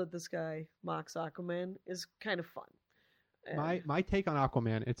level that this guy mocks Aquaman is kind of fun. My take on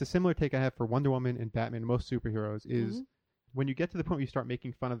Aquaman, it's a similar take I have for Wonder Woman and Batman and most superheroes, is when you get to the point where you start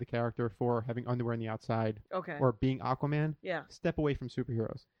making fun of the character for having underwear on the outside or being Aquaman, step away from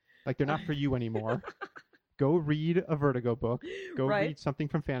superheroes. Like, they're not for you anymore. Go read a Vertigo book. Go read something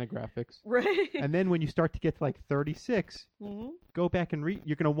from Fantagraphics. Right. And then when you start to get to like 36, go back and read.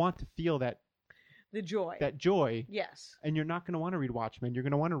 You're going to want to feel that. The joy. That joy. Yes. And you're not going to want to read Watchmen. You're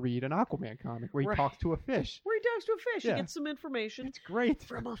going to want to read an Aquaman comic where he talks to a fish. Where he talks to a fish. You get some information. It's great.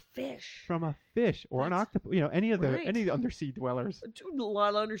 From a fish. From a fish or an octopus. Any of the undersea dwellers. A lot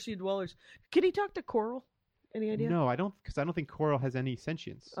of undersea dwellers. Can he talk to coral? Any idea? No, I don't, because I don't think coral has any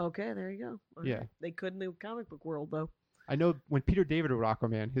sentience. Okay, there you go. Yeah. They could in the comic book world, though. I know when Peter David wrote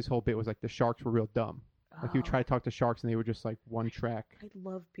Aquaman, his whole bit was like the sharks were real dumb. Like, he would try to talk to sharks and they were just like one track. I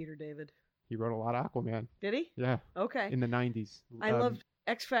love Peter David. He wrote a lot of Aquaman. Did he? Yeah. Okay. In the 90s. I loved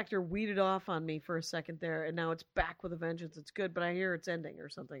X Factor weeded off on me for a second there, and now it's back with a vengeance. It's good, but I hear it's ending or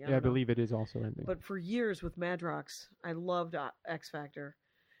something. I believe it is also ending. But for years with Madrox, I loved X Factor.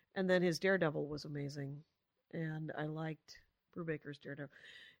 And then his Daredevil was amazing. And I liked Brubaker's Daredevil.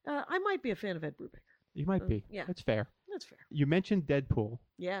 I might be a fan of Ed Brubaker. You might be. Yeah. That's fair. That's fair. You mentioned Deadpool.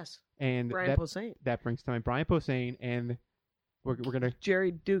 Yes. And Brian Posehn. That brings to mind Brian Posehn, and we're going to...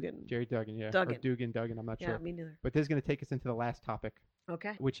 Jerry Dugan. Jerry Duggan, yeah. Duggan. Or Dugan, I'm not sure. Yeah, me neither. But this is going to take us into the last topic.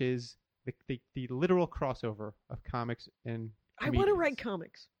 Okay. Which is the literal crossover of comics and comedians. I want to write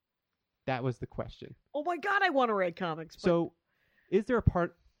comics. That was the question. Oh my God, I want to write comics. So, is there a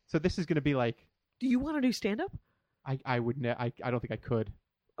part... So this is going to be like... Do you want to do stand-up? I don't think I could.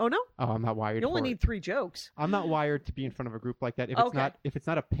 Oh no? Oh, I'm not wired. You only need 3 jokes. I'm not wired to be in front of a group like that. If it's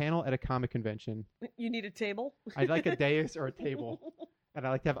not a panel at a comic convention, you need a table. I'd like a dais or a table, and I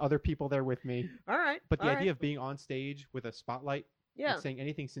like to have other people there with me. All right. But the idea of being on stage with a spotlight, and saying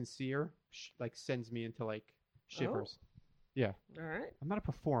anything sincere, like sends me into like shivers. Oh. Yeah. All right. I'm not a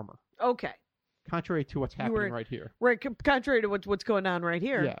performer. Okay. Contrary to what's happening right here. Right, contrary to what's going on right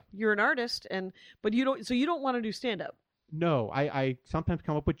here. Yeah. You're an artist, but you don't want to do stand-up. No, I sometimes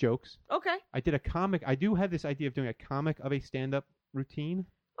come up with jokes. Okay. I did a comic. I do have this idea of doing a comic of a stand-up routine.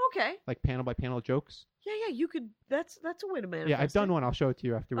 Okay. Like panel by panel jokes. Yeah, you could. That's a way to manifest. Yeah, I've done one. I'll show it to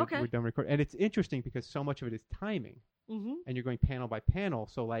you after Okay. we're done recording. And it's interesting because so much of it is timing. Mm-hmm. And you're going panel by panel.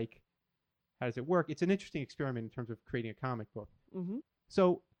 So, like, how does it work? It's an interesting experiment in terms of creating a comic book. Mm-hmm.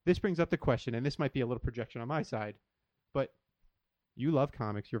 So this brings up the question, and this might be a little projection on my side, but you love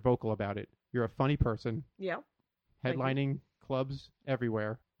comics. You're vocal about it. You're a funny person. Yeah. Headlining clubs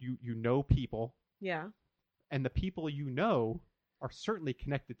everywhere. You know people. Yeah. And the people you know are certainly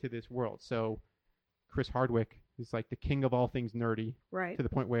connected to this world. So Chris Hardwick is like the king of all things nerdy. Right. To the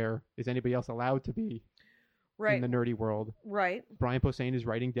point where is anybody else allowed to be right. in the nerdy world? Right. Brian Posehn is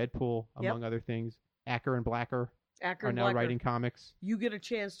writing Deadpool, among other things. Acker and Blacker are now writing comics. You get a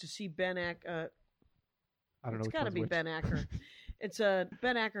chance to see Ben Acker. I don't know. It's got to be Ben Acker.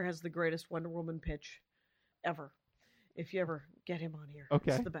 Ben Acker has the greatest Wonder Woman pitch ever. If you ever get him on here,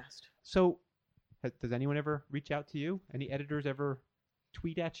 okay. It's the best. So, does anyone ever reach out to you? Any editors ever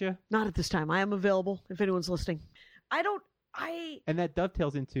tweet at you? Not at this time. I am available if anyone's listening. And that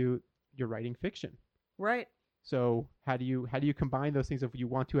dovetails into your writing fiction. Right. So how do you combine those things if you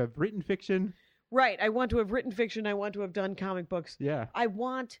want to have written fiction? Right. I want to have written fiction. I want to have done comic books. Yeah. I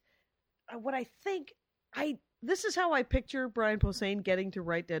want what I think this is how I picture Brian Posehn getting to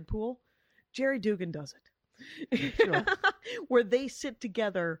write Deadpool. Jerry Dugan does it. Sure. Where they sit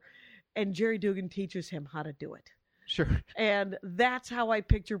together and Jerry Dugan teaches him how to do it. Sure. And that's how I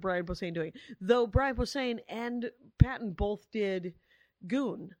picture Brian Posehn doing it. Though Brian Posehn and Patton both did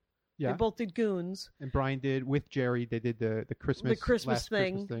Goon. Yeah. They both did Goons. And Brian did, with Jerry, they did the Christmas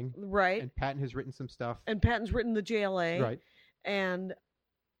thing. Right. And Patton has written some stuff. And Patton's written the JLA. Right. And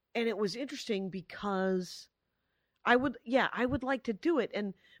it was interesting because I would like to do it.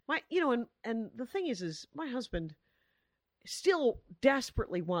 And and the thing is my husband still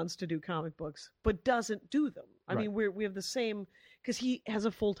desperately wants to do comic books, but doesn't do them. I mean, we have the same, because he has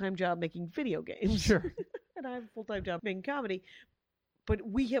a full-time job making video games. Sure. And I have a full-time job making comedy. But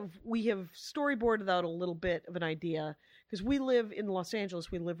we have storyboarded out a little bit of an idea, because we live in Los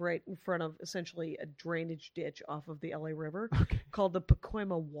Angeles. We live right in front of essentially a drainage ditch off of the LA River called the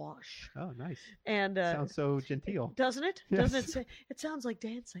Pacoima Wash. Oh, nice. And sounds so genteel, doesn't it? Yes. Doesn't it say? It sounds like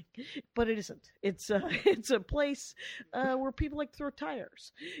dancing, but it isn't. It's a place where people like to throw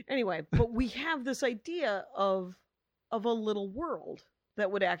tires. Anyway, but we have this idea of a little world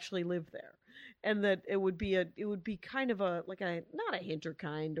that would actually live there. And that it would be kind of a not a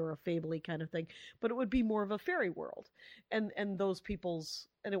Hinterkind or a Fable-y kind of thing, but it would be more of a fairy world, and those people's,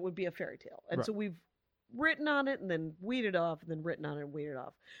 and it would be a fairy tale. And so we've written on it and then weeded off, and then written on it and weeded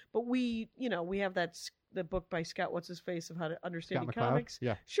off. But we have the book by Scott What's His Face of How to Understand Comics.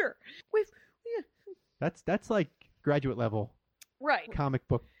 Yeah, sure. That's like graduate level. Right. Comic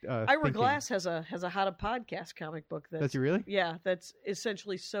book. Ira Glass has a How to Podcast comic book. Does he really? Yeah, that's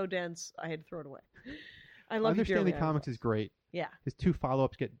essentially so dense I had to throw it away. I love Understanding Comics is great. Yeah. His 2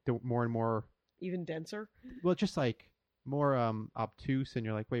 follow-ups get more and more even denser. Well, just like more obtuse, and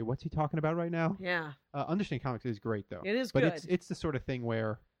you're like, wait, what's he talking about right now? Yeah. Understanding Comics is great though. It is but good. It's the sort of thing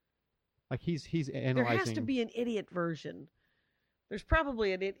where, like, he's analyzing. There has to be an idiot version. There's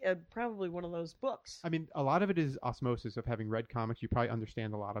probably probably one of those books. I mean, a lot of it is osmosis of having read comics. You probably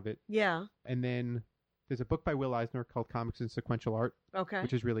understand a lot of it. Yeah. And then there's a book by Will Eisner called Comics in Sequential Art. Okay.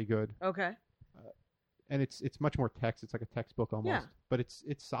 Which is really good. Okay. And it's much more text. It's like a textbook almost. Yeah. But it's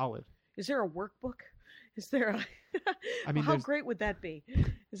solid. Is there a workbook? Is there a... I mean, how great would that be?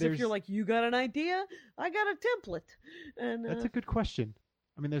 As if you're like, you got an idea? I got a template. And that's a good question.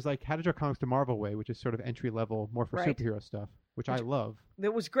 I mean, there's like How to Draw Comics the Marvel Way, which is sort of entry level, more for superhero stuff, which I love.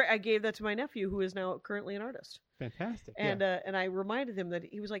 That was great. I gave that to my nephew, who is now currently an artist. Fantastic. And and I reminded him that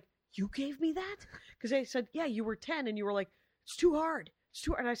he was like, "You gave me that?" Because I said, "Yeah, you were 10, and you were like, it's too hard. It's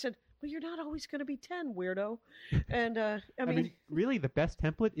too hard." And I said, "Well, you're not always going to be 10, weirdo." And I mean, really, the best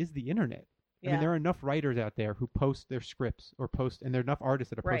template is the internet. Yeah. I mean, there are enough writers out there who post their scripts or and there are enough artists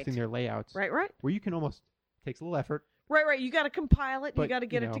that are posting their layouts. Right. Where you can almost, takes a little effort. Right. You got to compile it. You got to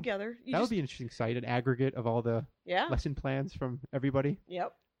get it together. Would be an interesting site, an aggregate of all the lesson plans from everybody.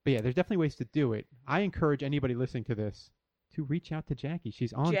 Yep. But yeah, there's definitely ways to do it. I encourage anybody listening to this to reach out to Jackie.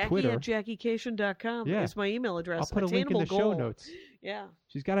 She's on Twitter. Jackie@JackieCation.com is my email address. I'll put a link in the show notes. Yeah.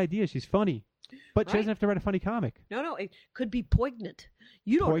 She's got ideas. She's funny. But she doesn't have to write a funny comic. No, it could be poignant.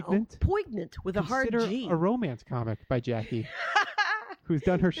 You don't know. Poignant with a hard G. Consider a romance comic by Jackie, who's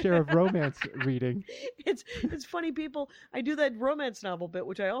done her share of romance reading. It's funny, people. I do that romance novel bit,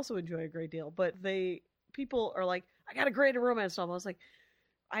 which I also enjoy a great deal. But people are like, I got to grade a romance novel. I was like,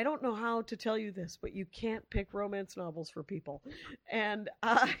 I don't know how to tell you this, but you can't pick romance novels for people. And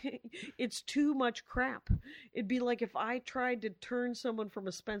it's too much crap. It'd be like if I tried to turn someone from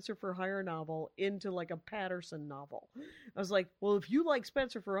a Spencer for Hire novel into like a Patterson novel. I was like, well, if you like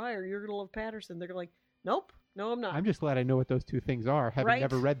Spencer for Hire, you're going to love Patterson. They're like, nope, no, I'm not. I'm just glad I know what those two things are, having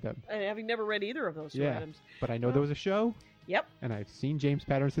never read them. And having never read either of those two items. But I know there was a show. Yep. And I've seen James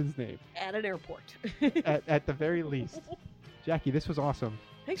Patterson's name. At an airport. at the very least. Jackie, this was awesome.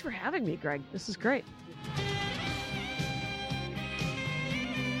 Thanks for having me, Greg. This is great.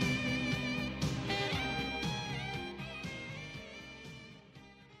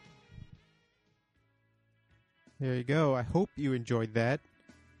 There you go. I hope you enjoyed that.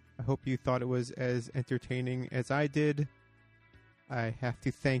 I hope you thought it was as entertaining as I did. I have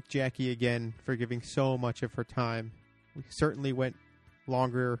to thank Jackie again for giving so much of her time. We certainly went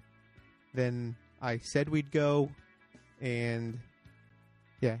longer than I said we'd go. And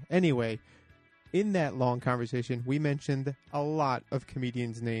yeah, anyway, in that long conversation, we mentioned a lot of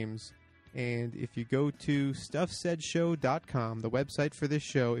comedians' names. And if you go to stuffsaidshow.com, the website for this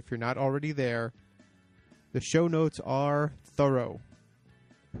show, if you're not already there, the show notes are thorough.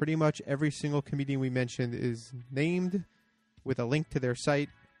 Pretty much every single comedian we mentioned is named with a link to their site,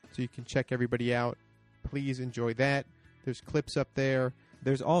 so you can check everybody out. Please enjoy that. There's clips up there.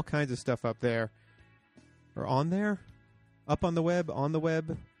 There's all kinds of stuff up there. Or on there? Up on the web?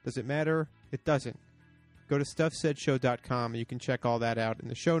 Does it matter? It doesn't. Go to stuffsaidshow.com and you can check all that out in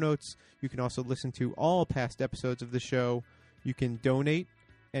the show notes. You can also listen to all past episodes of the show. You can donate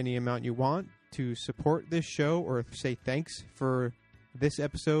any amount you want to support this show or say thanks for this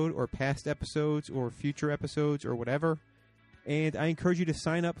episode or past episodes or future episodes or whatever. And I encourage you to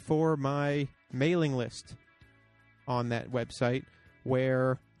sign up for my mailing list on that website,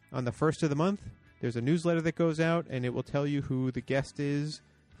 where on the first of the month there's a newsletter that goes out and it will tell you who the guest is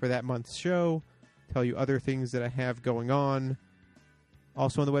for that month's show, tell you other things that I have going on.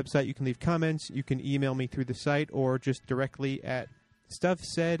 Also on the website you can leave comments, you can email me through the site or just directly at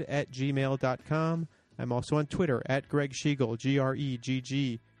stuffsaid@gmail.com. I'm also on Twitter at Greg Schiegel,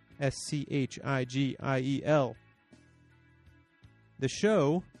 GreggSchigiel. The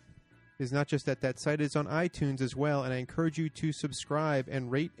show is not just at that site, it's on iTunes as well, and I encourage you to subscribe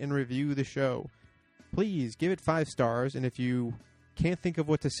and rate and review the show. Please give it 5 stars, and if you can't think of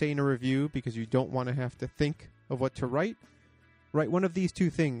what to say in a review because you don't want to have to think of what to write one of these two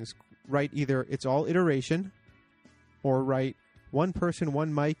things. Write either it's all iteration, or write one person,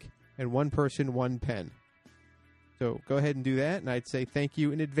 one mic, and one person, one pen. So go ahead and do that, and I'd say thank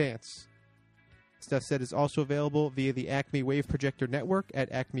you in advance. Stuff Said is also available via the Acme Wave Projector Network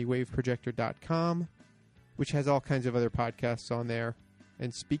at acmewaveprojector.com, which has all kinds of other podcasts on there.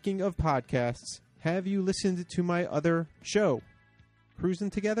 And speaking of podcasts, have you listened to my other show, Cruising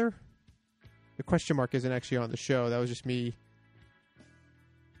Together? The question mark isn't actually on the show. That was just me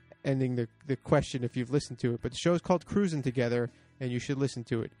ending the question if you've listened to it. But the show is called Cruising Together, and you should listen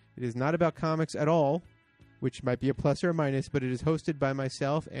to it. It is not about comics at all, which might be a plus or a minus, but it is hosted by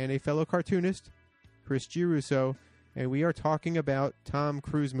myself and a fellow cartoonist, Chris G. Russo, and we are talking about Tom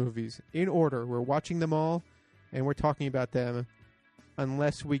Cruise movies in order. We're watching them all, and we're talking about them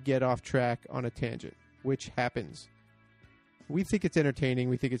unless we get off track on a tangent, which happens. We think it's entertaining.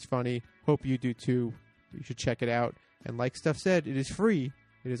 We think it's funny. Hope you do too. You should check it out. And like Stuff Said, it is free.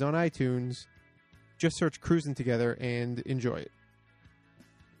 It is on iTunes. Just search Cruising Together and enjoy it.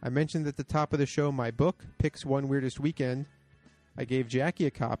 I mentioned at the top of the show my book, Picks One Weirdest Weekend. I gave Jackie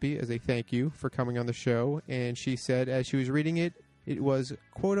a copy as a thank you for coming on the show, and she said as she was reading it, it was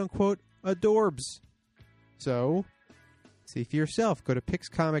quote-unquote adorbs. So, see for yourself. Go to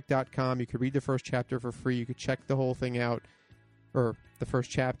pixcomic.com. You could read the first chapter for free. You could check the whole thing out, or the first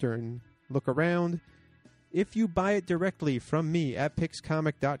chapter, and look around. If you buy it directly from me at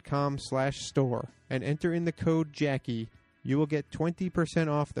pixcomic.com/store and enter in the code Jackie, you will get 20%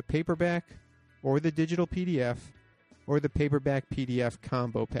 off the paperback or the digital PDF or the paperback PDF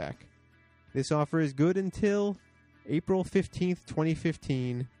combo pack. This offer is good until April 15th,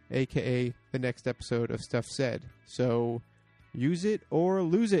 2015, aka the next episode of Stuff Said. So use it or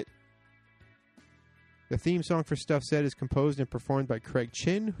lose it. The theme song for Stuff Said is composed and performed by Craig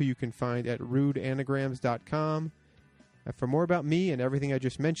Chin, who you can find at rudeanagrams.com. And for more about me and everything I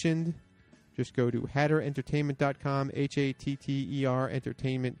just mentioned, just go to hatterentertainment.com, HATTER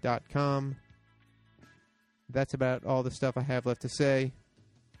entertainment.com. That's about all the stuff I have left to say.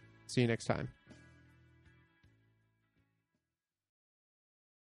 See you next time.